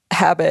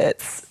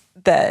habits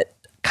that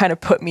kind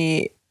of put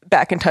me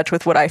back in touch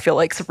with what I feel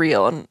like is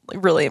real and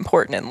really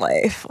important in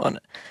life on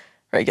a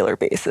regular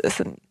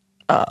basis. And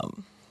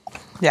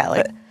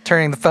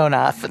turning the phone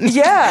off and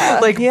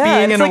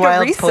being in a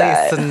wild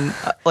place and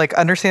like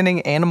understanding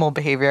animal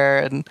behavior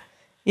and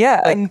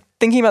and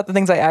thinking about the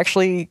things I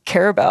actually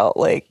care about,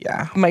 like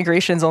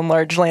migrations on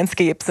large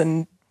landscapes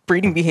and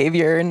breeding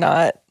behavior, and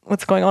not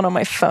what's going on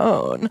my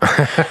phone.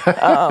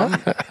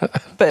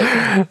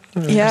 But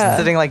just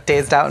sitting like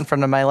dazed out in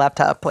front of my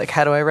laptop, like,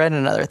 how do I write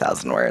another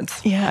 1,000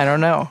 words? I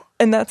don't know.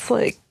 And that's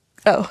like,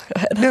 go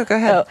ahead. No, go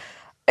ahead.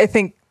 I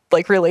think,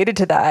 like, related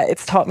to that,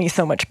 it's taught me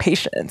so much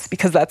patience,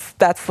 because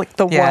that's like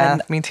the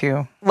one me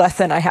too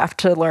lesson I have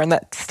to learn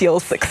that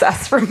steals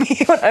success from me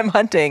when I'm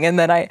hunting. And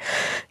then I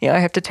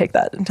have to take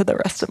that into the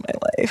rest of my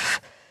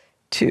life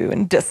too,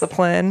 and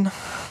discipline,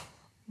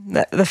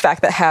 the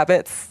fact that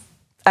habits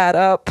add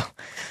up.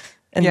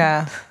 And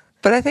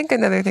but I think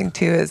another thing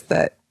too is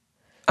that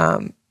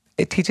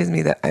it teaches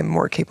me that I'm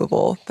more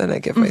capable than I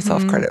give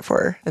myself credit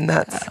for, and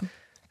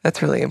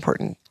that's really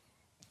important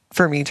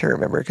for me to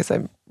remember, because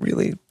I'm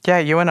really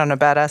you went on a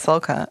badass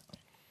elk hunt.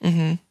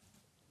 And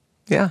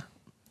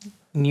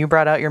you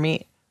brought out your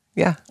meat.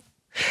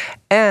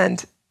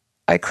 And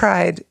I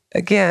cried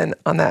again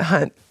on that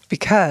hunt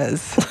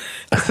because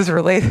this is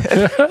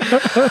related.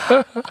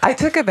 I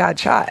took a bad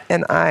shot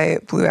and I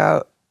blew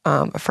out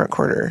a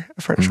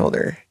front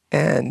shoulder,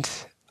 and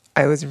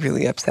I was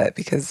really upset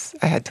because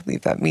I had to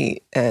leave that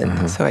meat,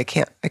 and so I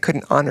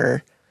couldn't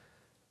honor,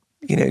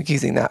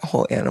 using that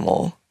whole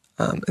animal,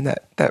 and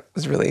that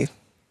was really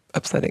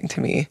upsetting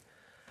to me.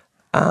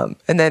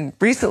 And then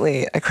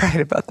recently I cried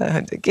about that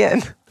hunt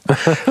again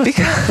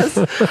because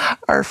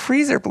our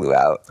freezer blew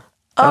out.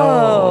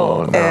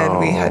 And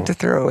we had to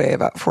throw away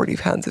about 40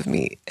 pounds of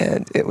meat,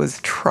 and it was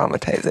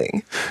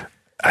traumatizing.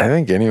 I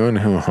think anyone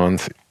who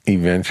hunts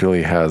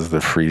eventually has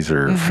the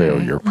freezer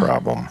failure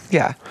problem.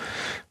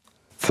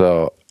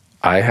 So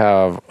I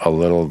have a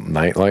little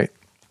nightlight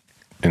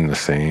in the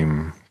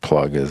same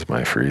plug as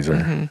my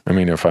freezer. I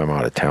mean, if I'm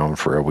out of town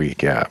for a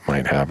week, it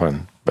might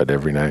happen. But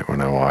every night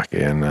when I walk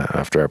in,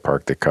 after I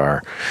park the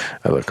car,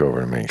 I look over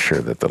and make sure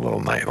that the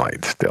little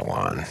nightlight's still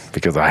on,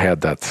 because I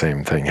had that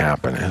same thing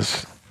happen.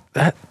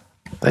 That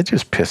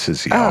just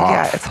pisses you off.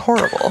 Yeah, it's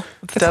horrible.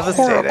 It's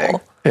devastating.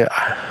 Horrible.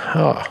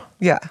 Yeah.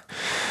 Yeah.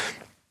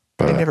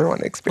 I never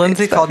want to experience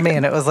Lindsay that called me,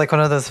 again. and it was like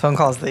one of those phone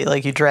calls that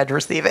like you dread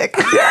receiving.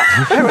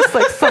 I was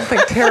like, something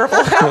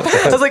terrible happened.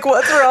 I was like,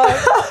 "What's wrong?"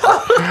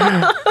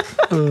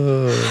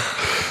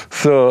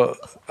 So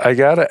I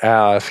got to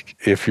ask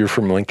if you're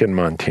from Lincoln,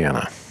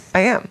 Montana.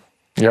 I am.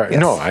 Yeah, Yes.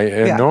 no,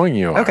 knowing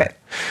you are. Okay.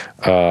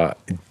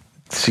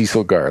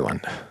 Cecil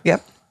Garland.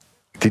 Yep.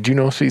 Did you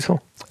know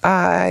Cecil?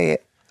 I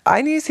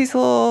knew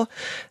Cecil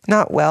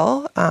not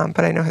well,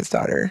 but I know his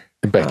daughter.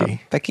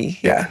 Becky. Becky.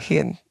 Yeah. She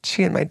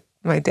and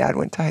my dad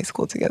went to high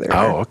school together. Oh,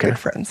 They're okay. Good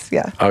friends.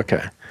 Yeah.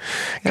 Okay.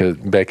 Because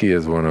Becky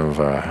is one of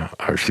our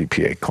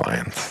CPA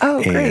clients.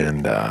 Oh, great.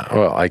 And,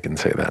 well, I can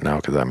say that now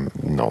because I'm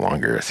no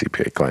longer a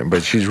CPA client,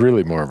 but she's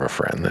really more of a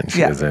friend than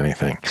she is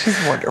anything. She's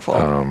wonderful.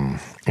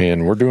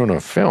 And we're doing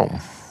a film.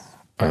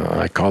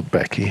 I called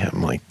Becky.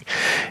 I'm like,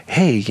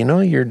 hey, you know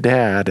your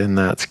dad in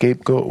that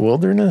Scapegoat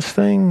Wilderness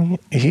thing?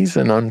 He's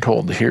an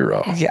untold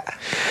hero. Yeah.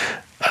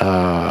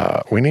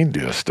 We need to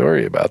do a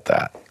story about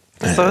that.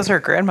 So is her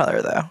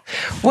grandmother, though.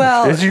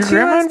 Well, Is your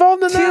grandma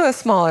involved in that? To a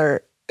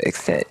smaller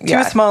extent. To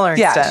a smaller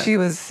extent. Yeah, she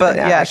was. But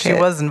an yeah, she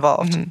advocate. was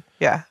involved.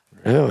 Yeah.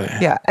 Really?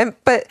 Yeah,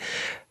 but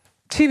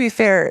to be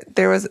fair,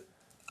 there was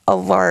a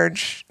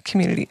large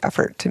community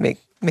effort to make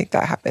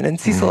that happen,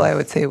 and Cecil, I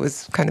would say,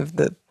 was kind of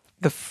the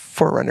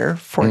forerunner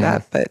for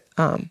that. But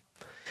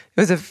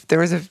there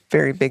was a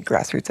very big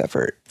grassroots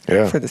effort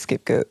for the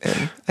Scapegoat,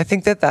 and I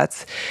think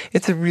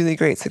it's a really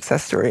great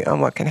success story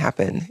on what can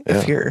happen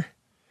if you're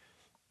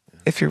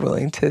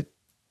willing to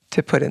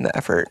put in the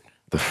effort.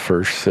 The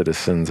first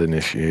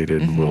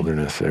citizens-initiated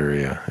wilderness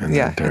area in the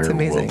Yeah, it's entire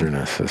amazing.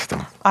 wilderness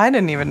system. I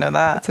didn't even know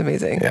that. That's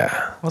amazing.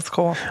 Yeah. That's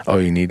cool. Oh,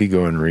 you need to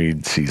go and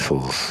read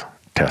Cecil's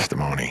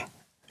testimony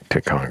to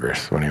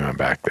Congress when he went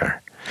back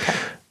there.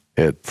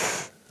 I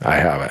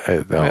have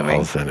it.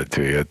 I'll send it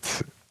to you.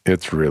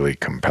 It's really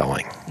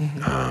compelling.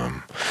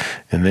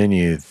 And then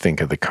you think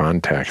of the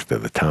context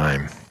of the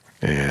time,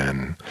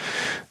 and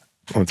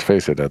let's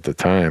face it, at the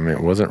time,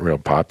 it wasn't real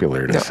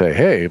popular to say,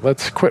 hey,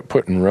 let's quit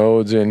putting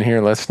roads in here.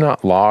 Let's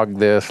not log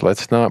this.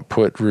 Let's not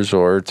put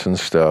resorts and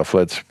stuff.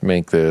 Let's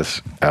make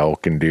this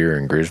elk and deer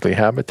and grizzly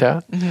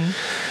habitat.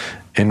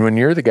 And when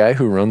you're the guy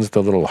who runs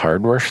the little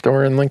hardware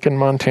store in Lincoln,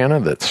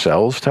 Montana that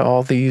sells to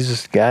all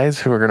these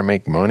guys who are going to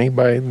make money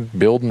by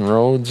building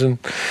roads, and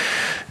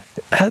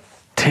that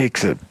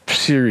takes a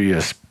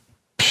serious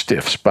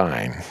stiff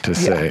spine to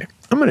say,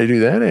 I'm going to do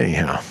that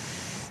anyhow.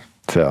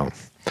 So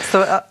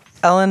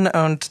Ellen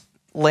owned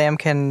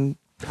Lambkin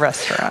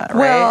Restaurant, right?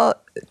 Well,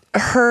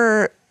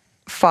 her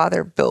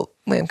father built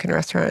Lambkin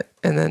Restaurant,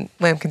 and then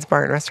Lambkin's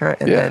Bar and Restaurant,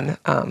 and then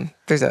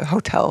there's a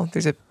hotel.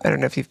 I don't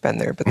know if you've been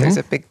there, but there's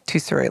a big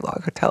 2-story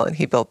log hotel, and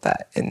he built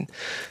that and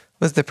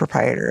was the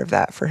proprietor of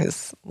that for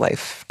his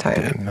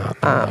lifetime.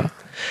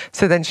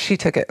 So then she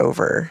took it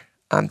over.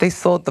 They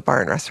sold the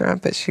bar and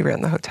restaurant, but she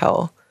ran the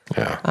hotel.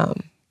 Yeah.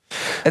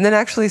 And then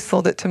actually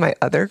sold it to my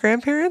other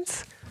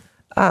grandparents.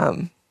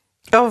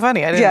 Oh,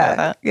 funny. I didn't know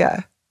that.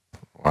 Yeah.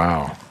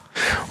 Wow.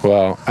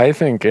 Well, I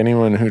think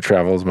anyone who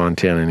travels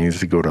Montana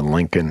needs to go to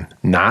Lincoln,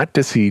 not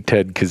to see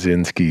Ted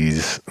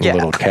Kaczynski's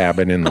little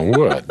cabin in the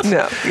woods.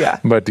 No,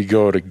 but to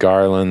go to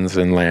Garland's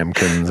and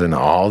Lambkin's and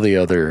all the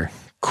other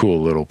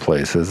cool little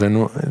places.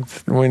 And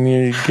when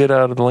you get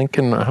out of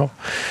Lincoln,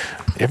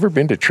 ever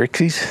been to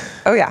Trixie's?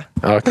 Oh, yeah.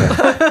 Okay.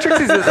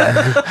 Trixie's is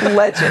a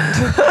legend.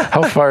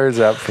 How far is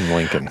that from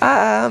Lincoln?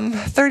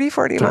 30,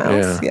 40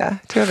 miles. Yeah.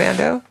 To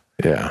Ovando.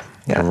 Yeah.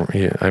 Yeah.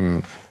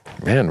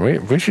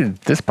 We should,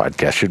 this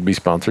podcast should be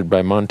sponsored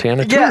by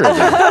Montana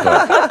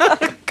Yeah.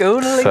 Tourism. Go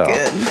to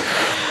Lincoln.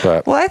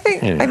 Well, I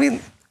think, I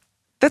mean,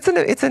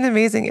 it's an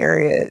amazing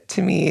area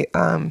to me.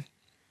 To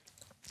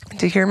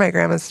hear my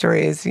grandma's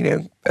stories,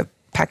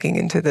 packing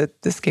into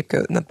the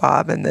Scapegoat and the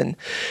Bob, and then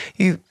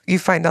you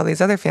find all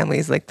these other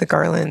families like the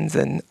Garlands,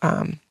 and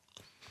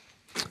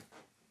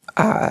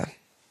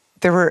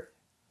there were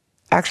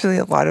actually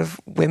a lot of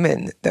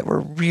women that were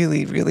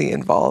really, really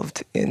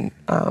involved in.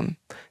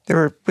 There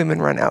were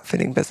women-run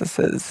outfitting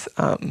businesses.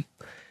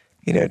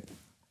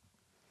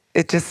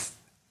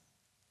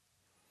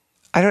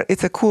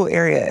 It's a cool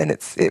area, and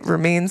it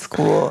remains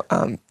cool.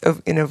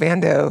 In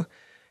Ovando,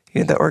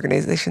 the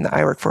organization that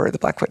I work for, the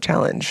Blackfoot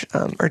Challenge,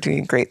 are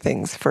doing great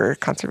things for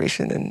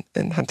conservation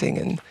and hunting,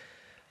 and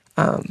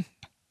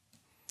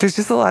there's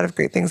just a lot of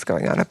great things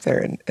going on up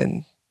there,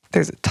 and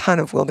there's a ton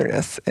of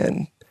wilderness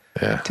and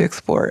to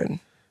explore, and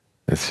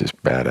it's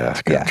just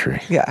badass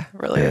country. Yeah, It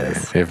really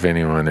is. If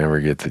anyone ever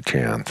gets a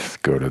chance,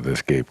 go to the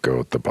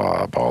Scapegoat, the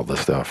Bob, all the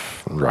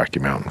stuff, Rocky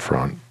Mountain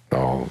Front,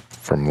 all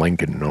from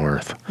Lincoln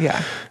North.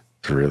 Yeah.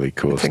 It's really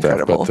cool stuff.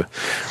 Incredible. But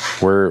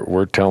we're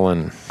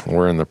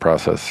in the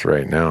process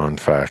right now. In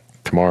fact,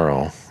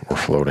 tomorrow we're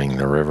floating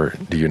the river.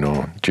 Do you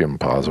know Jim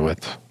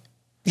Posowitz?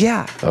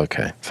 Yeah.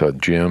 Okay. So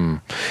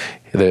Jim,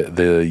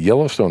 the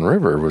Yellowstone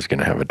River was going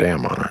to have a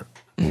dam on it.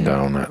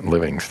 down at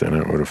Livingston.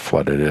 It would have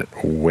flooded it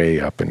way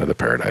up into the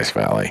Paradise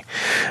Valley.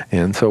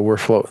 And so we're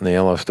floating the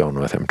Yellowstone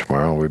with him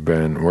tomorrow.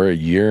 We're a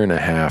year and a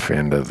half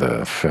into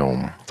the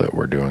film that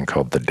we're doing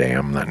called The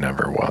Dam That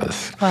Never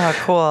Was. Oh,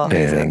 cool.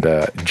 And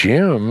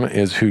Jim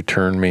is who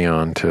turned me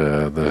on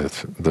to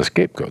the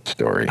scapegoat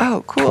story.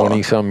 Oh, cool.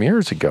 20-some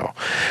years ago.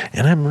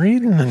 And I'm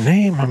reading the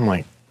name. I'm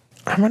like,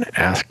 I'm going to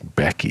ask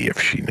Becky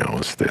if she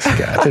knows this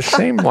guy. The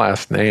same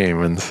last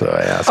name. And so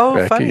I asked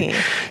Becky. Funny.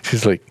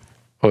 She's like,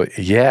 well,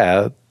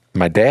 yeah,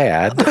 my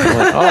dad. I'm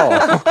like,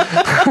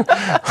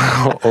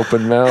 oh,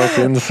 open mouth,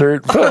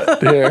 insert butt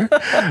here.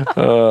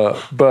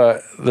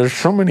 But there's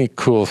so many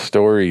cool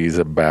stories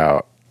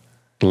about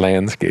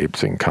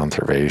landscapes and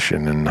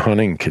conservation, and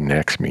hunting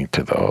connects me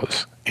to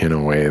those in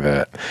a way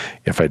that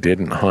if I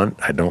didn't hunt,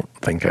 I don't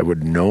think I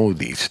would know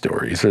these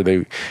stories. Or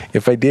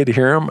if I did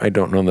hear them, I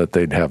don't know that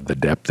they'd have the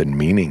depth and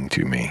meaning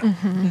to me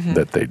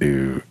that they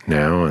do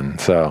now.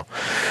 And so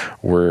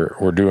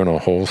we're doing a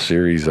whole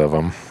series of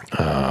them.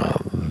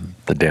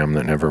 The Dam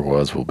That Never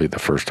Was will be the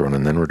first one,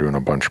 and then we're doing a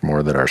bunch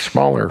more that are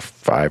smaller,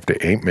 5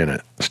 to 8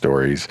 minute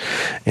stories.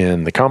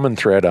 And the common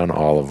thread on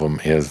all of them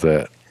is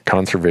that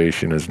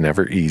conservation is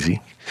never easy,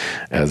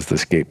 as the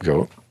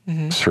scapegoat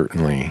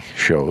certainly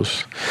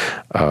shows.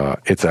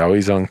 It's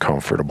always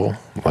uncomfortable,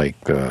 like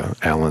the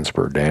Allen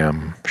Spur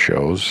Dam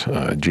shows.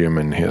 Jim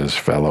and his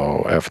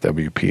fellow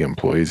FWP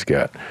employees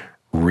got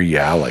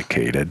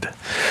reallocated.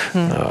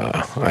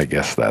 I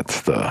guess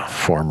that's the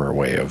former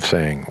way of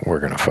saying we're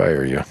going to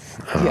fire you.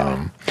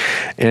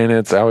 And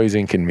it's always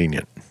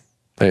inconvenient.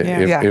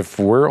 If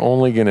we're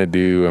only going to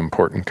do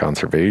important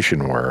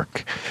conservation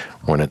work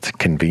when it's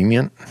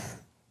convenient,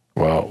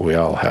 well, we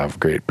all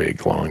have great,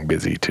 big, long,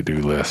 busy to-do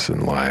lists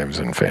and lives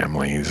and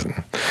families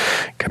and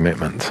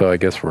commitments. So I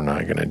guess we're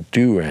not going to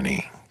do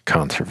any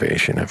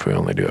conservation if we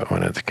only do it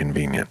when it's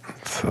convenient.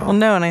 So. Well,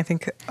 no, and I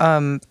think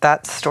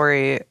that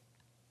story,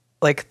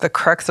 like the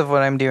crux of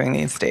what I'm doing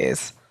these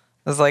days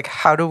is like,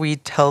 how do we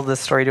tell this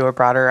story to a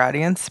broader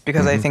audience?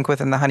 Because I think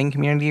within the hunting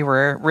community,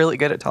 we're really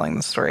good at telling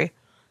the story.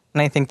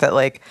 And I think that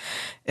like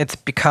it's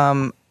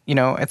become,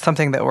 it's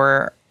something that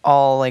we're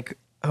all like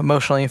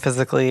emotionally,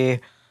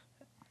 physically,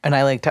 and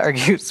I like to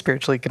argue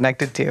spiritually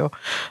connected to.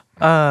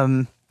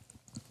 And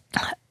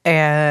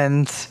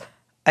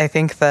I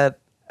think that,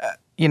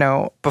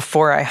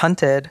 before I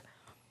hunted,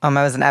 I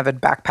was an avid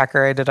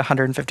backpacker. I did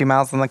 150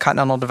 miles on the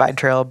Continental Divide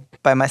Trail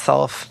by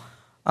myself,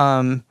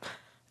 and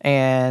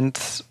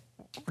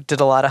did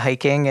a lot of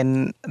hiking.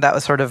 And that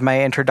was sort of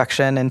my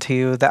introduction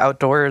into the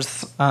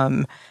outdoors.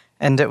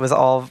 And it was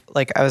all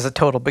like I was a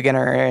total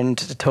beginner and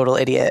a total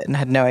idiot and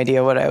had no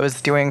idea what I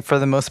was doing for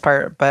the most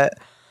part. But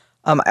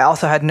I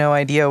also had no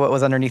idea what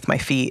was underneath my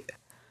feet,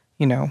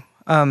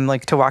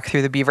 like to walk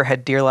through the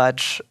Beaverhead Deer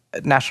Lodge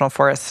National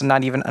Forest and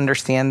not even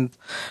understand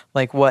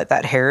like what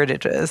that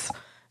heritage is,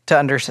 to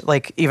understand,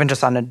 like even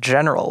just on a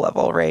general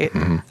level, right?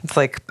 It's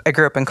like I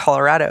grew up in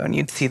Colorado and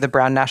you'd see the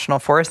Brown National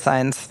Forest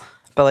signs,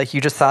 but like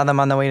you just saw them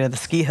on the way to the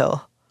ski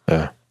hill.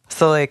 Yeah.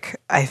 So like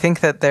I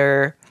think that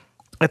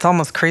it's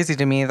almost crazy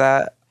to me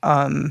that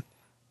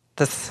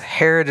this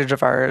heritage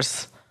of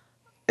ours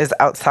is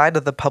outside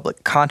of the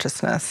public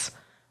consciousness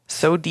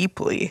so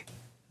deeply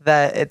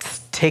that it's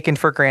taken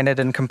for granted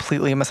and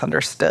completely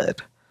misunderstood.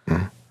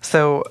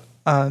 So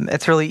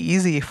it's really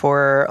easy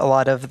for a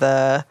lot of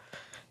the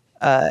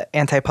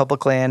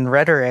anti-public land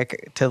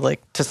rhetoric to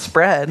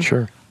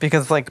spread,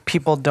 because like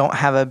people don't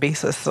have a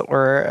basis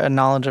or a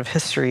knowledge of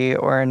history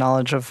or a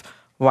knowledge of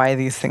why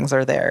these things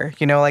are there.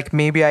 Like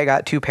maybe I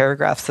got 2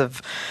 paragraphs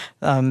of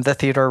the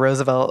Theodore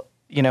Roosevelt,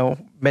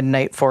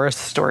 Midnight Forest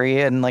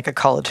story in like a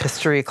college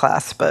history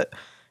class, but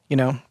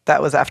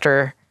that was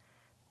after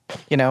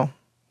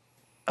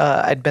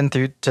I'd been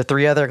through to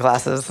 3 other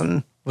classes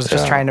and was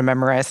just trying to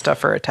memorize stuff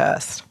for a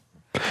test.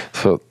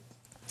 So,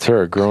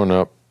 Sarah, growing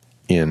up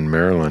in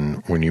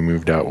Maryland, when you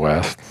moved out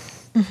west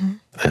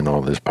and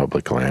all this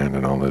public land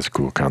and all this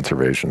cool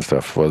conservation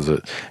stuff, was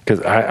it?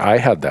 Because I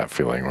had that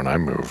feeling when I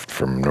moved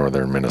from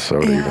northern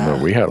Minnesota, even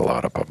though we had a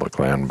lot of public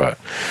land, but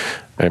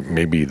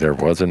maybe there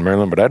was in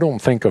Maryland, but I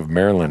don't think of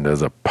Maryland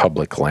as a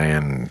public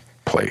land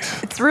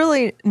place. It's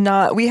really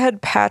not. We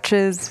had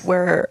patches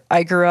where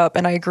I grew up,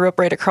 and I grew up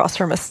right across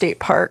from a state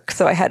park,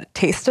 so I had a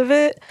taste of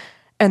it.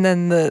 And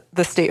then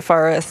the state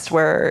forest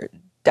where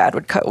Dad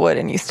would cut wood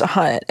and used to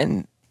hunt,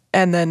 and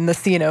then the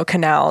C&O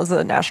Canal is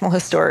a National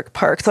Historic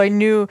Park. So I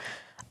knew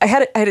I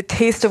had a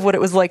taste of what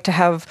it was like to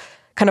have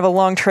kind of a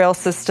long trail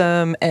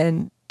system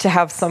and to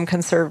have some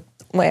conserved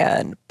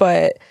land.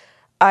 But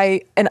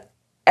I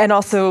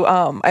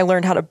also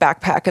learned how to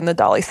backpack in the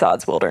Dolly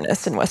Sods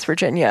Wilderness in West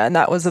Virginia, and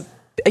that was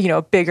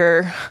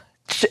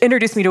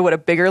introduced me to what a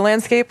bigger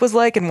landscape was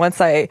like. And once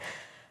I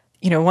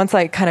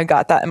kind of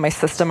got that in my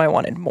system, I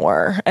wanted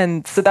more.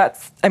 And so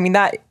that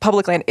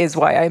public land is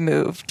why I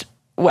moved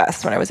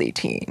west when I was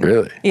 18.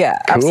 Really? Yeah,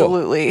 cool.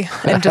 Absolutely.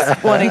 And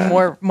just wanting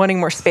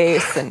more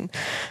space, and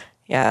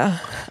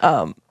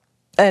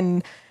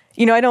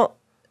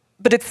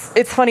but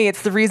it's funny.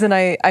 It's the reason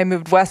I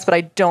moved west, but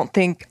I don't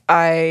think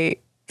I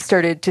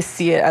started to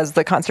see it as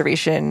the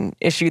conservation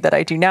issue that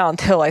I do now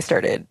until I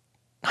started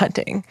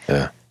hunting.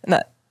 Yeah. And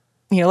that,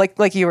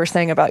 like you were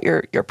saying about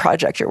your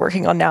project you're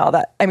working on now,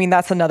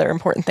 that's another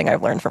important thing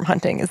I've learned from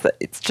hunting is that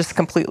it's just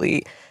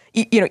completely,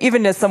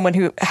 even as someone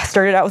who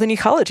started out with an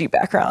ecology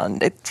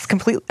background,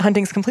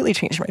 hunting's completely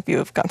changed my view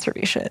of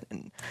conservation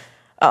and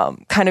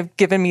kind of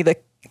given me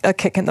a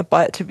kick in the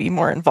butt to be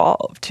more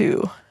involved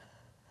too.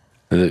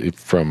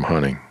 From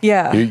hunting.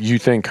 Yeah. You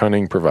think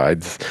hunting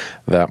provides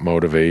that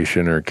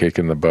motivation or kick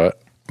in the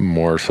butt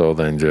more so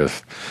than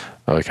just,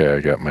 okay, I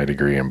got my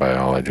degree in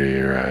biology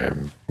or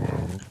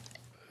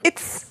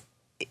It's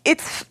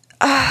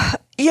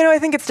I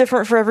think it's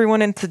different for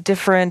everyone and it's a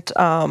different,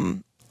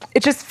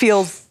 it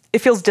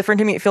feels different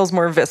to me. It feels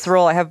more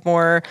visceral. I have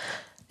more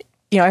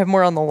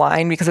on the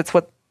line because it's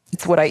what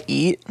I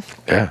eat.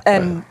 Yeah.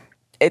 And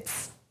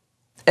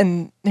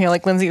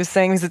like Lindsey was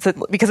saying,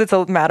 because it's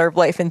a matter of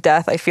life and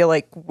death, I feel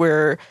like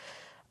we're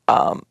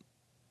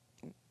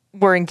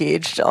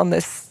engaged on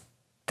this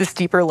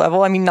deeper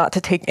level. I mean, not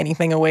to take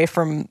anything away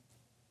from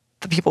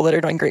the people that are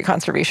doing great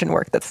conservation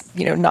work that's,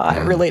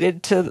 not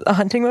related to a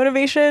hunting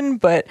motivation,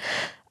 but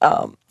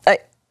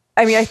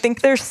I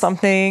think there's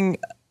something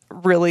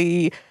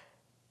really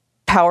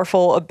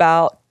powerful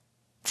about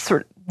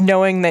sort of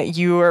knowing that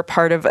you are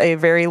part of a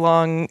very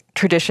long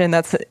tradition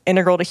that's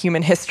integral to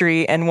human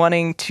history and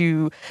wanting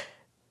to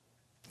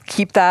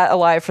keep that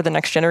alive for the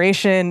next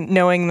generation,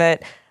 knowing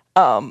that,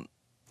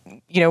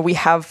 we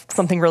have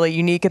something really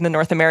unique in the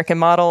North American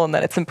model and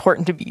that it's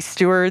important to be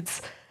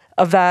stewards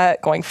of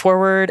that going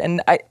forward.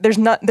 And there's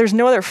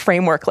no other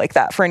framework like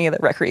that for any other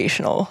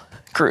recreational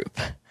group.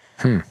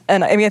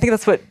 And I think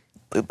that's what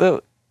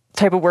the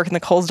type of work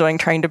Nicole's doing,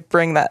 trying to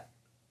bring that,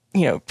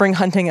 bring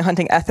hunting and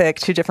hunting ethic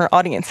to different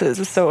audiences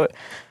is so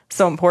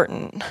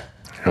important.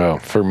 Well,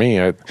 for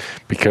me,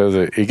 because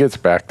it gets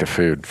back to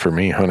food. For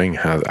me, hunting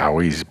has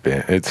always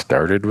been, it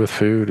started with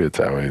food. It's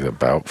always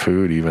about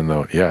food, even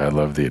though, I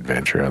love the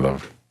adventure. I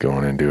love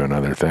going and doing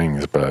other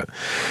things. But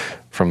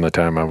from the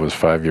time I was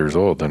 5 years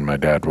old, and my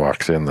dad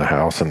walks in the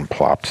house and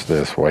plops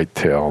this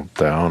whitetail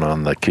down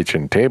on the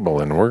kitchen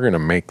table, and we're going to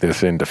make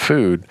this into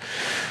food.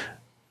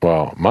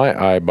 Well, my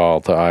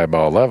eyeball to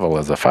eyeball level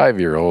as a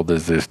 5-year-old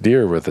is this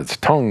deer with its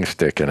tongue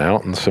sticking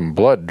out and some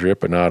blood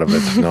dripping out of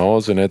its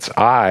nose and its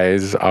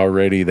eyes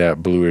already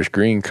that bluish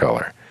green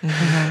color.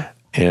 Mm-hmm.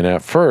 And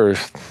at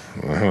first,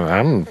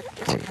 I'm,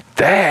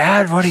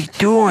 Dad, what are you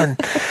doing?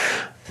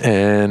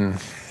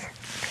 And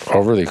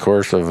over the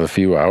course of a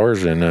few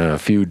hours and a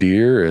few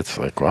deer, it's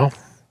like, well,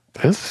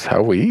 this is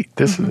how we eat.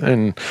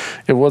 And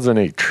it wasn't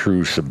a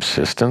true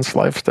subsistence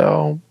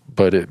lifestyle,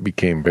 but it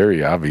became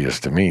very obvious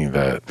to me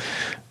that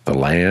the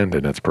land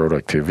and its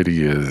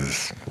productivity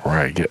is where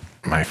I get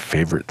my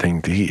favorite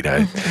thing to eat.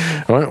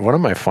 One of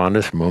my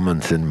fondest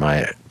moments in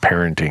my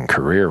parenting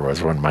career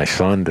was when my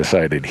son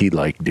decided he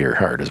liked deer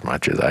heart as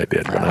much as I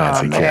did when I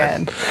was a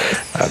kid.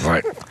 I was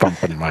like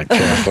thumping my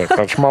chest like,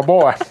 that's my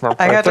boy.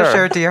 I got to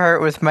share deer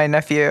heart with my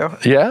nephew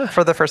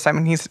for the first time,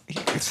 and he's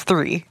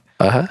 3.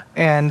 Uh-huh.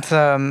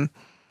 And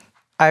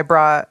I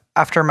brought,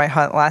 after my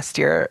hunt last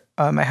year,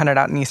 I hunted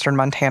out in eastern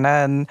Montana,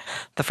 and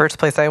the first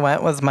place I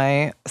went was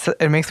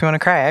it makes me want to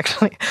cry,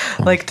 actually,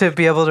 like to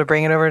be able to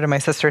bring it over to my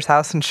sister's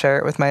house and share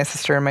it with my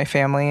sister and my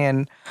family.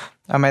 And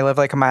I live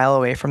like a mile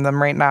away from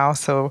them right now.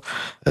 So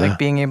like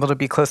being able to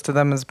be close to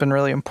them has been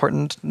really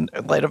important in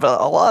light of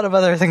a lot of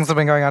other things that have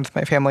been going on with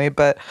my family.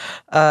 But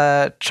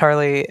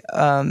Charlie,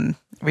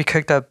 we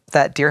cooked up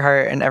that deer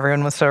heart, and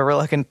everyone was so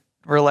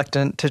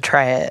reluctant to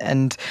try it,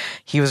 and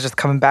he was just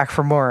coming back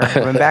for more and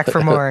coming back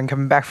for more and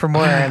coming back for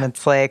more. And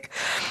it's like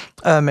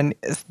and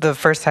the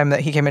first time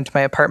that he came into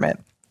my apartment,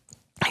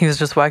 he was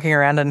just walking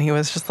around and he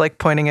was just like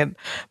pointing at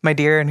my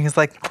deer, and he's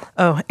like,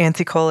 oh,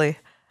 Auntie Coley,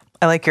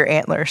 I like your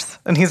antlers.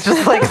 And he's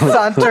just like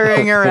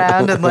sauntering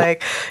around and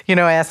like,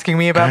 asking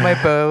me about my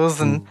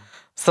bows. And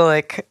so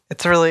like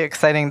it's really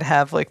exciting to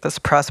have like this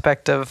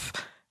prospect of,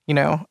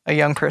 a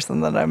young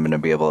person that I'm going to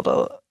be able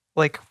to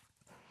like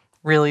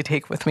really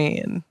take with me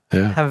and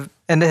have.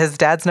 And his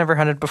dad's never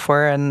hunted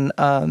before, and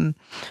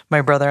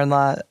my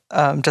brother-in-law,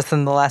 just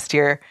in the last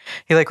year,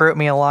 he like wrote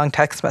me a long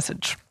text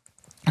message,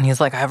 and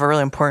he's like, I have a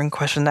really important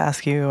question to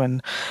ask you,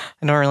 and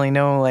I don't really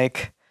know,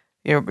 like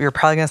you're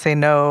probably gonna say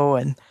no,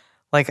 and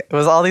like it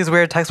was all these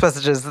weird text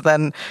messages. And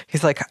then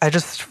he's like,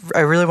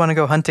 I really want to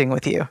go hunting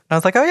with you, and I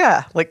was like, oh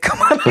yeah, like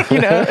come on,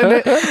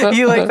 and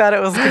he like thought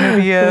it was gonna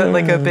be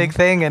a big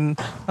thing, and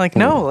I'm like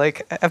no,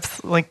 like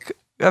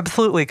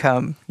absolutely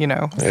come,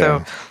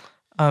 so.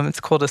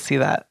 It's cool to see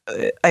that.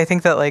 I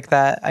think that like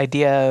that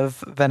idea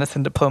of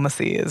venison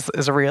diplomacy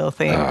is a real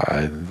thing.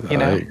 I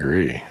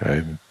agree.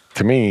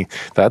 To me,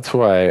 that's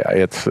why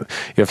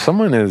if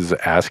someone is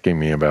asking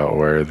me about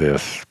where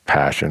this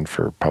passion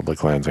for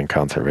public lands and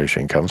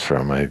conservation comes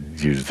from, I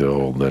use the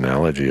old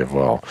analogy of,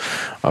 well,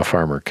 a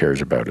farmer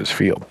cares about his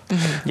field.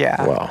 Mm-hmm.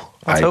 Yeah. Well,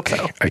 Let's hope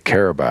so. I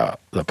care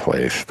about the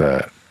place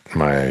that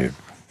my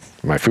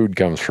food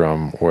comes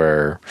from,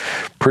 where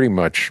pretty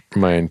much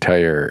my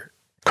entire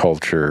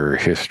culture,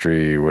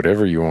 history,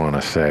 whatever you want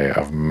to say,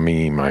 of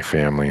me, my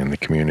family, and the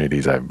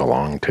communities I've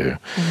belonged to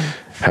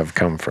have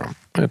come from.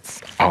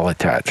 It's all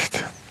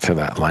attached to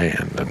that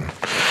land. And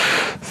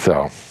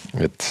so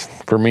it's,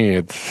 for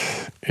me,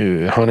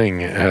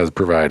 hunting has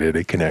provided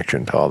a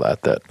connection to all that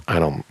I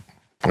don't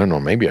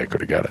know, maybe I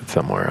could have got it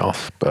somewhere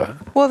else, but...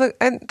 Well,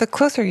 and the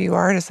closer you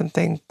are to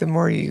something, the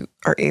more you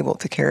are able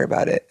to care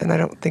about it. And I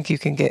don't think you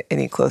can get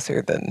any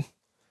closer than,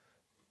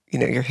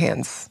 your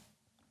hands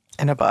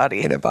in a body.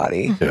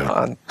 Yeah.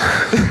 On,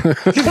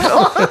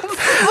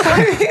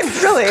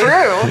 it's really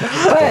true.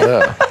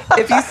 But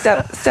if you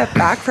step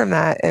back from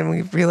that and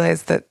we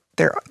realize that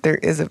there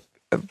is a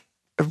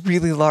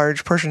really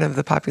large portion of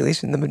the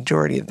population, the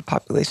majority of the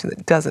population,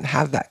 that doesn't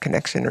have that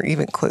connection or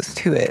even close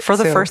to it. For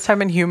the first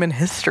time in human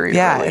history,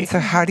 yeah. really. And so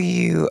how do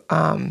you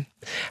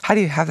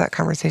have that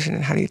conversation,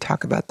 and how do you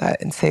talk about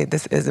that and say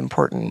this is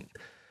important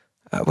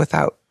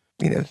without,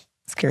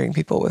 scaring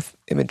people with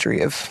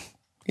imagery of,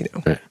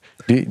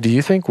 Do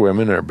you think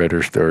women are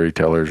better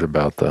storytellers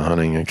about the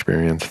hunting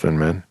experience than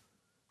men?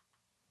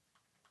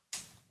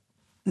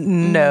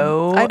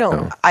 No, I don't.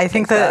 No. I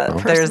think that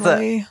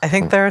personally. I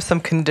think there are some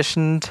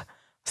conditioned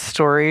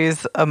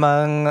stories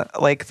among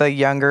like the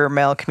younger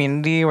male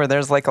community where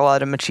there's like a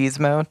lot of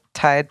machismo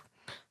tied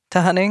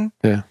to hunting.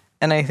 Yeah.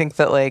 And I think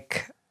that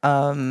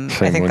same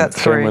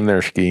when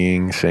they're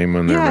skiing, same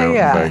when they're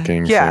mountain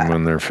biking, same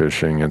when they're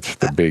fishing. It's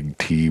the big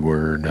T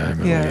word, I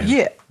believe.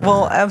 Yeah.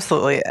 Well,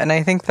 absolutely. And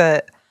I think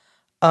that,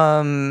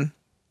 I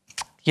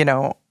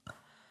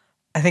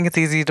think it's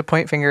easy to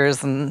point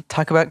fingers and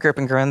talk about grip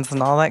and grins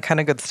and all that kind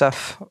of good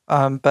stuff.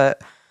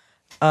 But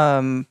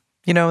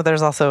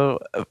there's also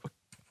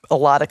a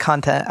lot of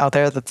content out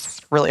there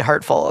that's really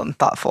heartful and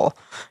thoughtful.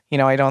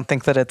 I don't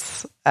think that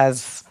it's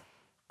as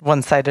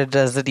one-sided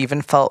as it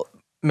even felt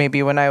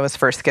maybe when I was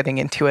first getting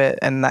into it.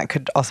 And that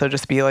could also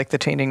just be like the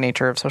changing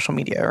nature of social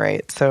media,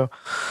 right? So,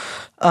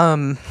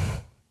 I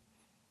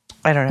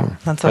don't know.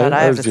 That's what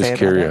I have to say about it. I was just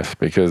curious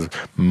because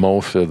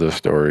most of the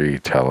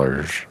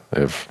storytellers,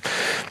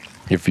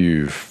 if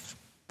you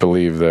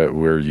believe that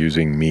we're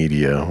using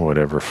media,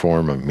 whatever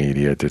form of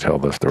media, to tell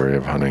the story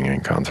of hunting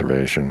and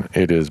conservation,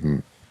 it is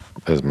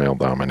as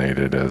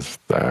male-dominated as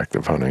the act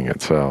of hunting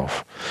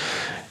itself.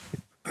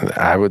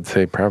 I would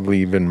say probably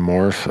even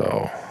more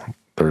so.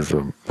 There's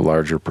a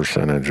larger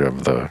percentage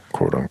of the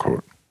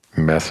quote-unquote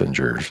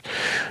messengers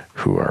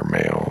who are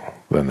male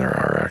than there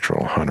are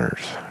actual hunters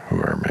who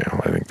are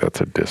male. I think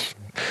that's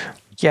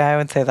Yeah, I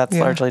would say that's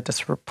largely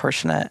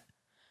disproportionate.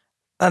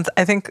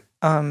 I think,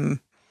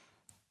 and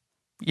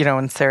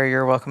Sarah,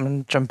 you're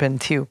welcome to jump in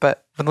too,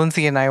 but with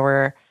Lindsey and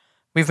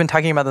we've been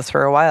talking about this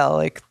for a while.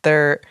 Like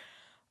people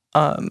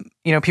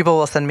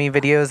will send me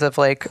videos of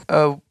like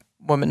a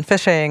woman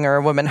fishing or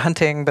a woman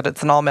hunting, but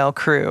it's an all-male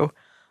crew.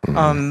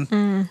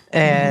 And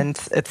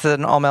it's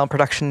an all-male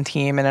production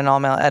team and an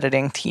all-male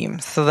editing team.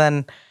 So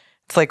then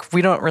it's like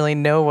we don't really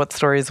know what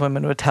stories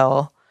women would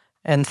tell.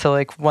 And so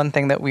like one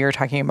thing that we were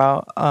talking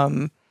about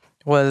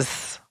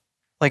was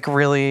like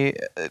really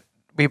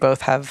we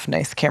both have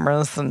nice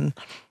cameras and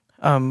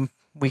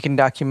we can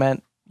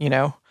document,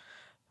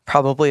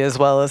 probably as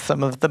well as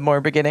some of the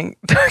more beginning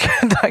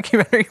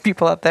documentary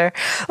people out there.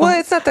 Well,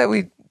 it's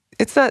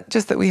not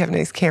just that we have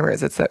nice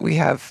cameras. It's that we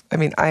have,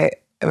 I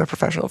am a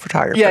professional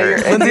photographer.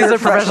 Yeah, and you're a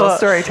professional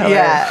storyteller.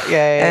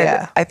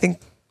 Yeah. I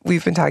think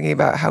we've been talking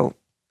about how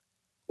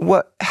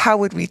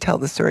would we tell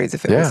the stories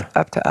if it was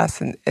up to us,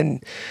 and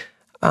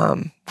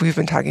we've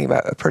been talking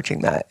about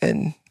approaching that.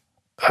 And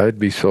I'd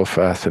be so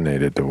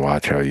fascinated to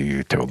watch how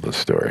you told the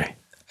story.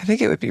 I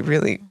think it would be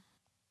really,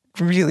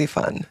 really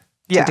fun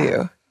to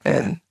do.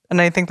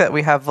 And I think that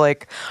we have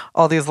like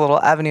all these little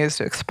avenues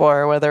to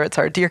explore, whether it's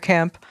our deer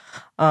camp,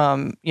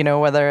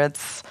 whether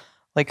it's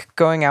like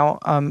going out.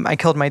 I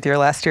killed my deer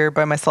last year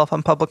by myself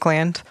on public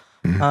land.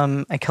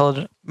 I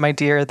killed my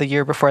deer the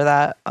year before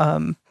that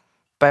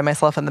by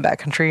myself in the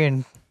backcountry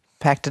and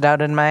packed it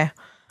out in my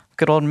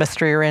good old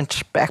Mystery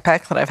Ranch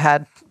backpack that I've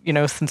had,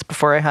 since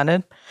before I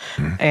hunted.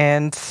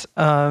 And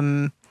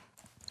I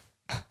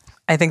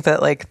think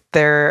that like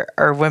there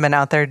are women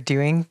out there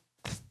doing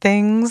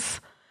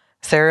things.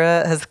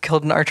 Sarah has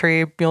killed an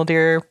archery mule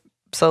deer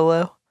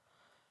solo.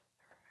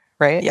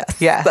 Right? Yes.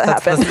 Yeah. That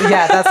happened.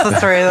 That's the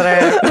story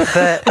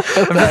that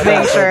I'm just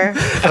making sure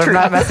that I'm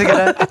not messing it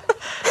up.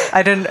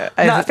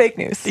 Not fake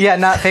news. Yeah,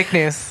 not fake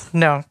news.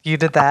 No, you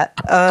did that.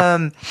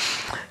 So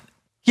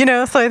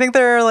I think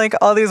there are like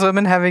all these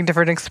women having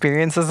different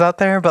experiences out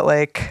there, but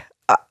like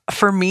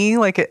for me,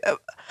 like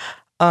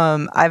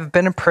I've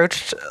been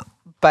approached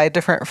by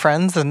different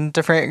friends and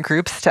different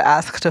groups to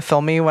ask to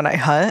film me when I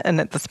hunt, and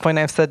at this point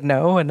I've said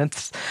no, and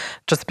it's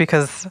just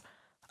because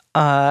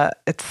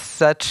it's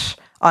such.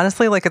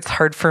 Honestly, like it's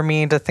hard for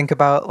me to think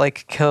about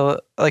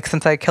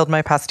since I killed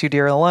my past 2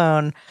 deer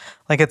alone,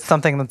 like it's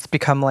something that's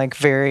become like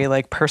very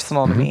like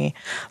personal to me.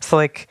 So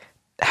like,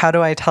 how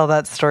do I tell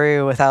that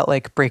story without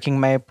like breaking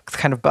my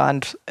kind of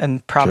bond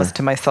and promise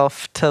to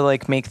myself to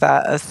like make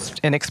that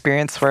an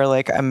experience where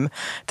like I'm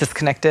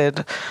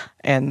disconnected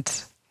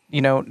and,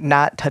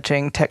 not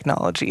touching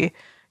technology,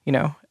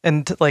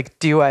 and like,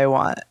 do I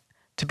want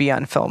to be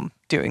on film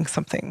doing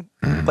something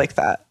like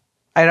that?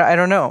 I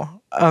don't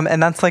know.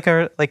 And that's like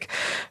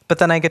but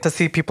then I get to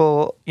see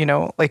people,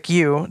 like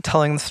you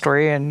telling the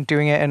story and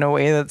doing it in a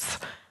way that's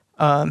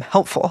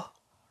helpful,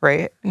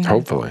 right?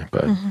 Hopefully,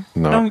 but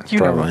no,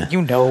 probably.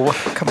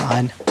 Come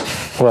on.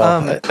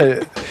 Well,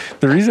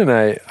 the reason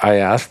I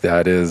asked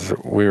that is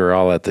we were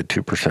all at the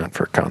 2%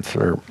 for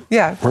concert.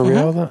 Yeah. Were we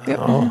all that? Yep.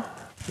 Oh.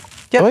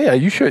 Yep. Oh yeah,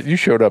 you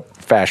showed up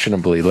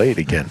fashionably late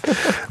again.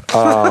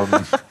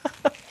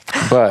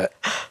 But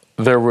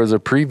there was a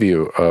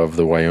preview of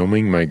the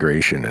Wyoming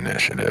Migration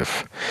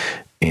Initiative,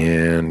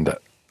 and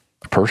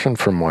a person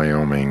from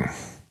Wyoming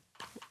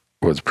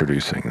was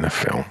producing the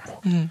film.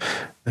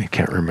 I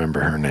can't remember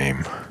her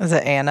name. Is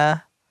it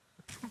Anna?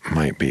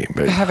 Might be,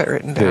 but I have it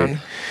written down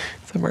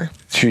somewhere.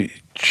 She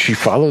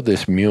followed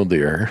this mule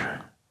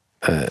deer,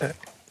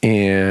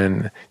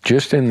 and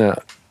just in the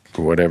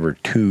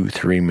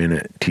 2-3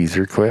 minute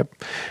teaser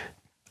clip,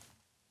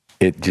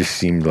 it just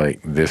seemed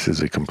like this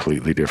is a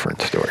completely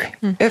different story.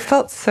 It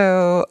felt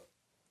so,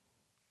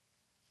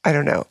 I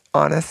don't know,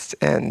 honest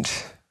and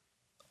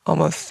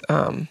almost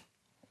a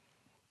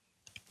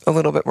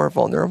little bit more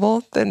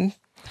vulnerable than,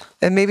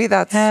 and maybe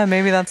that's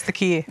the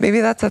key.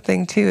 Maybe that's a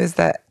thing too, is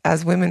that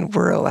as women,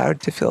 we're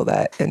allowed to feel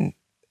that. And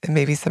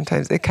maybe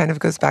sometimes it kind of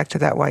goes back to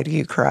that, why do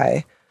you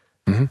cry?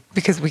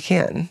 Because we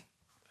can.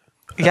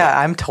 Yeah,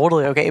 I'm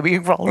totally okay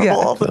being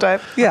vulnerable all the time.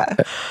 Yeah.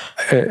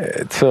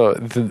 So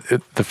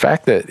the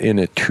fact that in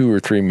a 2 or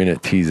 3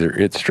 minute teaser,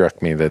 it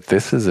struck me that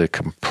this is a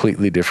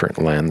completely different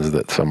lens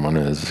that someone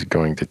is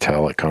going to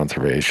tell a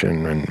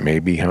conservation and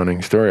maybe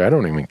hunting story. I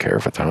don't even care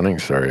if it's a hunting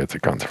story, it's a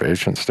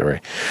conservation story.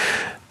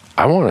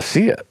 I want to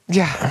see it.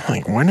 Yeah. I'm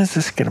like, when is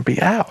this going to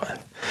be out?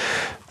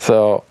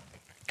 So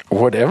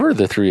whatever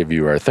the three of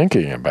you are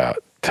thinking about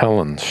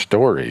telling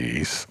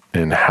stories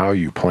and how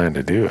you plan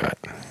to do it,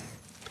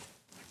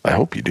 I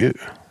hope you do,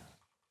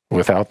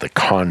 without the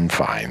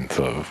confines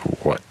of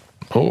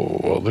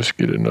let's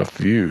get enough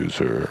views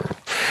or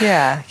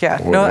yeah.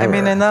 whatever. No, I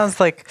mean, and that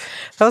was like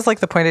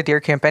the point of Deer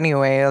Camp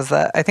anyway, is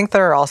that I think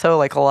there are also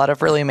like a lot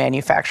of really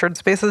manufactured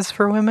spaces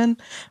for women,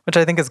 which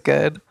I think is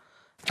good.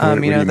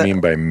 What do you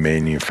mean by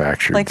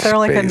manufactured? Like they're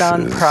like spaces?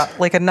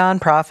 a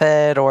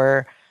nonprofit,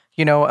 or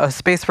a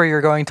space where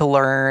you're going to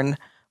learn.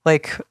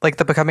 Like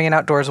the Becoming an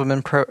Outdoors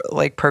Women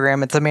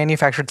program. It's a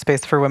manufactured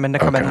space for women to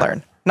come and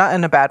learn. Not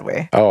in a bad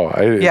way. Oh,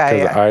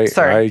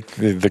 Sorry.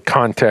 The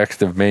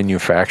context of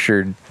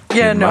manufactured.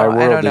 Yeah, in no, my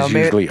world I don't know. is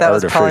Maybe usually that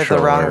was probably artificial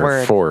the wrong or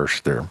word.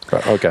 forced.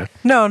 But okay.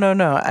 No.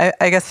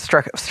 I guess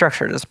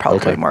structured is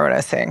probably more what I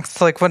was saying.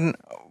 So like when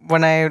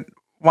I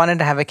wanted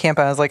to have a camp,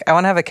 I was like, I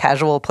want to have a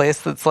casual place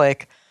that's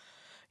like,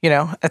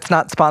 it's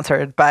not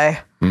sponsored by,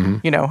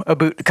 a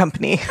boot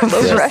company.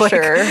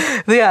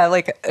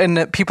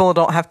 And people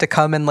don't have to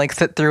come and like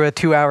sit through a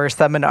 2-hour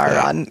seminar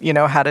on,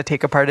 how to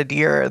take apart a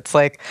deer. It's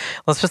like,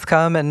 let's just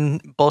come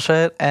and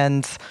bullshit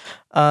and,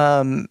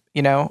 bring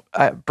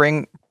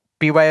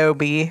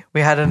BYOB.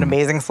 We had an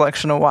amazing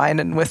selection of wine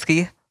and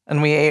whiskey,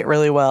 and we ate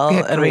really well. We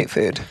had and great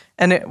food.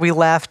 And we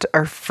laughed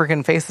our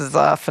freaking faces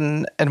off,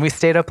 and we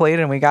stayed up late,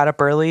 and we got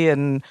up early,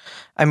 and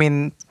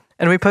we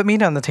put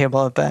meat on the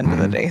table at the end of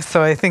the day.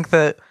 So I think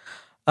that,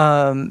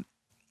 put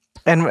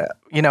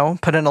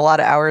in a lot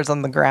of hours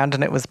on the ground,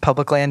 and it was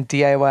public land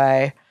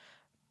DIY,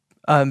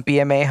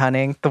 BMA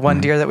hunting. The one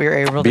deer that we were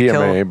able to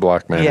kill. BMA,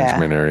 block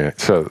management area.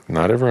 So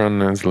not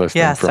everyone is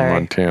listening from sorry.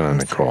 Montana,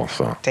 Nicole.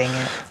 So dang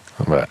it.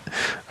 But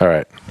all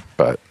right,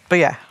 but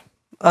yeah,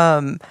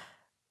 and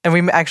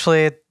we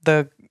actually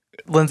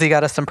Lindsey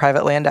got us some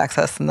private land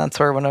access, and that's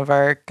where one of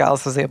our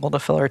gals was able to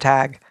fill her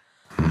tag.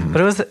 But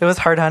it was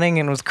hard hunting,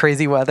 and it was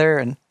crazy weather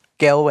and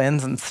gale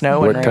winds and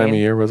snow and rain. What time of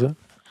year was it?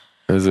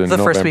 Is it the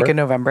first week of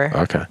November.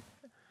 Okay.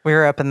 We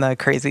were up in the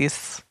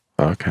crazies.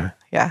 Okay.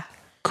 Yeah.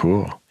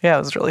 Cool. Yeah, it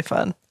was really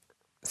fun.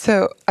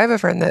 So I have a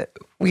friend that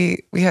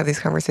we have these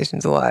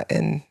conversations a lot,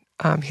 and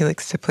he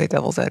likes to play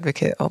devil's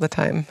advocate all the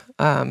time.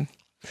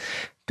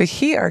 But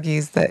he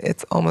argues that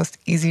it's almost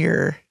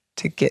easier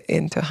to get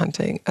into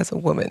hunting as a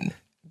woman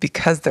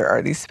because there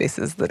are these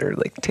spaces that are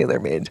like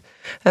tailor-made.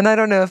 And I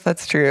don't know if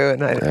that's true,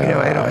 and I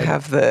don't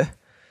have the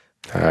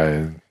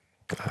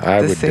I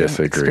would same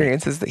disagree.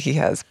 experiences that he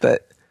has,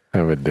 but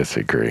I would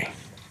disagree.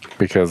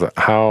 Because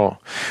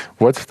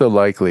what's the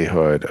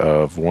likelihood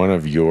of one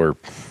of your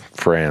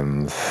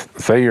friends,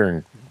 say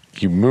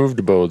you moved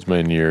to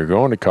Bozeman, you're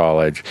going to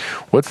college,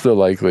 what's the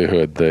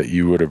likelihood that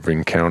you would have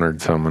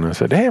encountered someone who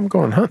said, hey, I'm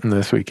going hunting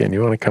this weekend,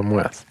 you want to come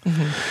with?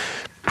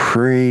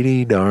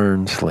 Pretty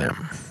darn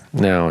slim.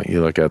 Now,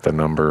 you look at the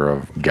number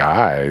of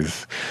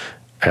guys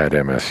at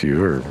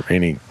MSU or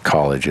any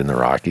college in the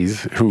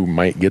Rockies who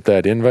might get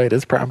that invite,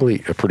 it's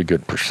probably a pretty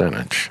good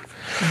percentage.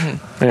 I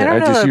don't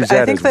know.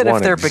 I think that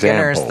if they're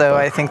beginners, though,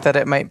 I think that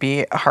it might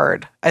be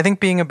hard. I think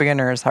being a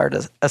beginner is hard,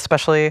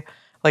 especially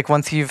like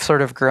once you've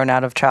sort of grown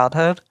out of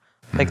childhood.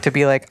 Like to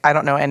be like, I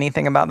don't know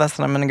anything about this,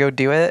 and I'm going to go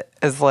do it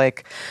is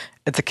like,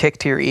 it's a kick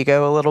to your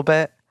ego a little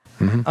bit.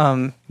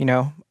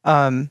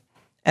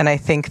 And I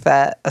think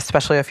that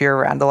especially if you're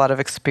around a lot of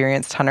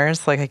experienced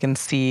hunters, like I can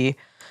see,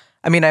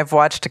 I mean, I've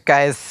watched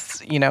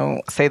guys, you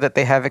know, say that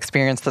they have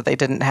experience that they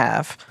didn't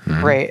have,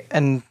 right?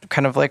 And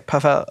kind of like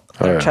puff out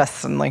their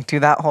chests and like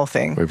do that whole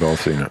thing. We've all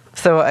seen it.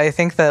 So I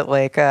think that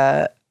like,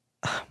 I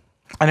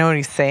know what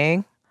he's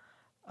saying.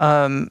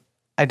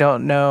 I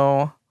don't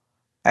know.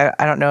 I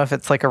don't know if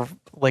it's like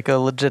a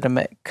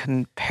legitimate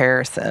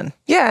comparison.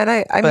 Yeah, and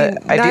I mean,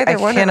 I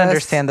can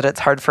understand that it's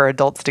hard for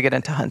adults to get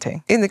into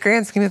hunting. In the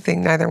grand scheme of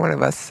things, neither one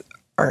of us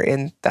are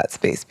in that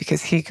space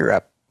because he grew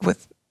up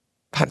with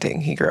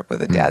hunting. He grew up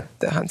with a dad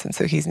that hunts, and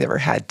so he's never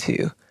had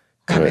to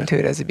come into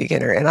it as a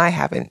beginner, and I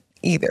haven't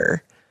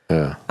either.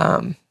 Yeah.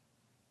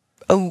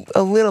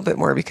 A little bit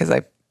more because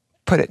I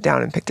put it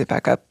down and picked it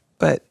back up,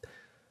 but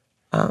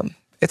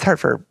it's hard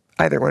for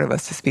either one of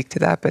us to speak to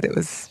that. But it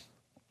was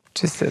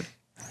just an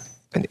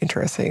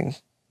interesting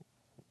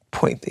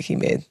point that he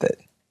made that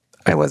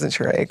I wasn't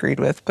sure I agreed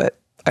with, but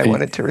I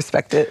wanted to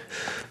respect it.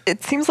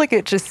 It seems like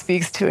it just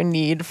speaks to a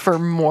need for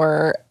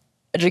more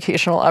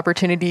educational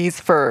opportunities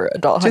for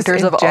adult Just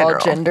hunters in of general. all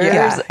genders.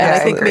 Yeah, and I I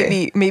think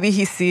agree. maybe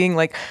he's seeing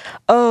like,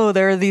 oh,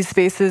 there are these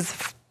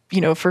spaces,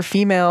 you know, for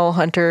female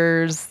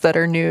hunters that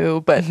are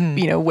new, but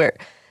you know,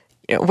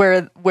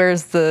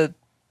 where's the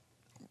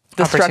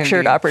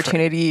structured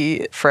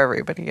opportunity for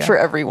everybody, for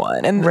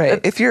everyone. And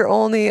If your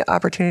only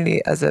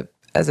opportunity as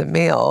a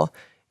male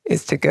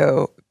is to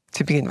go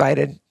to be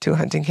invited to a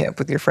hunting camp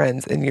with your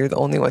friends, and you're the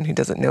only one who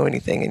doesn't know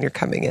anything, and you're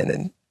coming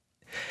in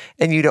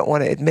and you don't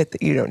want to admit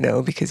that you don't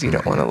know because you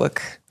don't want to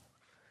look,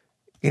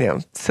 you know,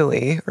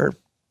 silly or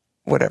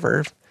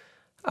whatever,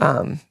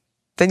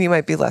 then you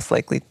might be less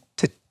likely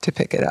to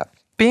pick it up.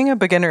 Being a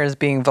beginner is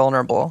being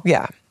vulnerable.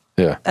 Yeah.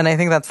 Yeah. And I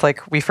think that's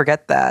like, we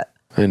forget that.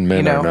 And men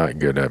You know? are not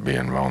good at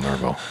being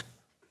vulnerable.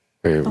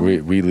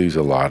 We lose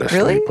a lot of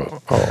Really? sleep.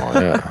 Oh,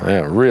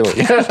 yeah, really.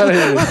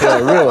 Yeah,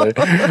 really.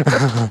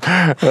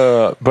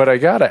 But I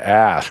got to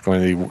ask,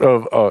 Lindsey,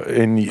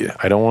 and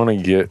I don't want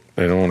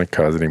to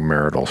cause any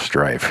marital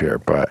strife here,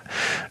 but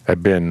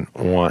I've been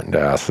wanting to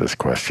ask this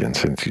question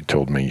since you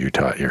told me you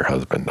taught your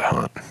husband to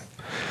hunt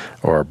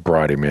or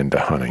brought him into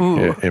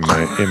hunting.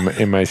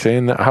 Am I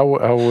saying that?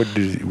 How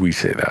would we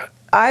say that?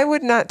 I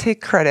would not take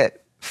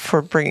credit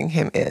for bringing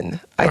him in.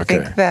 I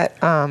think that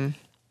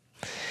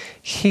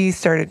he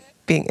started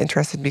being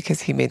interested because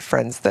he made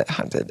friends that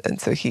hunted, and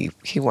so he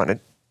wanted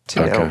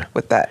to know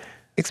what that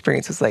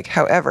experience was like.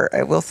 However,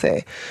 I will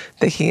say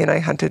that he and I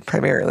hunted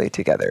primarily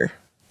together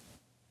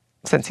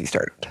since he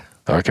started.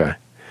 Okay.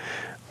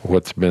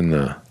 What's been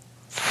the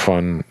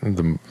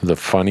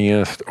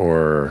funniest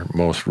or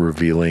most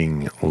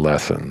revealing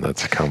lesson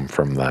that's come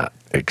from that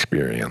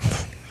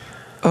experience?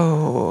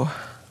 Oh,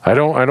 I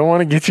don't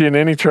want to get you in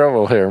any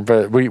trouble here,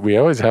 but we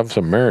always have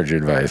some marriage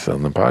advice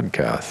on the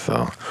podcast,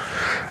 so.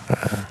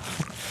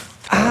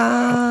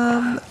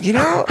 you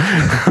know,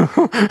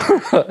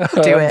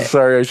 Do I'm it.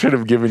 sorry, I should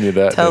have given you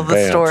that. Tell in the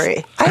advance.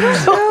 story. I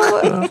don't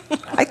know.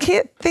 I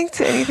can't think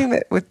to anything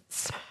that would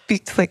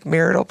speak to like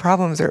marital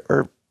problems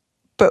or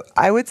but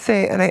I would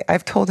say, and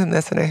I've told him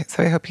this, and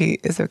so I hope he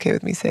is okay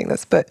with me saying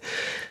this, but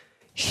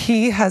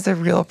he has a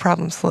real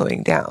problem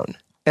slowing down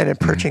and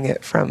approaching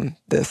it from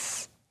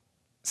this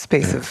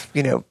space of,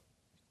 you know,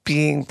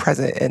 being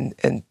present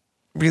and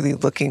really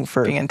looking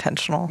for Being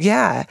intentional.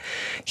 Yeah.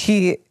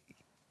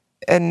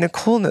 And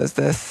Nicole knows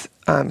this.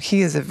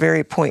 He is a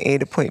very point A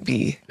to point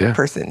B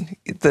person.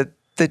 The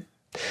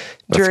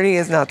journey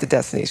is not the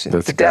destination.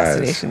 The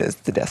destination is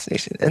the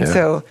destination. And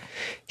so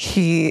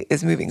he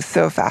is moving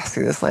so fast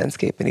through this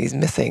landscape, and he's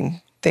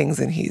missing things,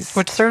 and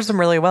Which serves him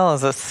really well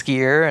as a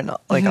skier and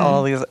like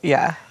all these, all these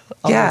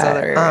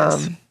other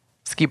areas.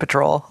 Ski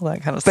patrol,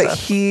 that kind of but stuff.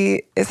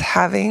 he is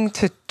having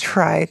to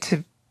try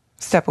to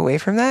step away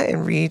from that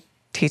and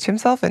reteach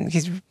himself. And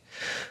he's,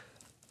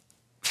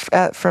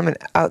 from an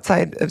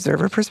outside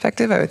observer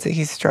perspective, I would say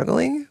he's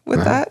struggling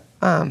with that.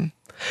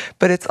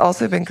 But it's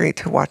also been great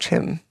to watch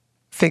him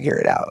figure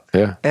it out.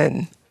 Yeah.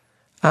 And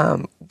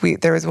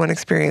there was one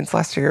experience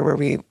last year where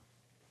we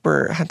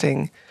were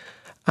hunting,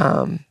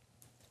 and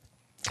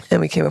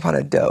we came upon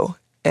a doe,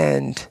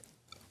 and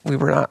we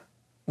were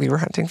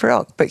hunting for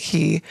elk, but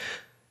he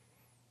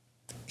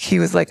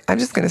was like, I'm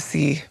just going to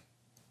see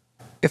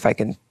if I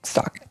can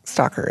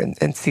stalk her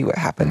and see what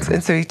happens.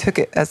 And so he took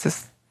it as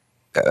this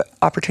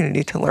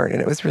opportunity to learn, and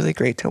it was really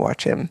great to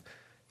watch him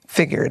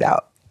figure it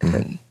out.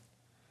 And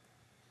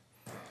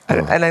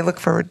I look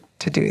forward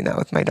to doing that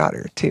with my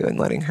daughter too, and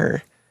letting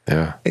her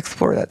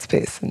explore that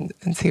space and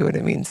see what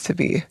it means to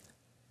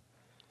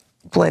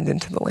blend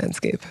into the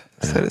landscape,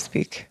 so to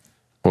speak.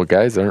 Well,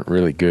 guys aren't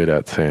really good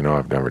at saying, "Oh,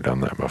 I've never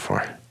done that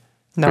before."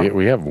 No.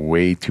 We have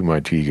way too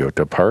much ego.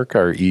 To park,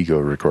 our ego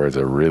requires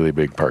a really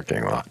big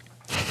parking lot.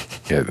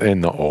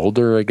 And the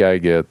older a guy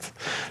gets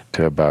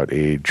to about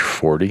age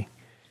 40,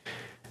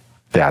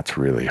 that's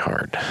really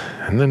hard.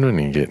 And then when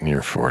you get in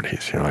your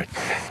 40s, you're like,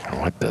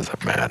 what does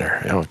it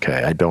matter?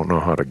 Okay, I don't know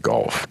how to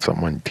golf.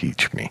 Someone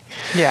teach me.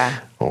 Yeah.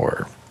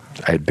 Or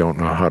I don't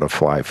know how to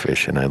fly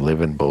fish, and I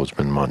live in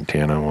Bozeman,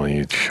 Montana. Will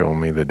you show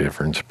me the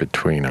difference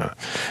between a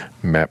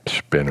MEP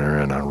spinner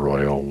and a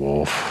Royal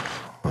Wolf?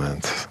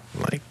 That's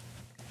like,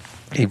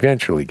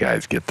 eventually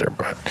guys get there,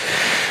 but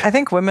I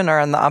think women are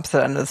on the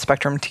opposite end of the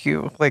spectrum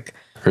too. Like,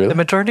 really? The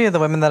majority of the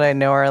women that I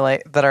know are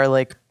like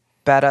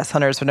badass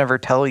hunters would never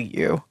tell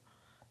you,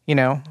 you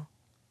know.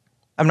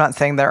 I'm not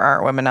saying there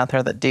aren't women out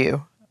there that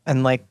do,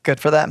 and like, good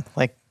for them.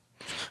 Like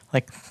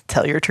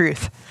tell your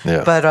truth.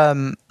 Yeah. But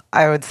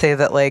I would say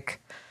that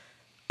like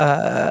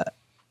the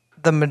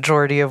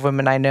majority of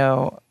women I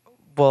know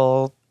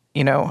will,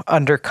 you know,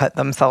 undercut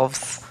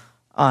themselves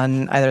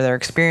on either their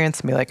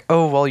experience and be like,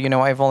 oh, well, you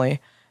know, I've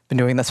only been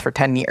doing this for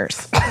 10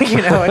 years,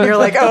 you know, and you're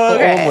like, oh,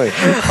 okay,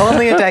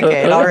 only a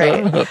decade. All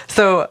right.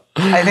 So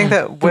I think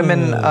that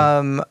women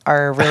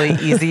are really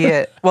easy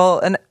at, well,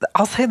 and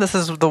I'll say this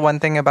is the one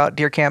thing about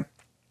deer camp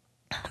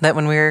that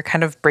when we were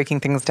kind of breaking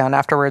things down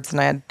afterwards,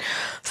 and I had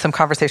some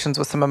conversations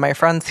with some of my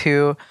friends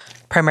who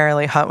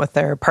primarily hunt with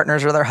their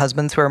partners or their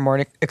husbands who are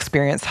more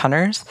experienced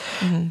hunters,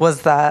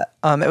 was that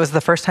it was the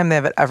first time they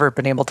have ever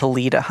been able to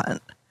lead a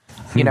hunt,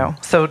 you know?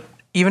 So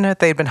even if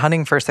they'd been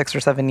hunting for 6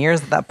 or 7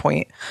 years at that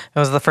point, it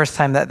was the first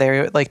time that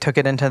they like took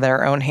it into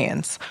their own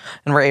hands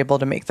and were able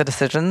to make the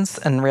decisions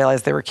and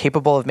realize they were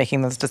capable of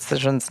making those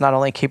decisions, not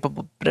only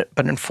capable, but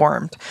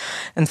informed.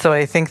 And so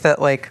I think that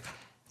like,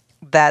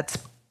 that's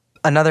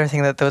another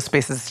thing that those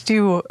spaces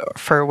do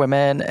for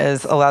women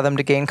is allow them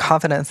to gain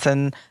confidence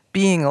in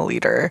being a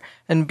leader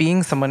and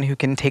being someone who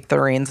can take the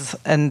reins.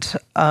 And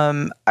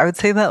I would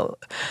say that,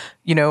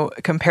 you know,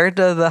 compared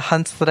to the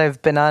hunts that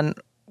I've been on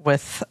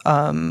with,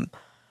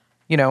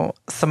 you know,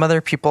 some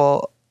other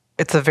people,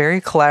 it's a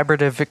very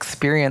collaborative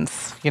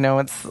experience. You know,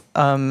 it's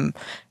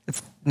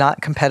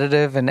not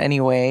competitive in any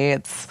way.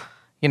 It's,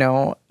 you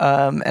know,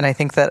 and I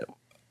think that,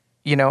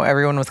 you know,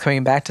 everyone was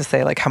coming back to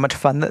say like how much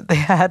fun that they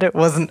had. It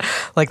wasn't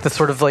like the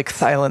sort of like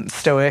silent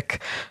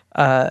stoic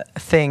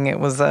thing. It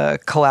was a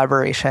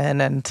collaboration,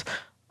 and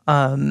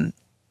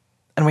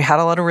we had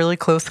a lot of really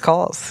close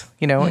calls,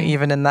 you know,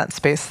 even in that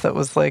space that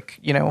was like,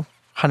 you know,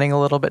 hunting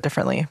a little bit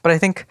differently. But I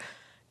think,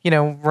 you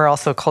know, we're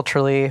also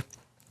culturally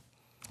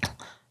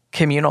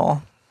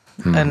communal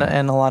in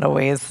a lot of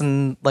ways,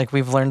 and like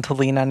we've learned to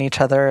lean on each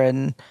other.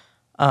 And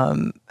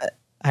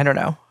I don't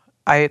know.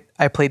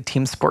 I played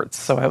team sports,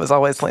 so I was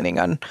always leaning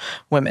on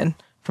women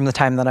from the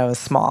time that I was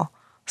small.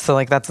 So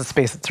like that's a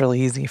space that's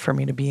really easy for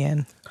me to be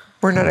in.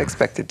 We're not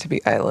expected to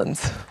be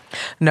islands.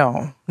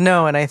 No,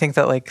 and I think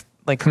that like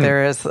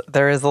there is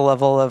a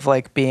level of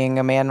like being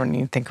a man when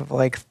you think of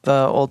like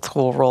the old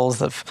school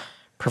roles of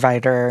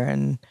provider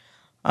and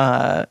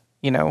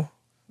you know,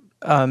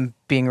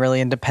 being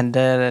really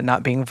independent and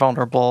not being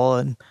vulnerable,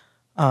 and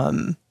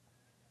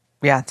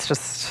yeah, it's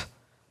just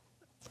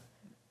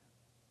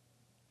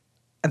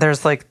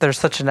there's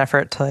such an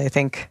effort to, I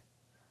think,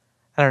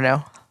 I don't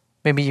know,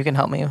 maybe you can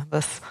help me with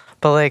this,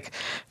 but like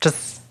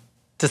just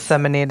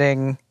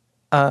disseminating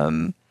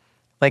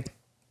like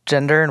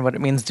gender and what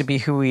it means to be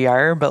who we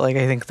are. But like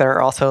I think there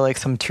are also like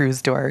some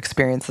truths to our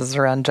experiences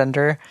around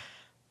gender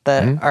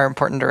that are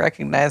important to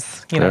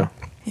recognize, you know.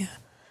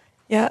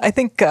 Yeah, I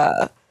think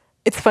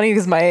it's funny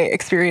because my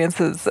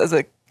experiences as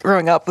a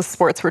growing up with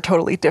sports were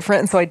totally different,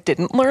 and so I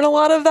didn't learn a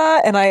lot of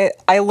that, and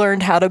I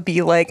learned how to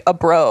be like a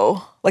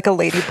bro, like a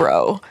lady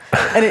bro,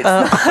 and it's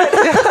not,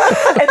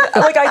 and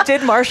like I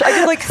did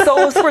like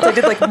solo sports. I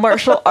did like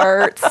martial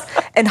arts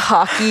and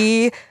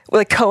hockey,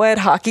 like co-ed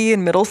hockey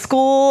in middle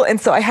school, and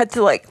so I had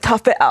to like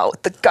tough it out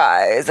with the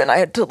guys, and I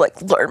had to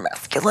like learn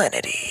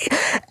masculinity.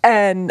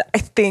 And I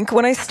think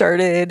when I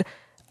started,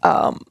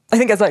 I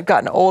think as I've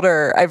gotten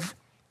older,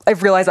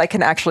 I've realized I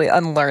can actually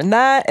unlearn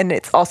that, and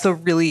it's also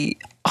really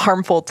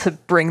harmful to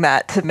bring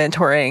that to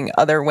mentoring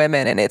other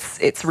women, and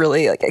it's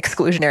really like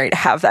exclusionary to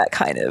have that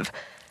kind of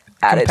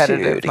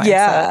attitude.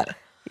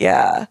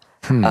 Yeah.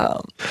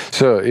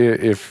 So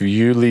if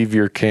you leave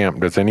your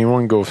camp, does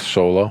anyone go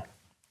solo?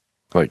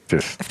 Like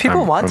this? If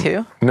people want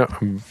to. No.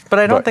 But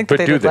I don't think that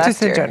they did last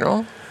Just in year.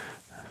 general.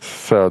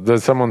 So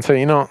does someone say,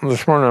 you know,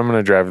 this morning I'm going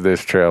to drive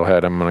this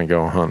trailhead, I'm going to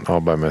go hunt all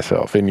by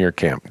myself in your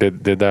camp?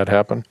 Did that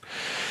happen?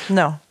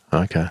 No.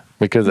 Okay.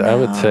 Because I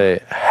would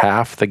say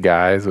half the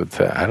guys would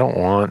say, I don't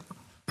want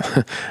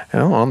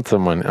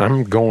someone.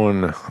 I'm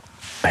going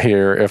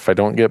here. If I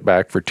don't get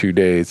back for 2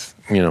 days,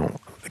 you know,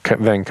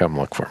 then come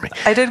look for me.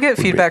 I did get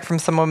feedback from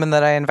some women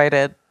that I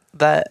invited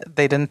that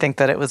they didn't think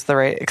that it was the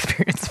right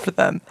experience for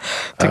them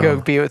to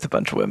go be with a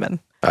bunch of women,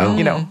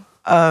 you know?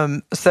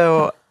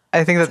 So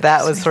I think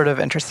that was sort of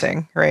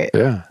interesting. Right.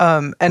 Yeah.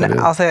 And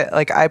I'll say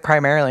like, I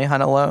primarily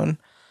hunt alone.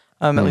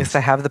 At least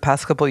I have the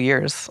past couple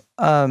years.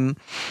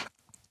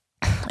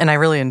 And I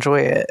really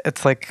enjoy it.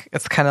 It's like,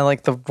 it's kind of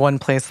like the one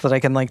place that I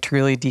can like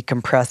truly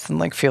decompress and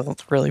like feel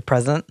really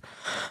present.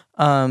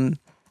 And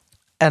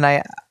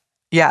there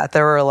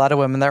were a lot of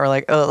women that were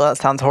like, oh, that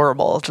sounds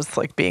horrible. Just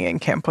like being in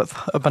camp with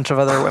a bunch of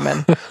other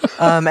women.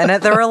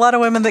 There were a lot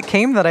of women that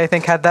came that I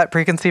think had that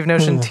preconceived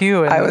notion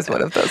too. And I was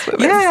one of those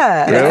women.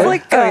 Yeah. Really?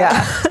 It's like,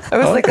 I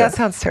was like, that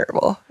sounds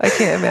terrible. I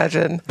can't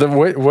imagine.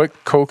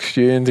 What coaxed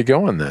you into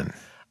going then?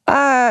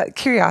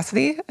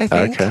 Curiosity, I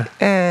think, Okay.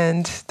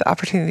 and the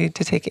opportunity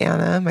to take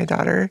Anna, my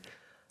daughter,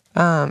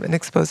 and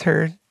expose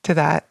her to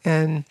that.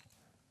 And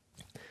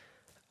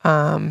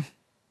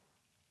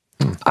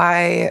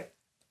I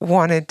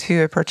wanted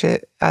to approach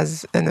it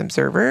as an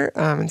observer,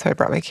 and so I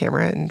brought my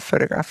camera and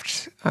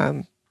photographed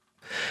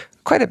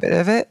quite a bit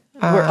of it.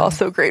 We're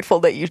also grateful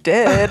that you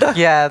did.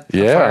 Yeah. The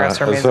Yeah.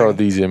 photographs are amazing. So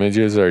these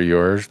images are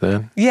yours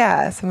then?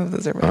 Yeah, some of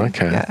those are mine.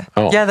 Okay. Yeah.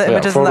 Oh, Yeah, the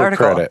images in the photo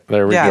article. Credit.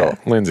 There we Yeah. go.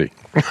 Lindsay.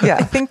 Yeah.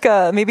 I think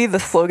maybe the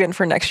slogan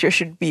for next year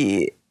should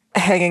be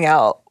hanging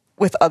out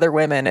with other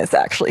women is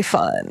actually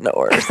fun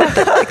or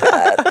something like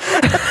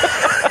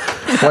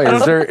that.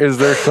 Wait, is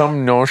there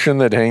some notion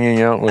that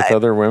hanging out with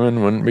other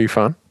women wouldn't be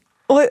fun?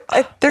 Well,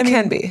 There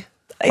can be.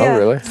 yeah, Oh,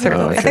 really?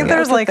 certainly. Oh, I think okay.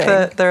 there's That's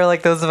the thing. there are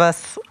like those of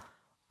us.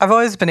 I've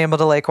always been able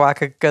to like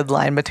walk a good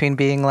line between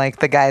being like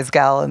the guy's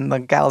gal and the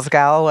gal's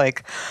gal.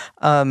 Like,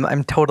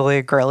 I'm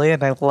totally girly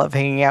and I love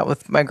hanging out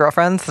with my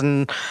girlfriends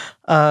and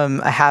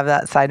I have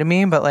that side of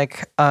me. But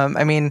like,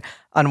 I mean,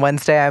 on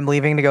Wednesday I'm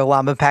leaving to go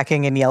llama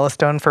packing in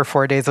Yellowstone for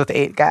 4 days with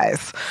 8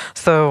 guys.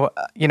 So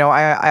you know,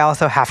 I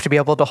also have to be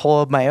able to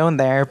hold my own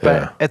there. But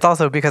Yeah. it's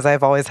also because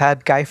I've always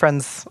had guy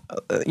friends,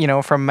 you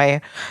know, from my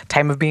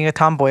time of being a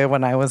tomboy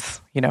when I was,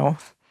 you know,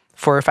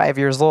 4 or 5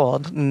 years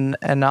old and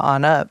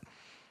on up.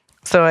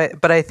 So,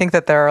 but I think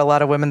that there are a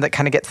lot of women that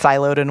kind of get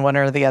siloed in one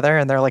or the other,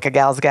 and they're like a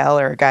gal's gal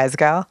or a guy's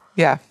gal.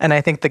 Yeah. And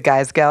I think the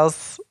guy's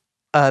gals,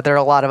 there are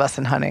a lot of us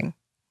in hunting.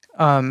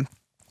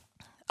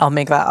 I'll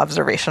make that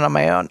observation on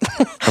my own.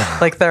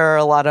 Like there are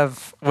a lot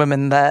of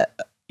women that,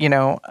 you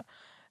know,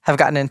 have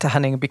gotten into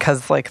hunting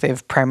because like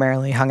they've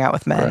primarily hung out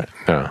with men.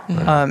 Right.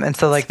 Yeah. And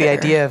so like the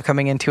idea of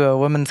coming into a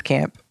women's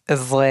camp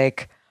is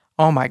like,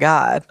 oh my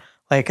God,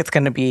 like it's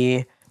going to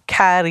be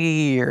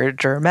catty or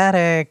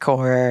dramatic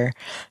or,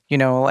 you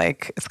know,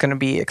 like it's going to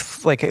be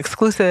like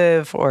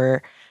exclusive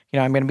or, you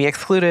know, I'm going to be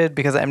excluded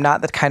because I'm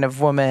not the kind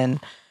of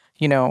woman,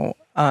 you know,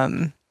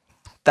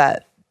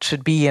 that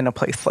should be in a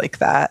place like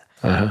that.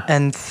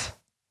 And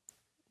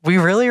we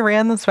really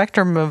ran the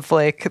spectrum of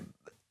like,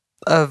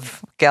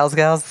 of gals,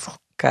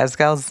 guys,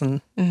 gals,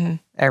 and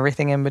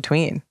everything in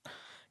between,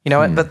 you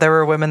know, but there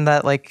were women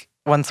that like,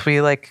 once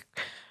we like,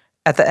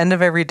 at the end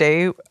of every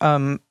day,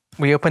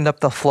 we opened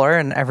up the floor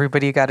and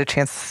everybody got a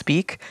chance to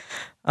speak,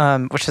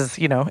 which is,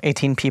 you know,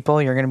 18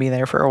 people. You're going to be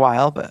there for a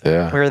while, but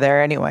Yeah. we were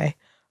there anyway.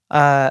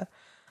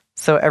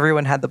 So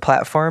everyone had the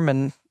platform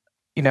and,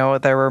 you know,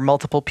 there were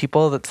multiple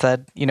people that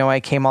said, you know, I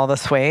came all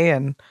this way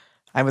and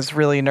I was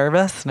really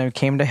nervous and I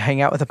came to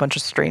hang out with a bunch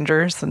of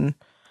strangers and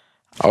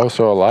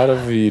Also, a lot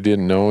of you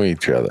didn't know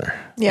each other.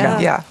 Yeah.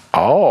 Yeah.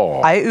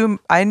 Oh.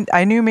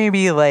 I knew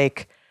maybe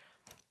like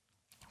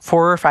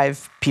 4 or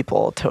 5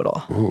 people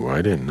total. Ooh,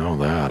 I didn't know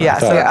that. Yeah,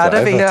 so out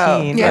of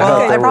 18, Yeah.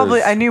 well, Okay. I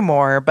probably I knew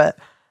more, but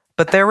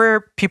there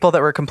were people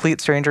that were complete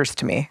strangers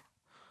to me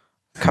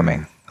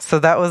coming. So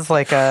that was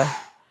like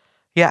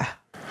yeah.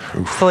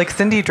 So like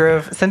Cindy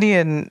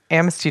and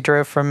Amnesty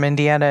drove from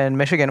Indiana and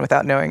Michigan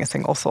without knowing a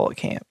single soul at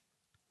camp.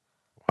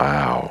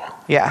 Wow.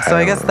 Yeah, so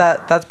I guess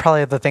that's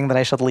probably the thing that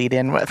I should lead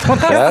in with.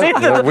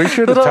 We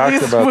should have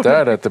talked about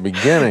that at the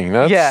beginning.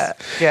 That's,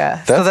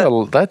 yeah.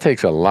 That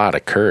takes a lot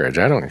of courage.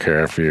 I don't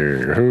care if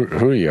you're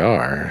who you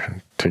are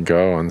to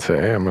go and say,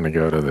 hey, I'm going to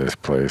go to this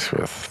place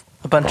with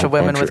a bunch of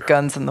women bunch with of-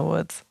 guns in the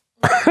woods.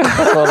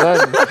 well, I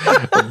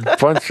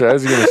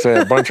was going to say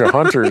a bunch of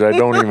hunters I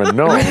don't even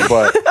know,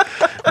 but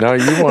now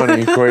you want to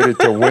equate it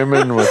to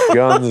women with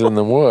guns in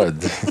the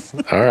woods.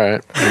 All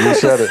right. You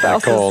said it,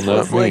 Nicole,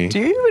 not me. Like, do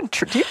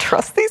you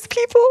trust these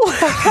people?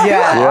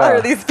 Yeah. Who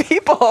are these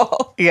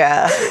people?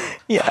 Yeah.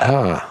 Yeah.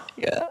 Huh.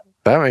 Yeah.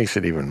 That makes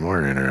it even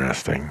more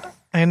interesting.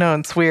 I know,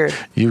 it's weird.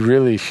 You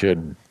really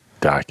should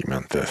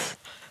document this.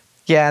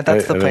 Yeah,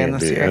 that's the I plan think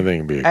this it'd be- year. I think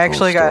it'd be a I cool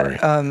actually story.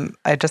 got,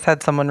 I just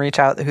had someone reach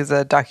out who's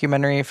a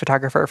documentary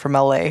photographer from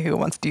LA who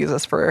wants to use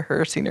us for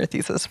her senior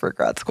thesis for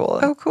grad school.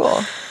 Oh,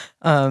 cool.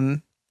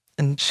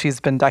 And she's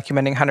been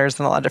documenting hunters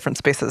in a lot of different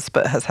spaces,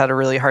 but has had a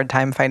really hard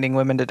time finding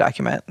women to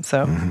document.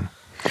 So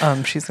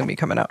she's going to be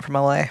coming out from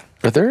LA.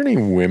 Are there any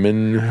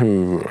women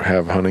who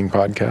have hunting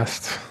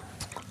podcasts?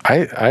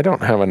 I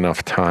don't have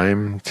enough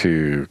time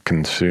to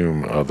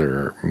consume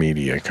other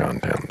media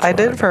content. I so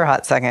did for a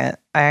hot second.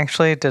 I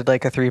actually did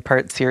like a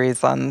 3-part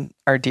series on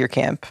our deer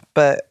camp,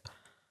 but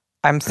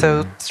I'm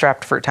so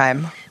strapped for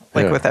time,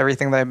 like Yeah. with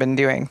everything that I've been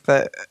doing,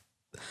 that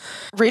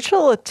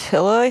Rachel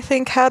Attila, I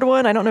think, had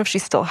one. I don't know if she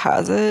still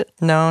has it.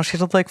 no, she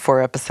did like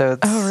 4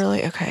 episodes. Oh,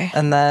 really? Okay.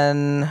 And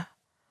then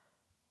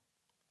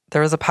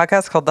there was a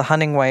podcast called The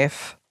Hunting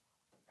Wife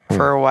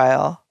for a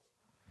while,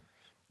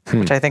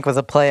 which I think was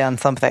a play on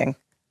something.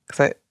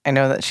 Because I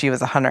know that she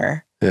was a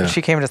hunter. Yeah.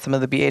 She came to some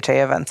of the BHA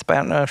events, but I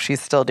don't know if she's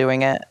still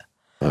doing it.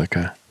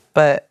 Okay.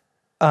 But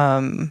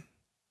I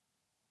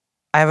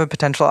have a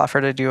potential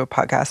offer to do a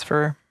podcast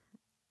for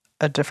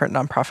a different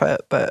nonprofit,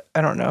 but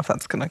I don't know if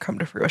that's going to come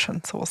to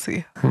fruition. So we'll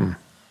see.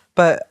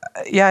 But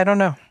yeah, I don't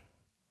know.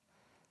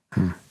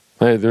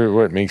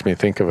 What makes me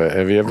think of it,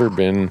 have you ever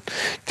been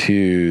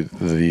to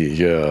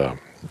the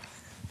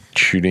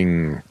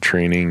shooting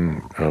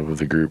training of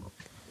the group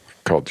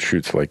called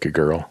Shoots Like a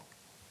Girl?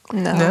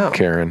 No.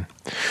 Karen.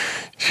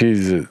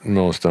 She's the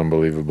most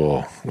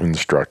unbelievable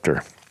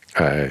instructor.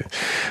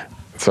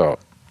 So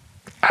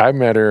I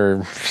met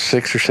her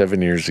 6 or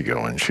 7 years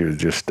ago when she was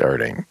just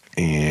starting,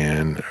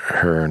 and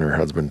her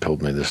husband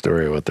told me the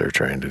story of what they're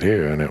trying to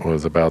do, and it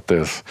was about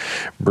this,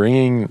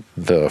 bringing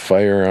the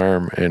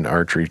firearm and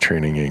archery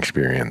training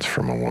experience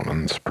from a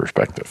woman's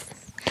perspective.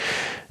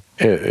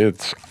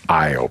 It's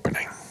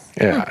eye-opening.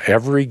 Yeah,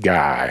 every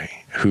guy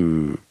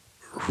should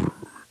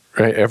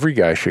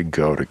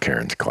go to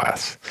Karen's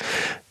class.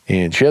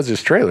 And she has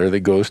this trailer that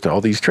goes to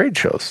all these trade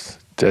shows,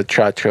 to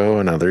Chacho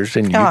and others,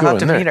 and you go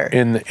in there,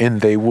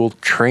 and they will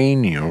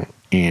train you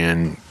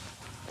in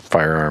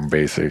firearm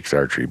basics,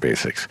 archery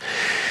basics.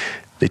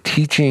 The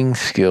teaching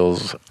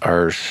skills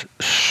are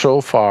so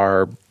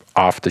far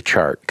off the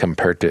chart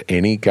compared to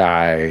any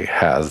guy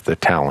has the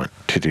talent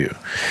to do.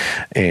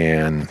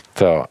 And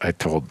so I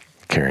told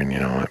Karen,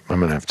 I'm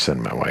going to have to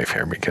send my wife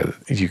here because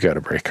you got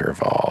to break her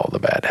of all the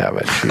bad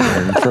habits she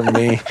learned from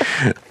me.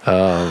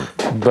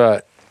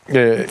 But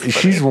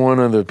she's one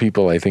of the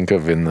people I think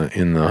of in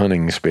the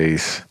hunting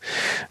space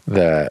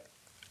that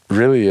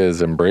really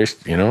has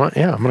embraced, you know what?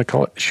 Yeah, I'm going to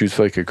call it Shoots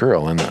Like a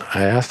Girl. And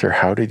I asked her,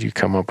 how did you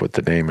come up with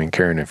the name? And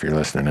Karen, if you're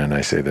listening and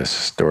I say this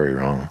story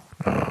wrong,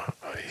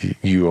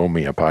 you owe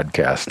me a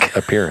podcast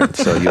appearance,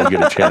 so you'll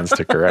get a chance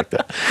to correct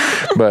it.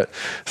 But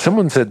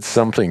someone said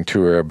something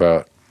to her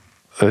about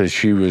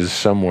she was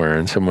somewhere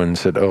and someone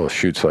said, oh,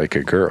 Shoots Like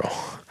a Girl.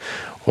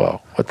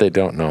 Well, what they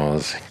don't know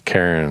is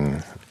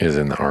Karen is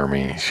in the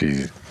Army.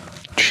 She's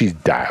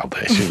dialed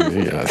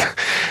it.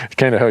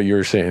 Kind of how you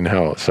were saying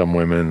how some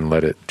women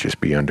let it just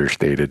be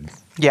understated.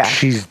 Yeah.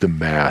 She's the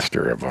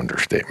master of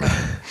understatement.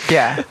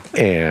 Yeah.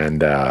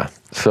 And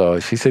so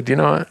she said, you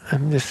know what?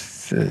 I'm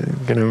just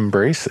going to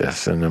embrace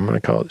this, and I'm going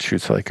to call it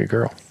Shoots Like a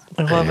Girl.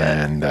 I love it.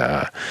 And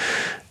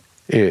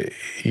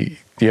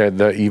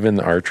even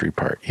the archery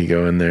part, you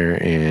go in there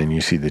and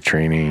you see the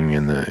training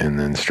and the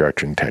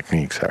instruction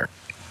techniques are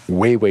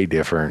way, way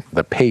different.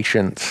 The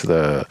patience,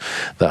 the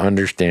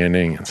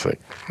understanding, it's like,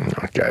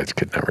 guys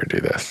could never do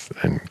this.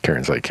 And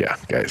Karen's like, yeah,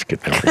 guys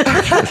could never do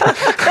this.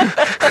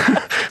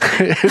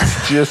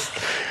 It's just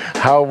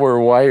how we're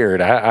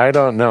wired. I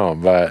don't know,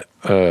 but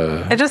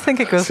I just think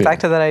it goes back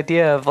to that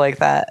idea of like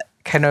that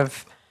kind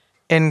of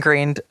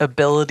ingrained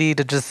ability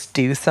to just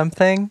do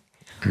something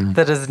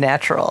that is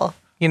natural.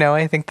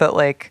 I think that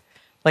like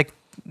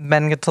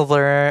men get to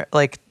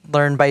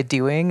learn by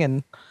doing,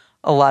 and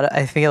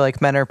I feel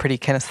like men are pretty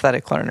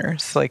kinesthetic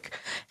learners, like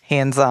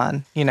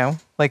hands-on,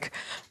 like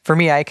for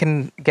me, I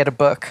can get a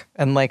book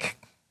and like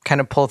kind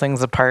of pull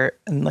things apart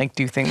and like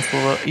do things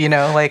a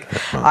little, like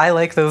I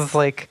like those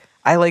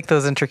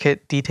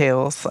intricate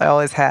details. I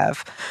always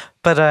have.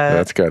 But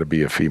that's got to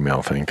be a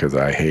female thing because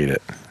I hate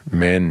it.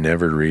 Men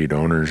never read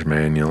owner's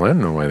manual. I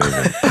don't know why they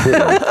even put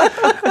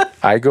it.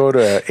 I go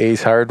to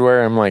Ace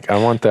Hardware. I'm like, I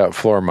want that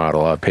floor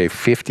model. I'll pay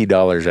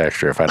 $50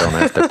 extra if I don't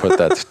have to put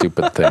that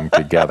stupid thing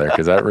together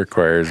because that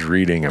requires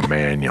reading a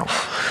manual.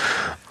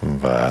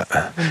 But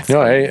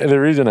the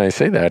reason I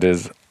say that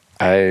is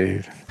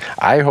I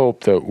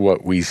hope that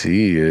what we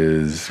see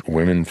is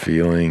women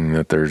feeling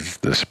that there's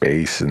the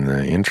space and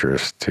the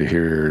interest to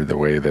hear the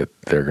way that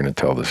they're going to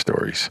tell the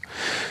stories.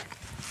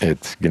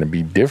 It's going to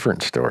be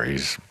different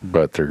stories,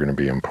 but they're going to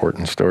be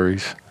important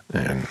stories.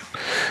 And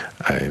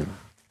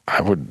I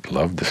would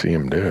love to see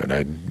them do it.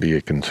 I'd be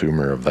a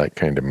consumer of that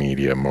kind of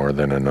media more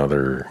than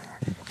another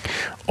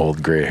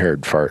old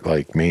gray-haired fart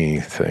like me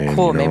saying,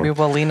 cool, maybe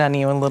we'll lean on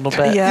you a little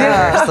bit.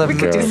 Yeah. We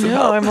could do some.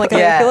 No, I'm like,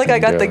 I feel like I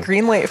got the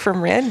green light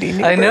from Randy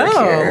Newberg. I know.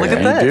 Here. Look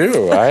at this. You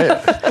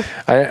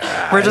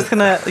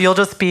do. You'll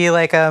just be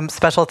like,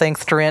 special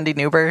thanks to Randy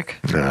Newberg.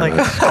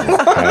 No,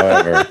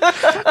 however,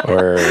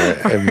 or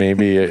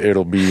maybe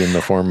it'll be in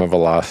the form of a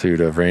lawsuit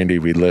of Randy,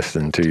 we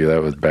listened to you.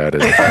 That was bad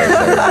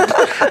advice.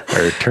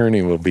 Our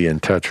attorney will be in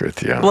touch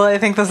with you. Well, I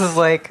think this is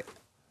like,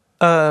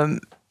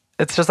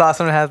 it's just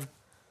awesome to have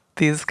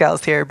these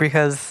gals here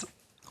because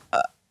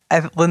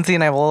Lindsey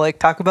and I will like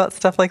talk about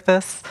stuff like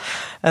this,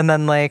 and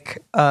then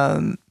like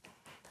I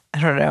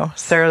don't know,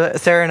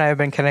 Sarah and I have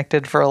been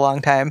connected for a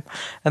long time,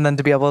 and then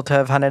to be able to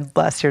have hunted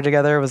last year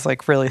together was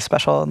like really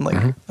special, and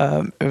like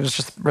it was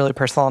just really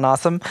personal and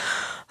awesome.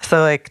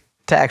 So like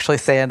to actually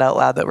say it out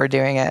loud that we're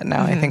doing it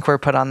now, I think we're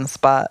put on the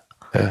spot.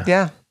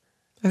 Yeah.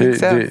 I think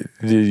so.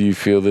 Do you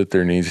feel that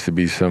there needs to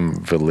be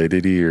some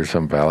validity or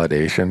some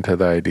validation to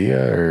the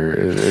idea, or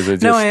is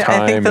it just no?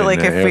 I think that like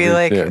if we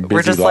like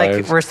we're just lives?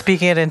 Like we're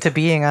speaking it into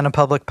being on a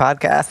public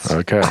podcast.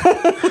 Okay,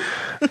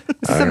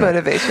 some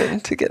motivation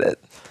to get it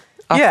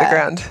off the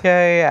ground.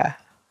 Yeah.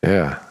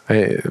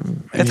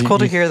 It's cool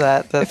to hear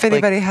that. If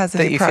anybody has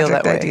any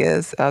project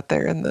ideas out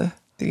there in the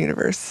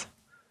universe,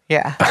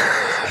 yeah,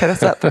 hit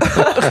us up.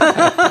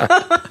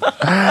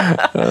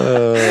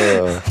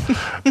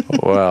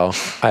 Well,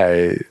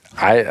 I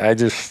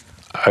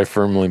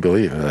firmly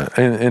believe that,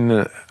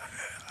 and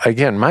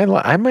again,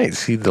 I might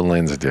see the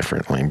lens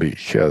differently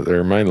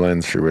or my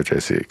lens through which I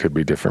see it could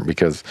be different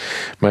because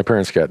my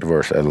parents got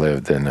divorced. I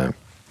lived in a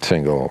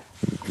single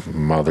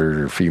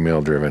mother,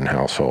 female-driven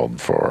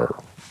household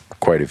for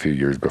quite a few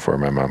years before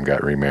my mom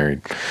got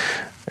remarried.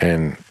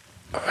 And,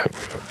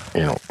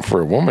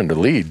 for a woman to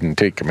lead and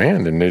take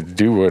command and to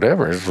do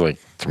whatever, it's like,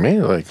 to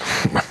me, like,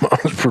 my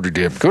mom's pretty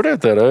damn good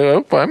at that. I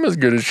hope I'm as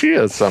good as she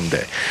is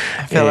someday.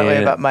 I feel that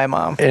way about my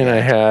mom. And I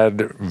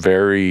had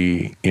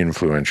very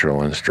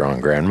influential and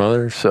strong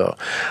grandmothers. So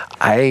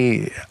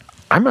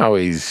I'm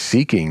always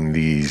seeking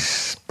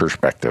these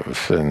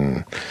perspectives.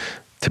 And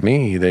to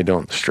me, they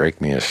don't strike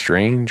me as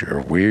strange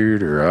or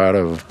weird or out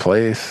of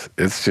place.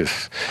 It's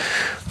just,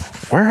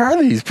 where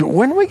are these people?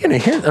 When are we going to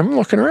hear? I'm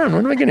looking around.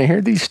 When are we going to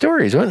hear these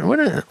stories? When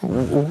are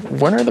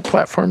the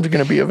platforms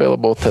going to be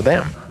available to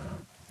them?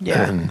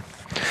 Yeah. And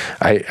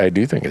I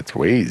do think it's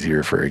way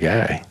easier for a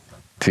guy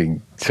to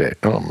say,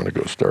 "Oh, I'm going to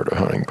go start a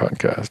hunting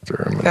podcast,"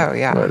 or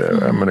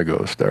 "I'm going to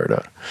go start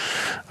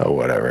a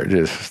whatever."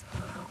 Just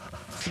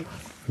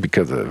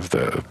because of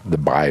the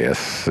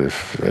bias,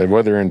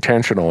 whether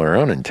intentional or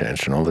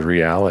unintentional, the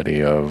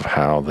reality of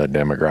how the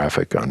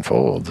demographic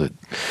unfolds,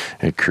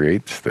 it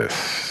creates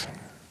this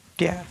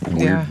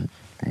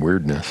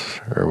weirdness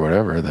or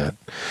whatever. That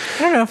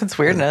I don't know if it's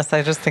weirdness.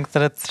 I just think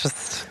that it's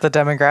just the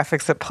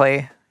demographics at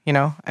play.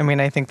 I mean,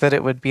 I think that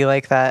it would be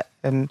like that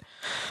in,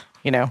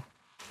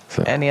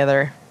 any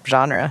other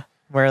genre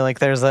where like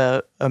there's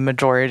a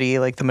majority,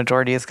 like the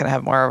majority is going to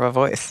have more of a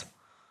voice.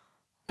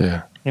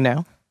 Yeah.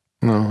 No,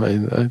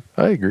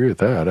 I agree with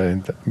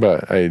that.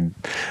 But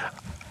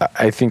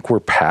I think we're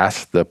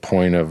past the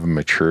point of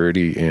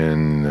maturity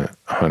in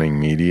hunting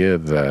media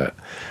that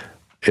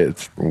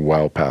it's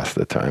well past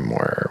the time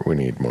where we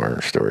need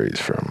more stories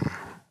from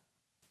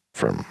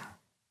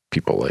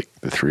people like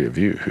the three of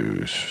you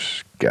who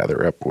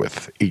gather up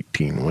with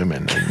 18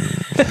 women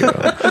and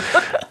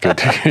go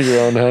to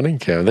your own hunting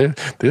camp.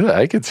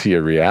 I could see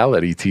a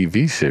reality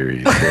TV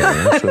series.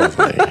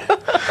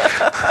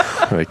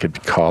 They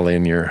could call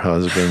in your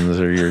husbands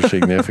or your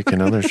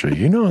significant others. So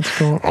what's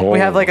going on. We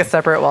have like a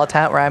separate wall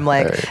tent where I'm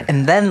like,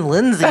 and then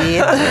Lindsey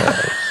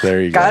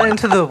there you got go.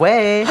 into the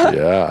way.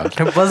 Yeah.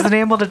 And wasn't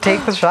able to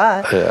take the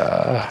shot.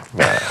 Yeah.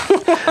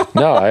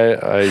 No,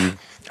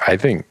 I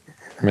think,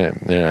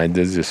 man, I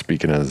did just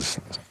speaking as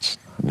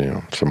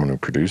someone who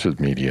produces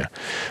media,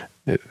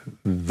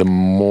 the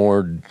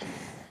more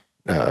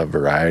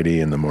variety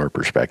and the more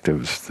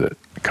perspectives that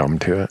come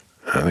to it,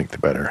 I think the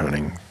better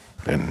hunting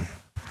and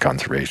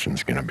conservation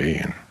is going to be.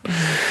 And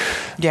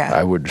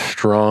I would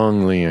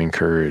strongly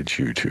encourage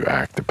you to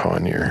act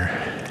upon your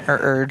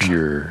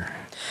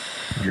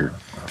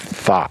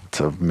thoughts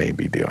of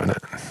maybe doing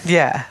it.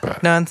 Yeah.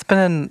 But, no, it's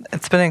been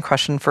in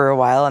question for a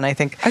while, and I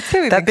think I'd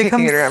say we've been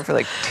kicking it around for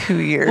like 2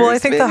 years. Well, I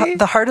think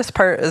the hardest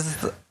part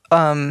is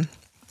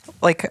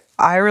like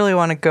I really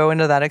want to go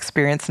into that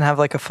experience and have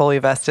like a fully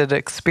vested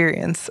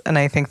experience, and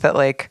I think that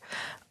like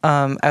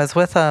I was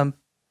with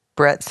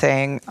Brett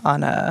saying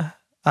on a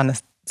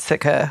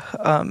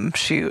Sitka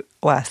shoot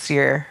last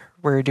year.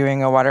 We were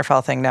doing a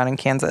waterfowl thing down in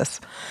Kansas,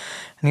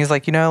 and he's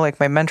like, like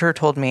my mentor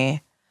told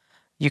me,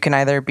 you can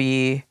either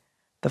be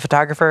the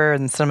photographer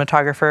and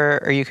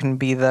cinematographer, or you can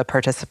be the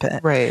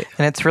participant. Right.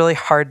 And it's really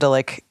hard to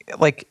like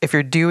if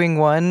you're doing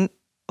one,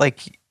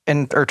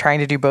 or trying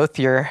to do both,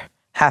 you're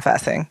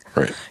half-assing.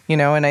 Right.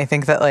 And I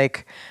think that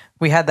like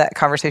we had that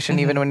conversation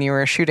even when you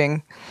were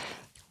shooting.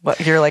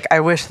 You're like, I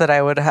wish that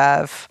I would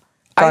have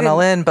gone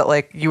all in, but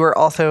like you were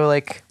also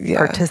like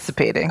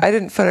participating. I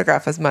didn't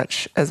photograph as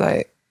much as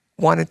I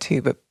wanted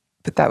to, but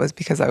that was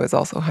because I was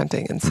also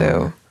hunting. And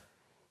so,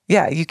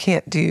 you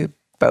can't do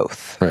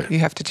both. Right. You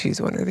have to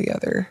choose one or the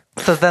other.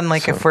 So then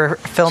like if we're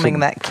filming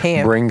that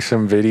camp, bring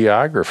some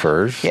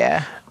videographers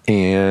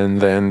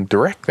and then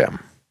direct them.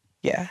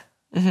 Yeah.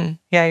 Mm-hmm.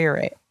 Yeah, you're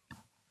right.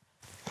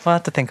 We'll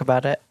have to think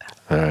about it.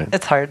 All right.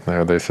 It's hard.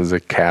 Now, this is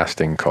a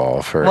casting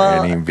call for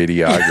any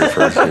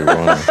videographers who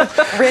want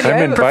to.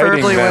 I'm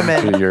inviting them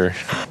women. to your.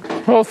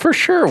 Well, for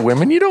sure,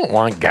 women. You don't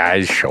want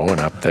guys showing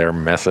up there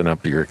messing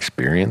up your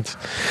experience.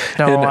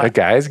 No, and a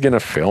guy's going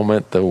to film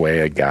it the way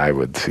a guy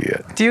would see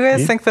it. Do you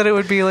guys think that it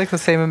would be like the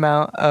same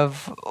amount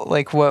of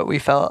like what we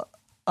felt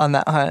on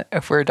that hunt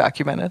if we were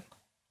documented?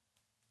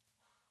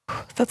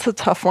 That's a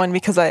tough one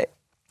because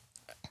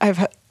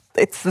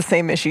it's the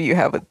same issue you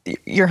have with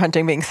your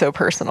hunting being so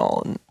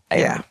personal. And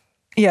I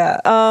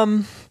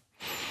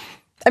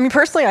mean,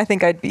 personally, I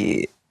think I'd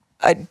be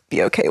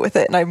okay with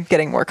it, and I'm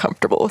getting more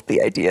comfortable with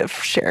the idea of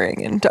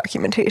sharing and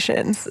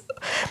documentations.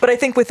 But I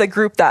think with a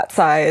group that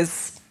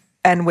size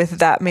and with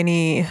that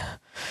many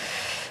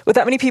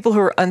people who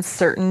are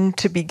uncertain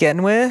to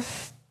begin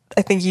with,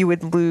 I think you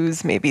would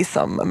lose maybe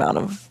some amount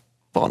of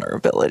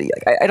vulnerability.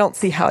 Like I don't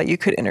see how you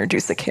could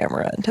introduce a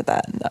camera into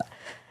that,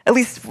 at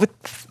least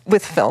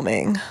with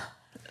filming.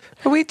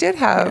 But we did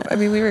have,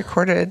 we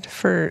recorded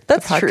for the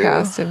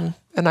podcast,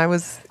 and I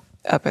was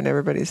up in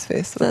everybody's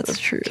face with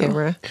the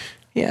camera.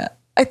 Yeah.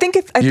 I think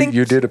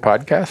you did a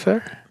podcast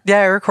there? Yeah,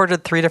 I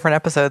recorded 3 different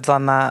episodes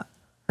on that.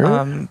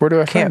 Really? Where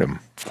do I find them?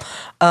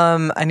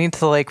 I need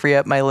to like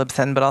re-up my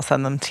Libsyn, but I'll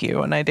send them to you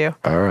when I do.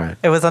 All right.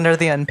 It was under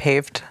the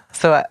Unpaved.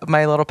 So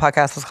my little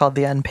podcast was called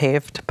the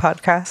Unpaved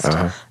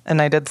Podcast,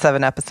 and I did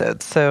 7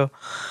 episodes. So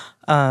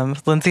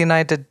Lindsey and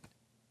I did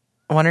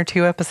 1 or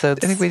 2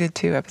 episodes. I think we did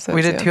 2 episodes.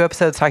 We did 2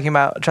 episodes talking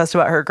about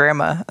her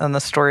grandma and the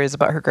stories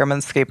about her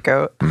grandma's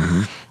scapegoat.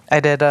 I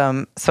did.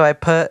 So I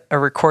put a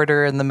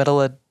recorder in the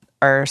middle of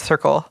our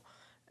circle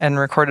and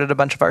recorded a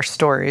bunch of our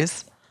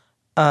stories.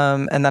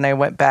 And then I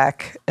went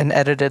back and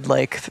edited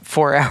like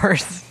 4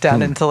 hours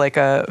down into like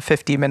a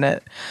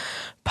 50-minute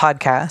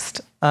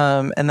podcast.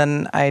 And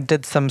then I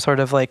did some sort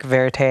of like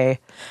verite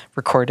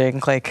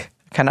recording, like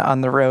kind of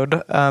on the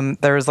road.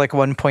 There was like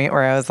one point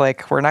where I was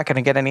like, we're not going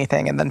to get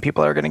anything. And then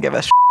people are going to give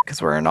us shit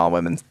because we're an all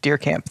women's deer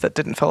camp that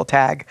didn't fill a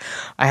tag.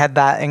 I had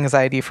that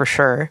anxiety for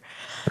sure.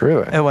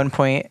 Really? At one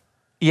point.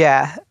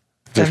 Yeah.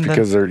 Just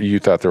because you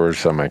thought there was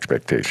some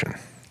expectation.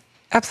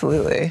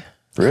 Absolutely.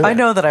 Really? I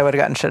know that I would have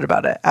gotten shit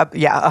about it.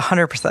 Yeah,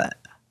 100%.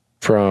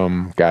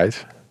 From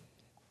guys?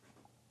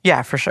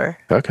 Yeah, for sure.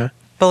 Okay.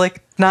 But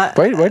like not...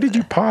 Why did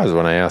you pause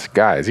when I asked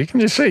guys? You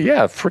can just say,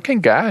 yeah,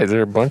 freaking guys.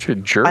 They're a bunch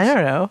of jerks. I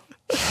don't know.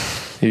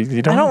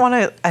 You don't?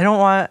 I don't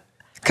want...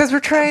 Because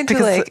we're trying to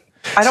like...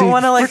 I don't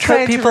want to like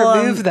put people to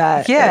remove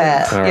that.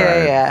 Yeah, All right.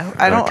 yeah.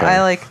 I don't...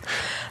 Okay.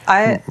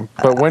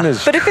 But when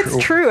is... But if it's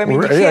true, I mean,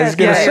 you I was can't,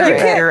 gonna say.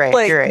 You're right,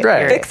 like, you're right, you're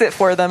right. fix it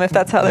for them if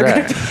that's how they're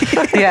going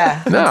to be.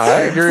 Yeah. No, I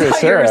agree with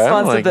It's not your Sarah.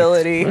 I'm like,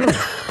 responsibility.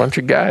 bunch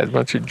of guys,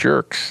 bunch of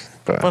jerks.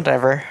 But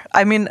Whatever.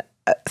 I mean,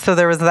 so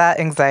there was that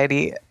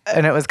anxiety,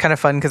 and it was kind of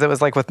fun because it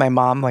was like with my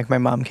mom. Like my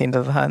mom came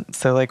to the hunt,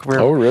 so like we're...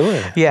 Oh,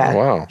 really? Yeah. Oh,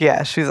 wow.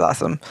 Yeah, she's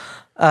awesome.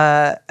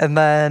 And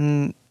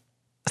then...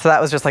 So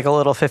that was just like a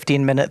little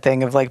 15-minute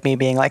thing of like me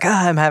being like,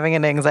 I'm having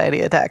an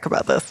anxiety attack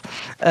about this.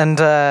 And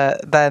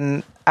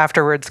then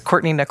afterwards,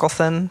 Courtney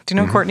Nicholson. Do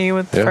you know Courtney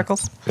with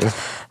freckles?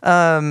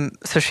 Yeah.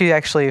 So she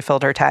actually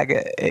filled her tag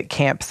at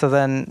camp. So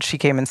then she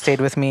came and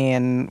stayed with me,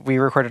 and we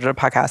recorded a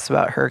podcast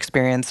about her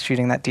experience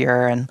shooting that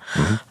deer and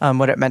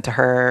what it meant to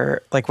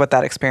her, like what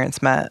that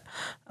experience meant.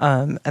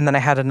 And then I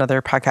had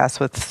another podcast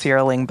with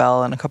Sierra Ling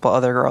Bell and a couple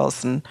other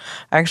girls. And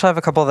I actually have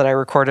a couple that I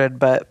recorded,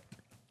 but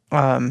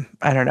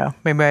I don't know.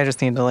 Maybe I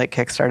just need to like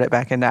kickstart it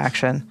back into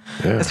action.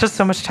 Yeah. It's just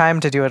so much time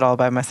to do it all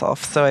by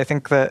myself. So I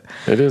think that...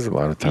 It is a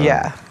lot of time.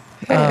 Yeah.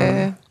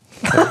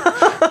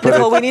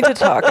 Nicole, we need to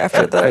talk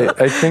after the...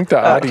 I think the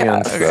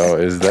audience, though,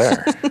 is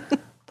there.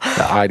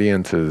 The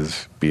audience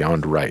is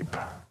beyond ripe.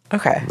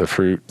 Okay. The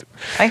fruit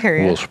I hear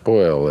you. will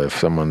spoil if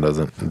someone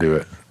doesn't do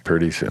it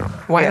pretty soon.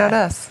 Why Yeah. not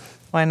us?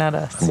 Why not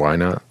us? Why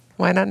not?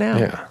 Why not now?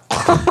 Yeah.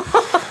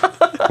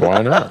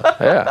 Why not?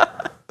 Yeah.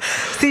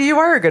 See, you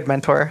are a good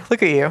mentor.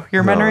 Look at you.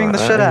 You're mentoring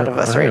the shit out of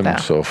us right now. I'm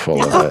so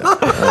full of it.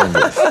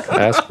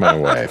 Ask my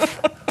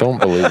wife. Don't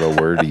believe a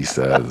word he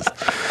says.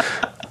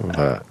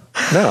 But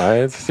no,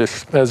 it's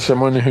just as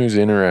someone who's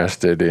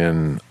interested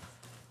in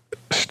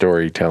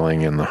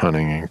storytelling in the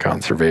hunting and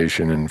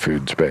conservation and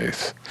food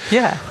space.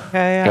 Yeah.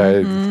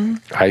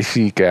 I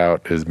seek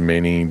out as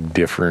many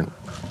different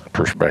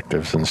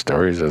perspectives and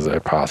stories as I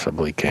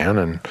possibly can,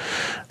 and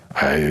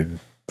I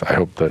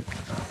hope that,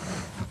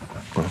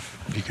 well,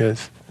 you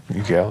guys,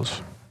 you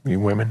gals, you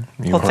women,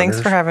 you Well,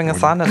 thanks for having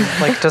us on and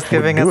like just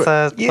giving us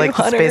a You like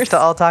hunters. space to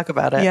all talk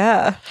about it.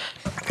 Yeah.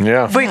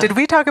 Yeah. Wait, did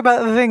we talk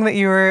about the thing that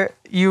you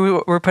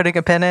were putting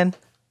a pin in?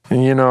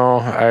 You know,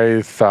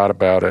 I thought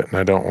about it, and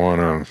I don't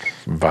want to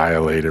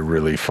violate a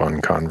really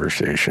fun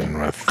conversation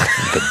with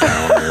the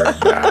downer of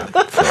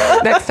that. So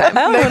Next time.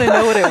 I don't want to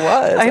know what it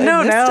was. I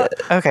know missed now. it.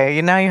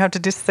 Okay, now you have to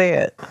just say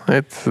it.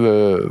 it's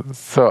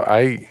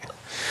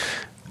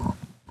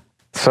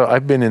so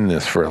I've been in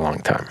this for a long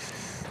time.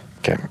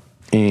 Okay.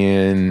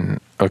 And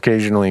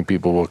occasionally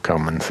people will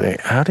come and say,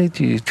 how did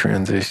you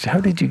transition? How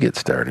did you get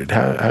started?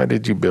 How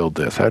did you build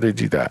this? How did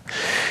you that?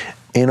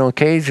 And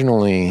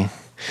occasionally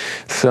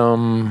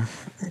some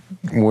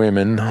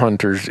women,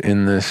 hunters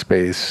in this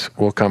space,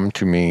 will come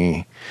to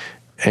me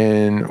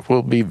and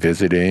we'll be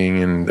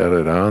visiting and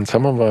da-da-da. And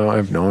some of them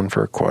I've known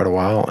for quite a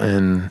while.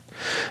 And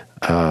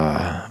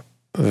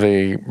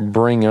they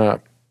bring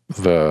up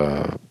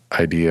the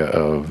idea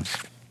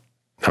of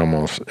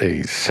almost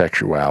a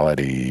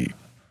sexuality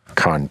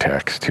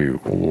context to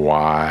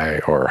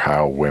why or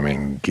how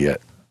women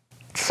get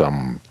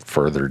some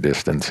further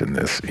distance in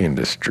this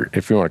industry,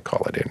 if you want to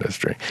call it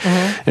industry.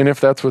 And if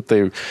that's what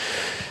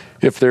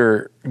if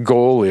their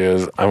goal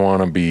is, I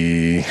want to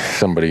be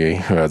somebody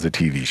who has a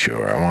TV show,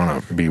 or I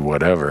want to be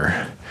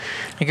whatever.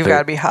 You've got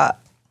to be hot.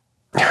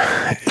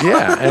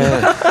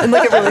 Yeah. In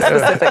like a really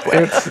specific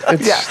way.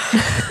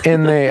 It's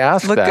and they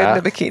ask Look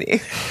that. good in a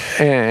bikini.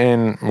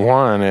 And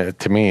one,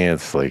 to me,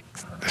 it's like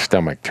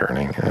stomach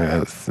turning. It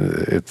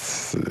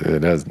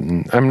has.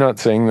 I'm not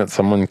saying that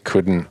someone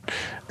couldn't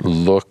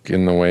look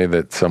in the way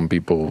that some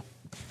people,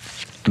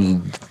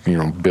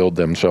 build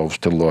themselves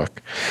to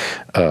look,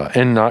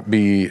 and not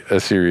be a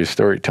serious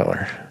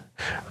storyteller.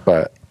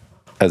 But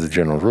as a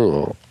general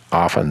rule,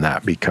 often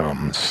that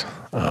becomes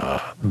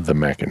the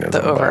mechanism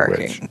The by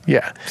overarching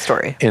which,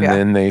 story. And Yeah.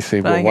 then they say,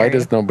 I well, why hear you.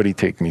 does nobody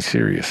take me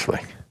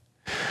seriously?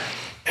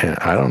 And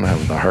I don't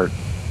have the heart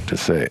to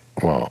say,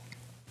 well,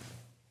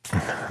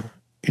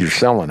 you're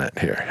selling it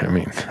here. I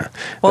mean,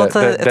 well, it's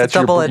a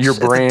double-edged, your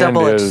brand it's a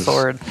double-edged is,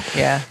 sword.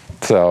 Yeah.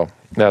 So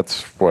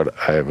that's what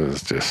I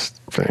was just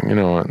saying. You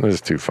know what? This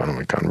is too fun of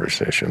a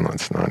conversation.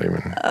 Let's not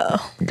even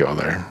go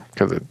there,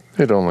 because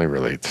it only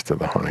relates to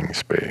the hunting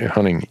space,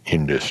 hunting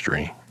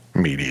industry,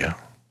 media.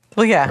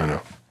 Well, yeah.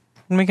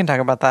 And we can talk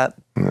about that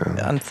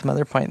on some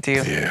other point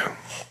too. Yeah.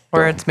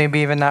 Or it's maybe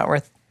even not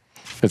worth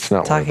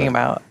talking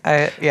about.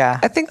 I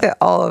think that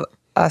all of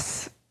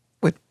us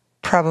would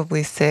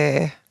probably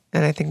say,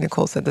 and I think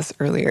Nicole said this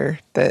earlier,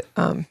 that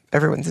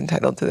everyone's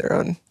entitled to their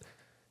own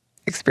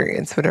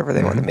experience, whatever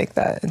they want to make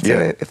that. And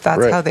so if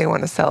that's how they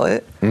want to sell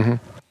it,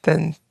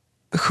 then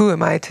who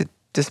am I to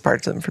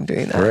disparage them from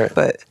doing that? Right.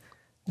 But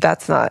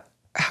that's not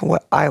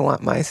what I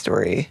want my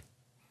story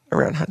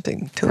around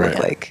hunting to look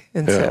like.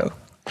 And so...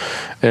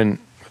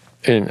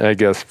 And I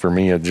guess for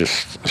me, it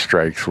just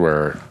strikes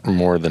where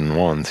more than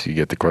once you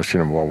get the question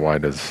of, well, why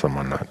does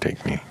someone not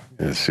take me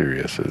as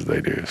serious as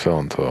they do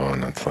so-and-so?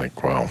 And it's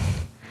like, well,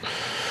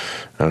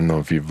 I don't know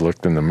if you've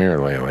looked in the mirror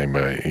lately,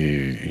 but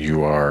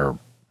you are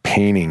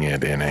painting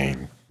it in a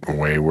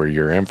way where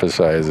you're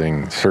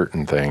emphasizing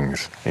certain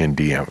things in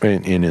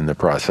the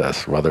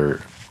process,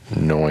 whether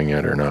knowing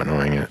it or not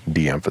knowing it,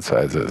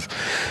 de-emphasizes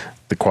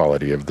the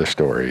quality of the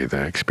story,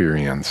 the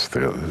experience,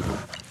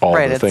 all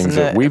the things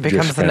that we've just spent.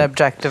 It becomes an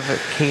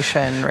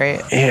objectification,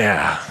 right?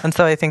 Yeah. And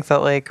so I think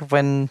that like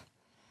when,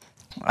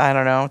 I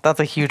don't know, that's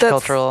a huge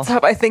cultural...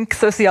 I think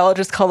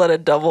sociologists call that a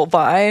double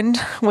bind.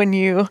 When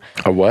you...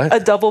 A what? A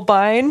double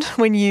bind,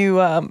 when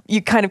you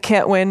you kind of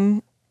can't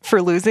win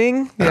for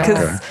losing.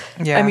 Because,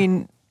 I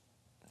mean,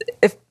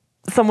 if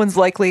someone's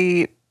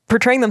likely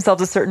portraying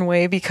themselves a certain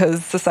way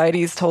because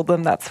society's told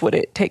them that's what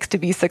it takes to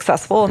be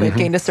successful, and they've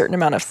gained a certain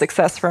amount of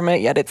success from it,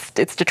 yet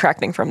it's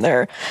detracting from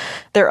their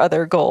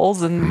other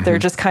goals, and they're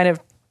just kind of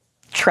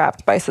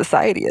trapped by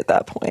society at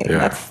that point.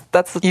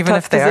 That's a even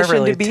tough if they are position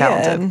really to be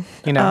talented, in.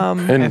 you know.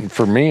 And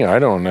for me, I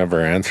don't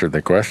ever answer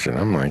the question.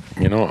 I'm like,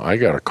 I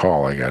got a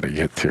call I got to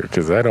get to,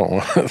 because I don't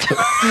want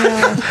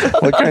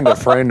what kind of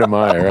friend am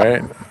I,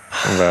 right?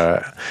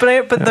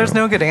 But there's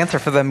no good answer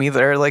for them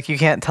either. Like, you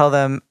can't tell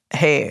them,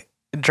 hey,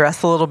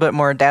 dress a little bit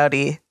more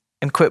dowdy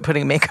and quit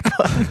putting makeup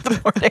on in the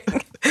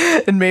morning,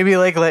 and maybe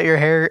like let your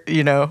hair,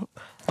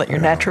 let your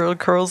natural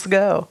curls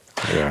go.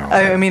 Yeah.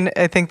 I mean,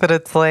 I think that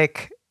it's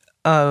like,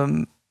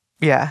 it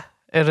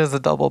is a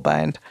double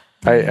bind.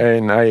 I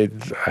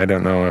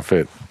don't know if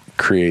it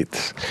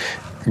creates,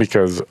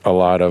 because a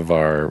lot of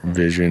our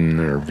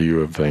vision or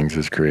view of things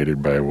is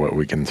created by what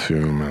we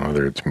consume,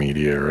 whether it's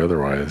media or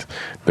otherwise.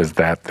 Does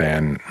that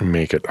then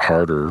make it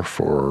harder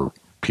for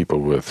people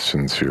with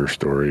sincere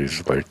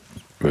stories like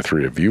the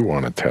three of you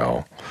want to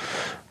tell?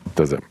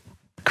 Does it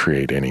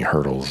create any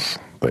hurdles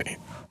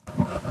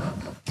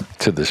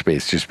to the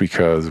space, just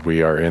because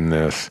we are in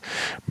this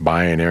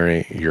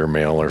binary, you're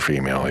male or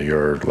female,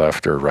 you're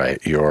left or right,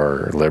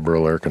 you're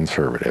liberal or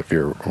conservative,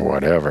 you're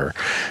whatever,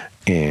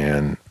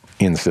 and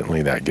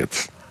instantly that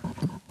gets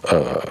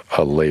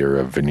a layer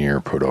of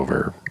veneer put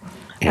over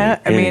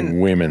any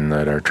women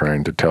that are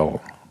trying to tell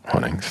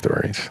hunting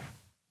stories?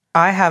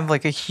 I have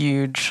like a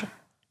huge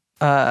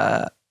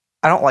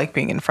I don't like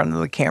being in front of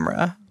the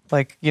camera,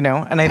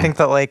 and I think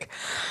that like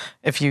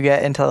if you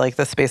get into like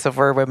the space of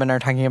where women are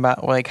talking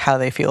about like how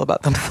they feel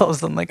about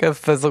themselves on like a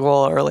physical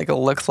or like a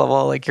looks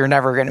level, like you're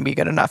never going to be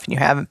good enough, and you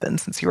haven't been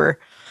since you were,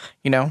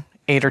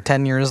 8 or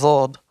 10 years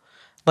old.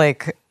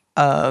 Like,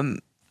 I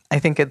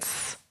think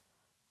it's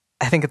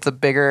a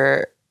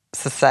bigger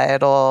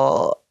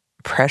societal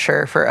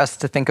pressure for us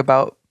to think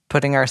about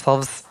putting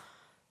ourselves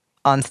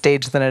on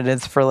stage than it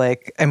is for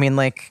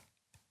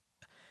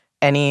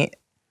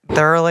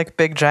there are like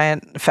big,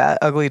 giant, fat,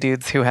 ugly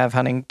dudes who have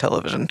hunting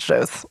television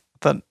shows,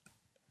 but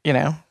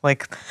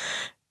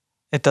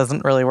it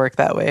doesn't really work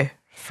that way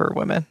for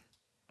women.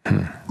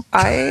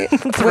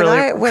 It's a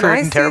really crude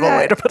and terrible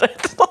way to put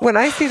it. When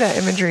I see that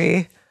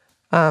imagery,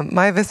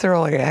 my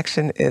visceral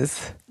reaction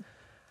is,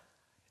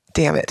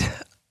 damn it.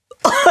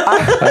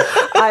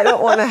 I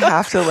don't want to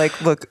have to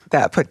look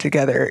that put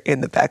together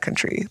in the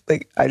backcountry.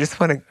 Like, I just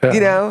want to,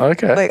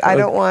 I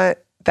don't want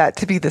that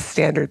to be the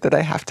standard that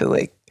I have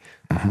to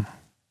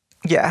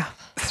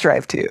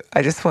strive to.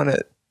 I just want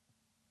to,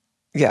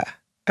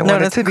 I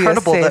want it to be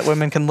incredible that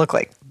women can look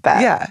like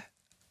that. Yeah.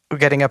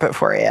 Getting up at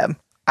 4 a.m.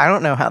 I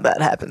don't know how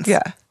that happens.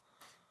 Yeah.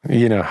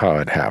 You know how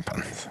it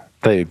happens.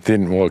 They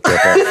didn't woke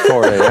up at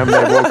 4 a.m.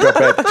 They woke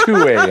up at 2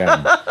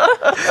 a.m.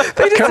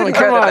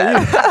 Come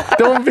on.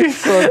 Don't be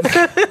so...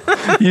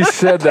 You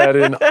said that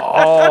in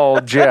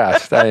all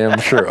jest, I am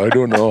sure. I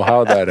don't know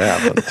how that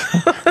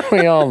happens.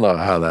 We all know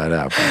how that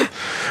happens.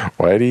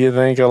 Why do you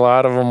think a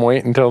lot of them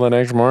wait until the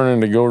next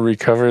morning to go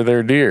recover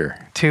their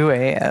deer? 2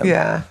 a.m.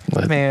 Yeah.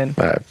 Man.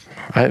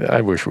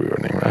 I wish we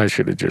wouldn't even... I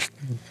should have just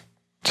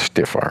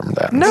stiff-armed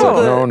that.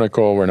 No,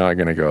 Nicole, we're not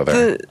going to go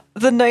there.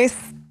 The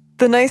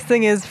nice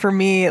thing is, for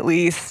me at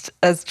least,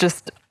 as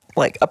just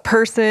like a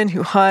person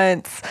who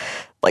hunts,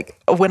 like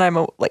when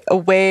I'm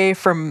away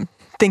from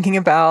thinking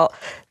about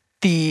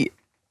the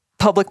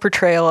public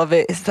portrayal of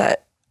it is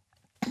that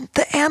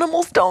the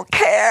animals don't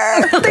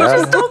care. They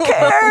just don't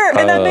care.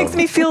 And that makes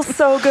me feel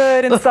so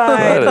good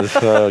inside. That is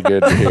so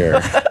good to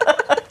hear.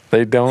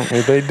 They don't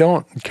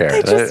care.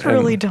 They just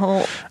really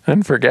don't.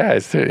 And for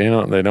guys too,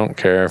 they don't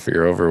care if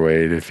you're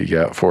overweight, if you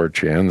got 4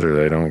 chins, or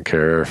they don't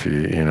care if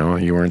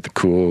you weren't the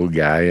cool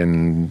guy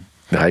in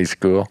high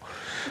school.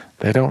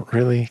 They don't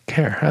really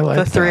care. I like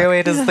the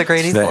 308 is the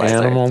great The equalizer.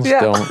 animals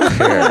don't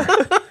care.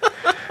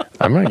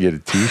 I'm gonna get a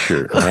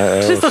T-shirt.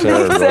 Just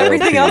makes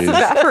everything else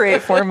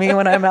evaporate for me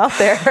when I'm out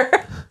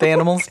there. The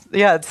animals,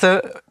 yeah.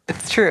 So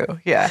it's true,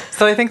 yeah.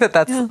 So I think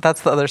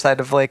that's the other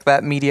side of like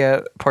that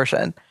media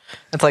portion.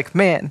 It's like,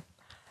 man,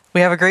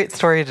 we have a great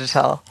story to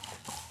tell,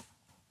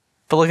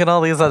 but look at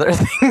all these other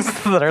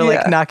things that are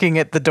like knocking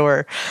at the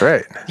door,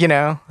 right?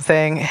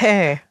 Saying,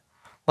 hey,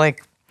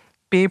 like,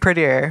 be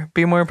prettier,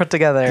 be more put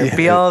together,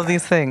 be all of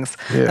these things.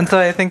 Yeah. And so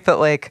I think that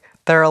like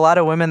there are a lot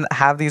of women that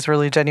have these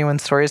really genuine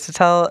stories to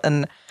tell,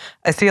 and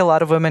I see a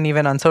lot of women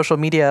even on social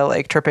media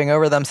like tripping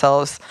over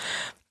themselves,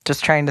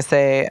 just trying to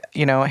say,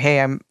 hey,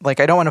 I'm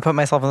like, I don't want to put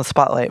myself in the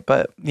spotlight,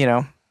 but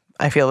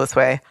I feel this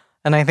way.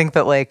 And I think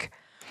that like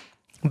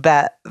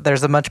that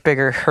there's a much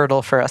bigger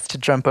hurdle for us to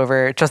jump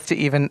over just to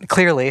even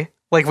clearly,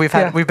 like we've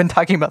been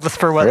talking about this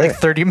for like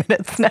 30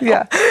 minutes now.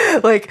 Yeah.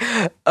 Like,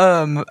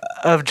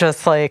 of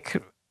just like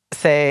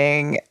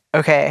saying,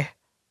 okay,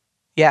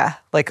 yeah,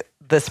 like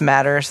this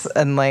matters,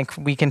 and like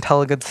we can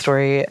tell a good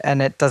story,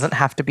 and it doesn't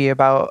have to be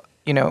about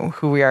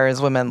who we are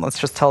as women. Let's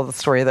just tell the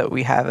story that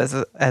we have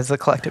as a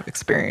collective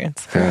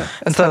experience. Yeah.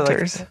 And as so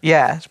hunters. We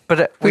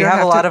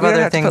have a lot of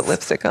other things. We don't have to put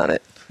lipstick on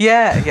it.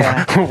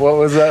 Yeah. What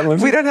was that,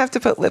 Lindsay? We don't have to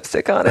put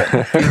lipstick on it.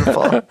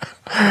 Beautiful.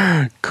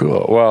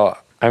 Cool. Well,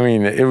 I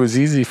mean, it was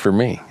easy for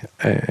me.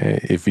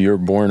 If you're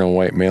born a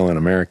white male in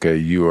America,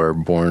 you are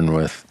born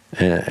with,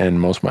 and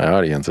most of my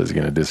audience is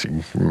going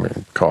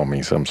to call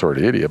me some sort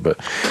of idiot, but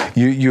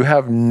you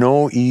have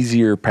no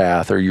easier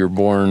path, or you're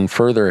born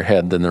further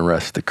ahead than the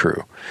rest of the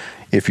crew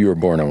if you were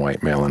born a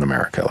white male in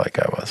America like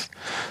I was.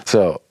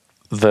 So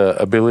the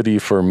ability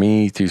for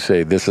me to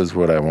say, this is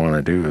what I want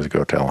to do, is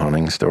go tell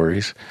hunting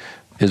stories,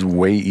 is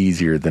way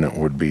easier than it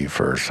would be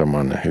for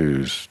someone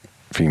who's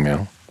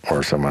female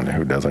or someone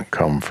who doesn't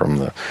come from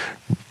the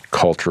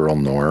cultural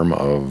norm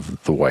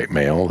of the white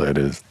male that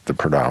is the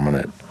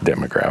predominant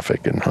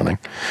demographic in hunting.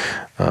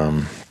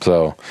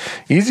 So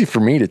easy for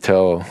me to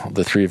tell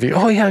the three of you,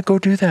 oh yeah, go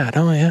do that.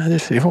 Oh yeah,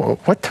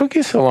 what took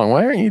you so long?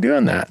 Why aren't you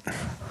doing that?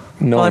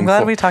 Well, I'm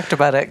glad we talked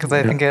about it, because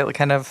I think it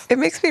kind of... It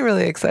makes me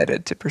really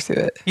excited to pursue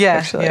it. Yeah,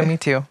 actually. Yeah, me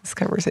too. This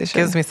conversation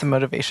gives me some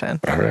motivation.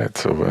 All right,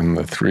 so when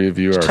the three of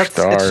you are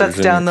stars... It shuts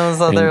down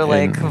those other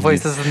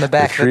voices in the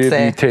back that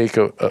say... The three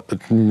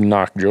of you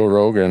knock Joe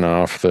Rogan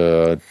off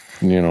the...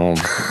 hunting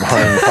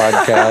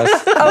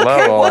podcast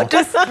level.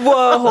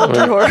 Hold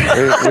your horse.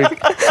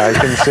 I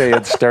can say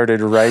it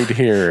started right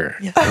here,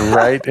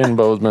 right in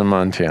Bozeman,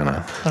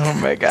 Montana. Oh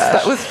my gosh.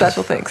 That was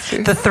special thanks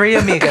to the three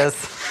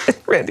amigas.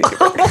 Randy.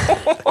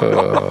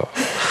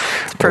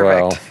 Perfect.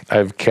 Well,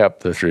 I've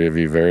kept the three of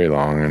you very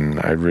long, and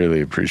I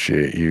really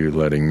appreciate you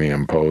letting me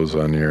impose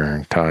on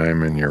your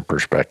time and your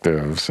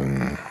perspectives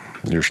and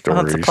your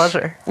stories. It's a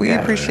pleasure. We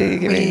appreciate you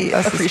giving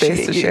us the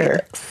space to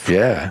share.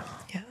 Yeah.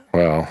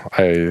 Well,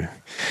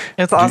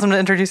 it's awesome to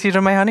introduce you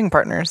to my hunting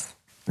partners.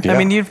 Yeah. I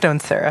mean, you've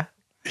known Sarah.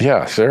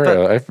 Yeah,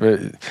 Sarah.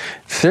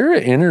 Sarah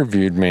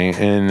interviewed me,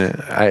 and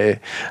I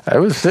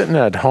was sitting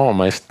at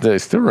home. I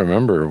still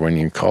remember when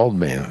you called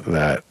me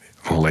that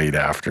late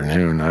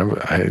afternoon.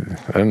 I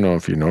don't know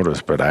if you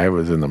noticed, but I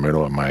was in the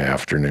middle of my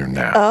afternoon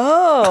nap.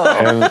 Oh.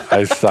 And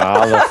I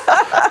saw the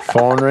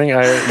phone ring.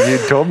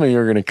 You told me you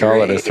were going to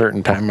call at a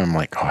certain time. I'm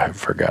like, oh, I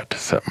forgot to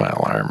set my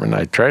alarm. And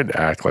I tried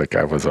to act like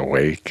I was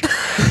awake.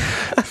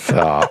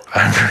 So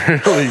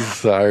I'm really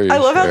sorry. I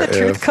love how the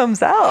truth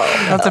comes out.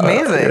 That's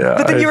amazing. Yeah,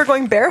 but then you were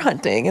going bear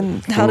hunting,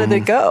 and how did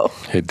it go?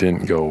 It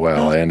didn't go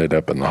well. I ended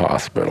up in the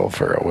hospital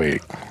for a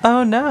week.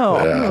 Oh,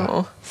 no.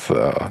 Yeah.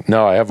 So,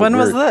 no, I have When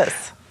was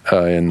this?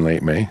 In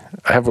late May.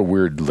 I have a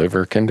weird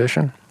liver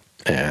condition,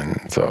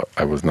 and so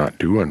I was not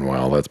doing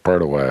well. That's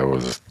part of why I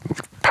was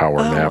power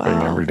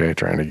napping every day,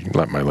 trying to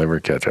let my liver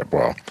catch up.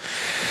 Well,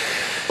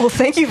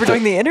 thank you for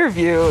doing the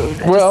interview.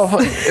 Well,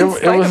 it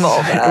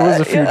was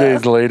a few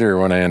days later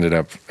when I ended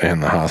up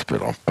in the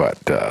hospital, but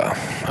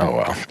oh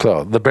well.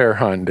 So the bear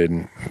hunt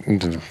didn't.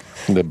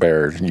 The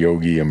bear,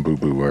 Yogi and Boo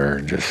Boo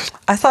were just...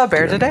 I saw a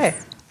bear today.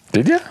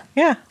 Did you?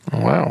 Yeah.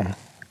 Wow.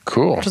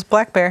 Cool. Just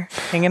black bear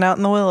hanging out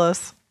in the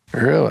willows.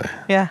 Really?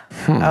 Yeah.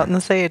 Out in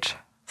the sage.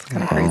 It's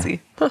kind of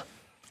crazy. Huh.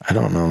 I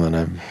don't know that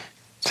I've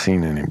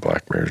seen any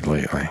black bears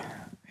lately.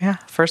 Yeah.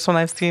 First one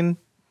I've seen.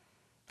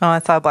 Oh, I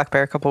saw a black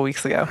bear a couple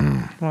weeks ago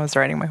when I was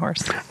riding my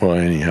horse. Well,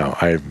 anyhow,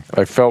 I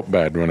felt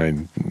bad when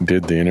I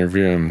did the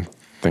interview. I'm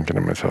thinking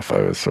to myself,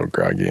 I was so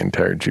groggy and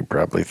tired, she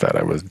probably thought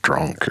I was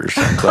drunk or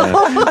something.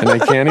 And I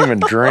can't even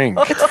drink.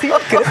 It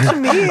seemed good to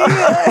me.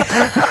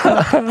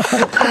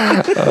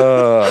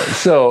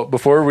 So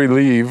before we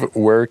leave,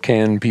 where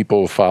can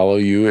people follow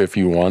you if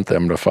you want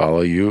them to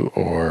follow you,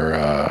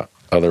 or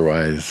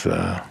otherwise...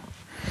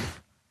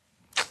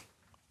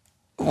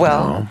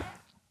 Well,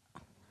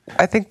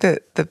 I think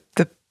that the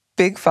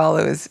big follow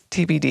is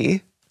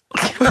TBD.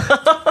 We'll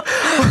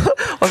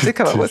have to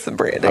come up with some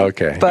branding.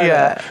 Okay. But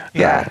Yeah.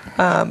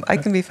 I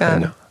can be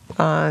found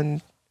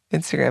on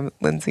Instagram,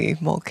 Lindsey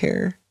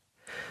Mulcare.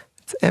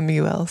 It's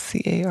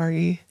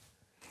Mulcare.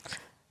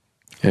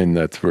 And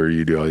that's where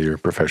you do all your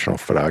professional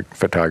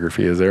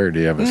photography, is there? Or do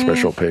you have a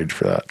special page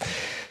for that?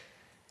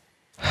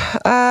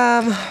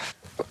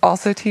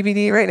 Also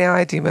TBD. Right now,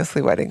 I do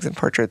mostly weddings and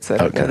portraits. So I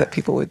don't know that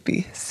people would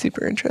be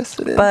super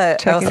interested in.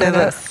 But I'll checking say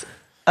that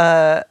out.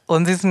 this: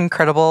 Lindsey's an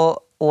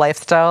incredible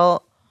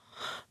lifestyle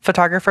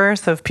photographer.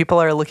 So if people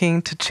are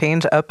looking to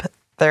change up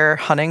their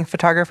hunting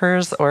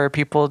photographers, or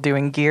people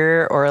doing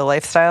gear or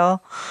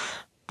lifestyle,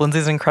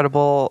 Lindsey's an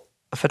incredible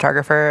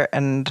photographer,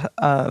 and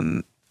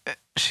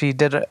she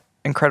did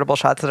incredible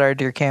shots at our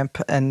deer camp,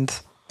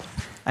 and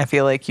I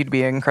feel like you'd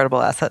be an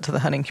incredible asset to the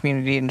hunting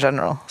community in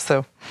general.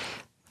 So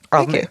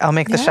I'll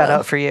make the shout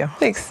out for you.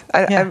 Thanks.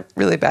 I'm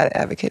really bad at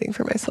advocating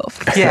for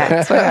myself. Yeah.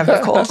 That's why I have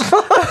Nicole.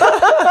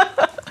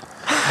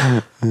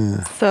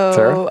 So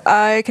Sarah?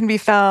 I can be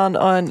found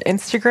on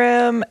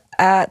Instagram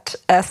at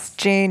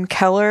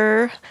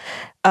 @SJaneKeller,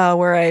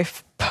 where I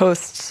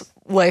post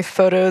life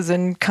photos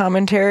and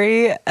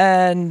commentary,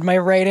 and my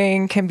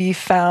writing can be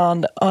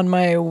found on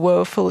my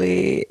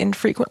woefully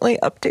infrequently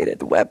updated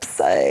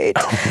website.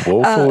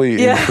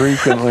 Woefully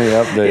infrequently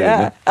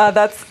updated. Yeah,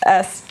 that's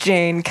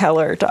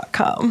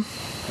sjanekeller.com.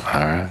 All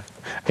right.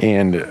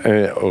 And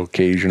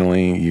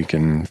occasionally you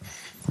can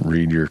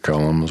read your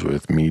columns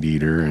with Meat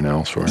Eater and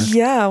elsewhere.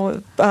 Yeah,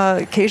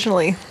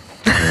 occasionally.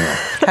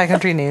 High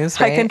Country News,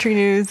 right? High Country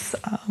News.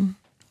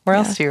 Where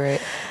else do you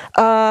write?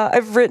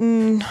 I've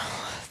written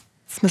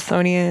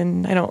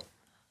Smithsonian. I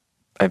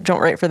don't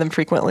write for them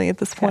frequently at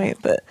this point,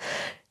 but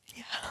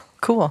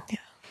Cool. Yeah.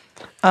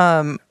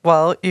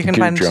 Well, you can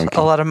Gear find Junkie.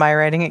 a lot of my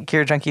writing at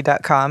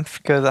gearjunkie.com.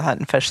 Go to the hunt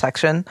and fish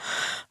section.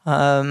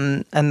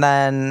 And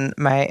then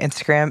my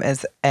Instagram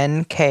is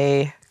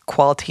NK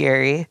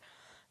Qualtieri.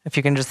 If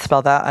you can just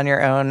spell that on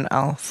your own,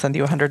 I'll send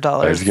you $100.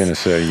 I was going to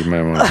say, you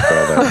might want to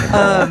spell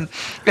that.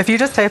 If you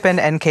just type in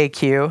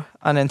NKQ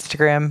on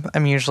Instagram,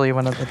 I'm usually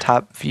one of the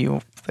top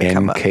few that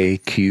come up.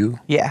 NKQ?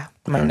 Yeah,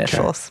 my Okay.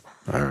 initials.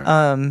 All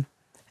right.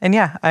 And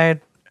yeah,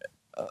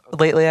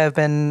 lately I've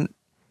been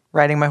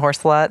riding my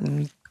horse a lot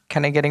and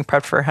kind of getting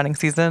prepped for hunting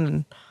season.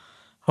 And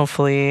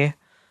hopefully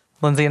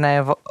Lindsey and I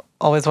have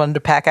always wanted to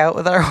pack out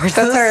with our horses.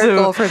 That's our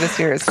goal for this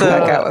year is to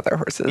pack out with our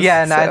horses.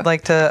 Yeah, and So- I'd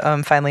like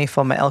to finally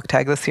fill my elk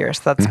tag this year.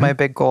 So that's my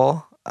big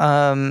goal.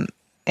 And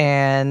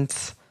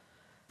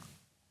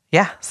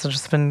yeah, so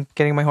just been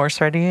getting my horse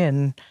ready,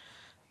 and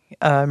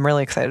I'm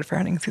really excited for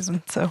hunting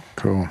season. So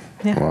Cool.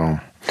 Yeah. Well,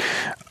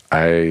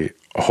 I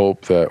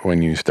hope that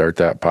when you start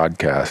that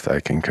podcast, I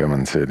can come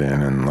and sit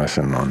in and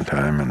listen on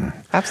time and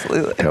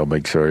Absolutely. tell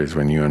big stories.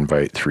 When you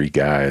invite 3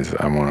 guys,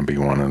 I want to be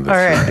one of the All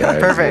right. 3 guys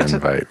Perfect. you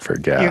invite for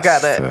guests. You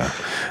got it. To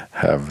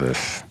have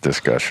this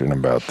discussion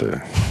about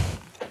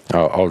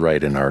I'll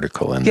write an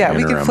article in the Yeah, we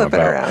interim can flip it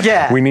about. around.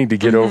 yeah, We need to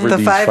get over the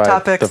these 5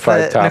 topics the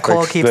 5 that Nicole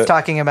topics keeps that-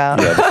 talking about.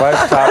 Yeah, the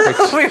 5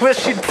 topics. We wish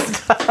she'd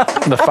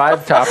stop. The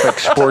 5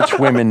 topics sports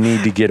women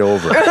need to get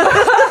over.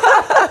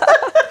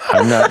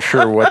 I'm not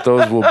sure what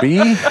those will be.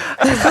 I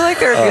feel like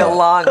there would be a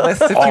long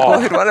list of people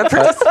who'd want to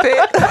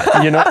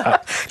participate. You know, okay.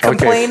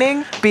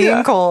 Complaining,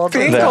 being cold.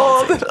 Being That-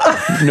 cold.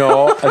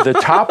 No, the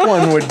top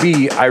one would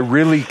be I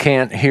really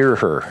can't hear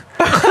her.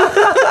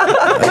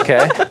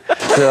 Okay,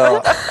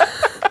 so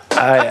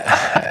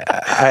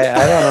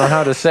I don't know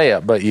how to say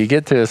it, but you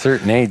get to a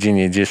certain age and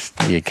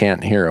you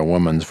can't hear a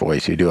woman's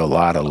voice. You do a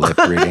lot of lip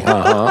reading.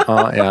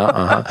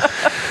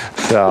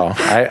 So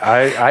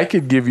I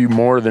could give you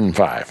more than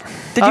 5.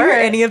 Did you hear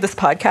any of this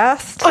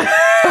podcast?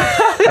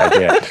 I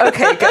did.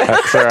 Okay,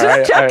 good.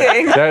 Sorry,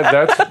 checking.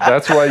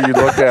 That's why you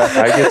look at.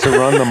 I get to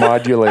run the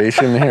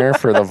modulation here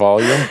for the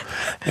volume,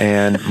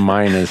 and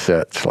mine is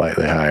set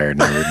slightly higher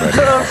than everybody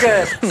Oh, else.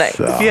 good. Nice.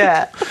 So,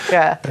 Yeah.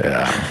 yeah.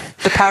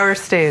 The power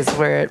stays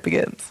where it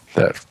begins.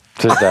 That's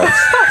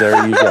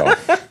there you go.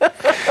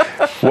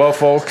 Well,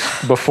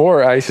 folks,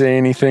 before I say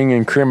anything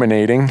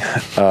incriminating,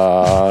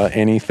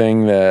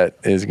 anything that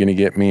is going to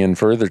get me in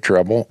further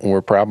trouble,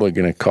 we're probably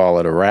going to call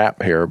it a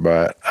wrap here.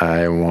 But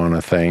I want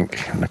to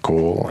thank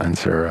Nicole and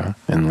Sarah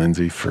and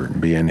Lindsey for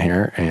being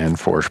here and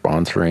for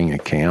sponsoring a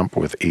camp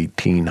with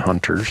 18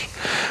 hunters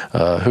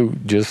who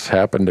just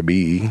happen to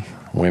be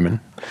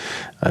women.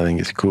 I think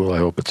it's cool. I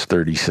hope it's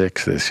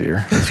 36 this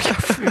year.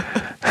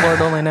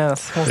 Lord only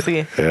knows. We'll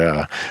see.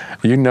 Yeah.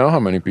 You know how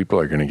many people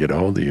are going to get a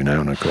hold of you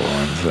now, Nicole,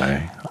 and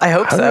say, I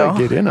hope how so. do I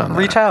get in on that?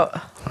 Reach out.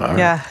 All right.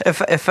 Yeah.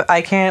 If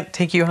I can't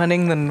take you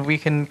hunting, then we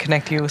can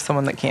connect you with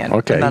someone that can.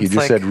 Okay, And you that's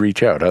just said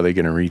reach out. How are they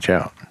going to reach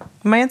out?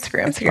 my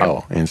Instagram.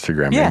 Oh,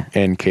 Instagram. Yeah.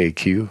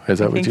 NKQ. Is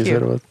that what you NKQ.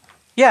 said it was?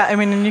 Yeah, I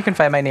mean, and you can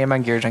find my name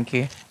on Gear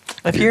Junkie.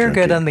 If Gear you're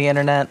good Junkie. on the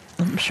internet,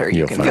 I'm sure you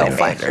You'll can find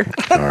find her. me.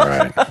 Find her. All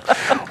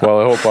right. Well,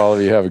 I hope all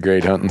of you have a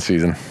great hunting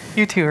season.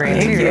 You too, Rain.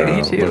 And,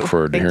 you too. Look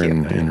forward to Thank you.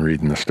 hearing and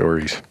reading the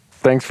stories.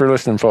 Thanks for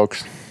listening,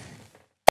 folks.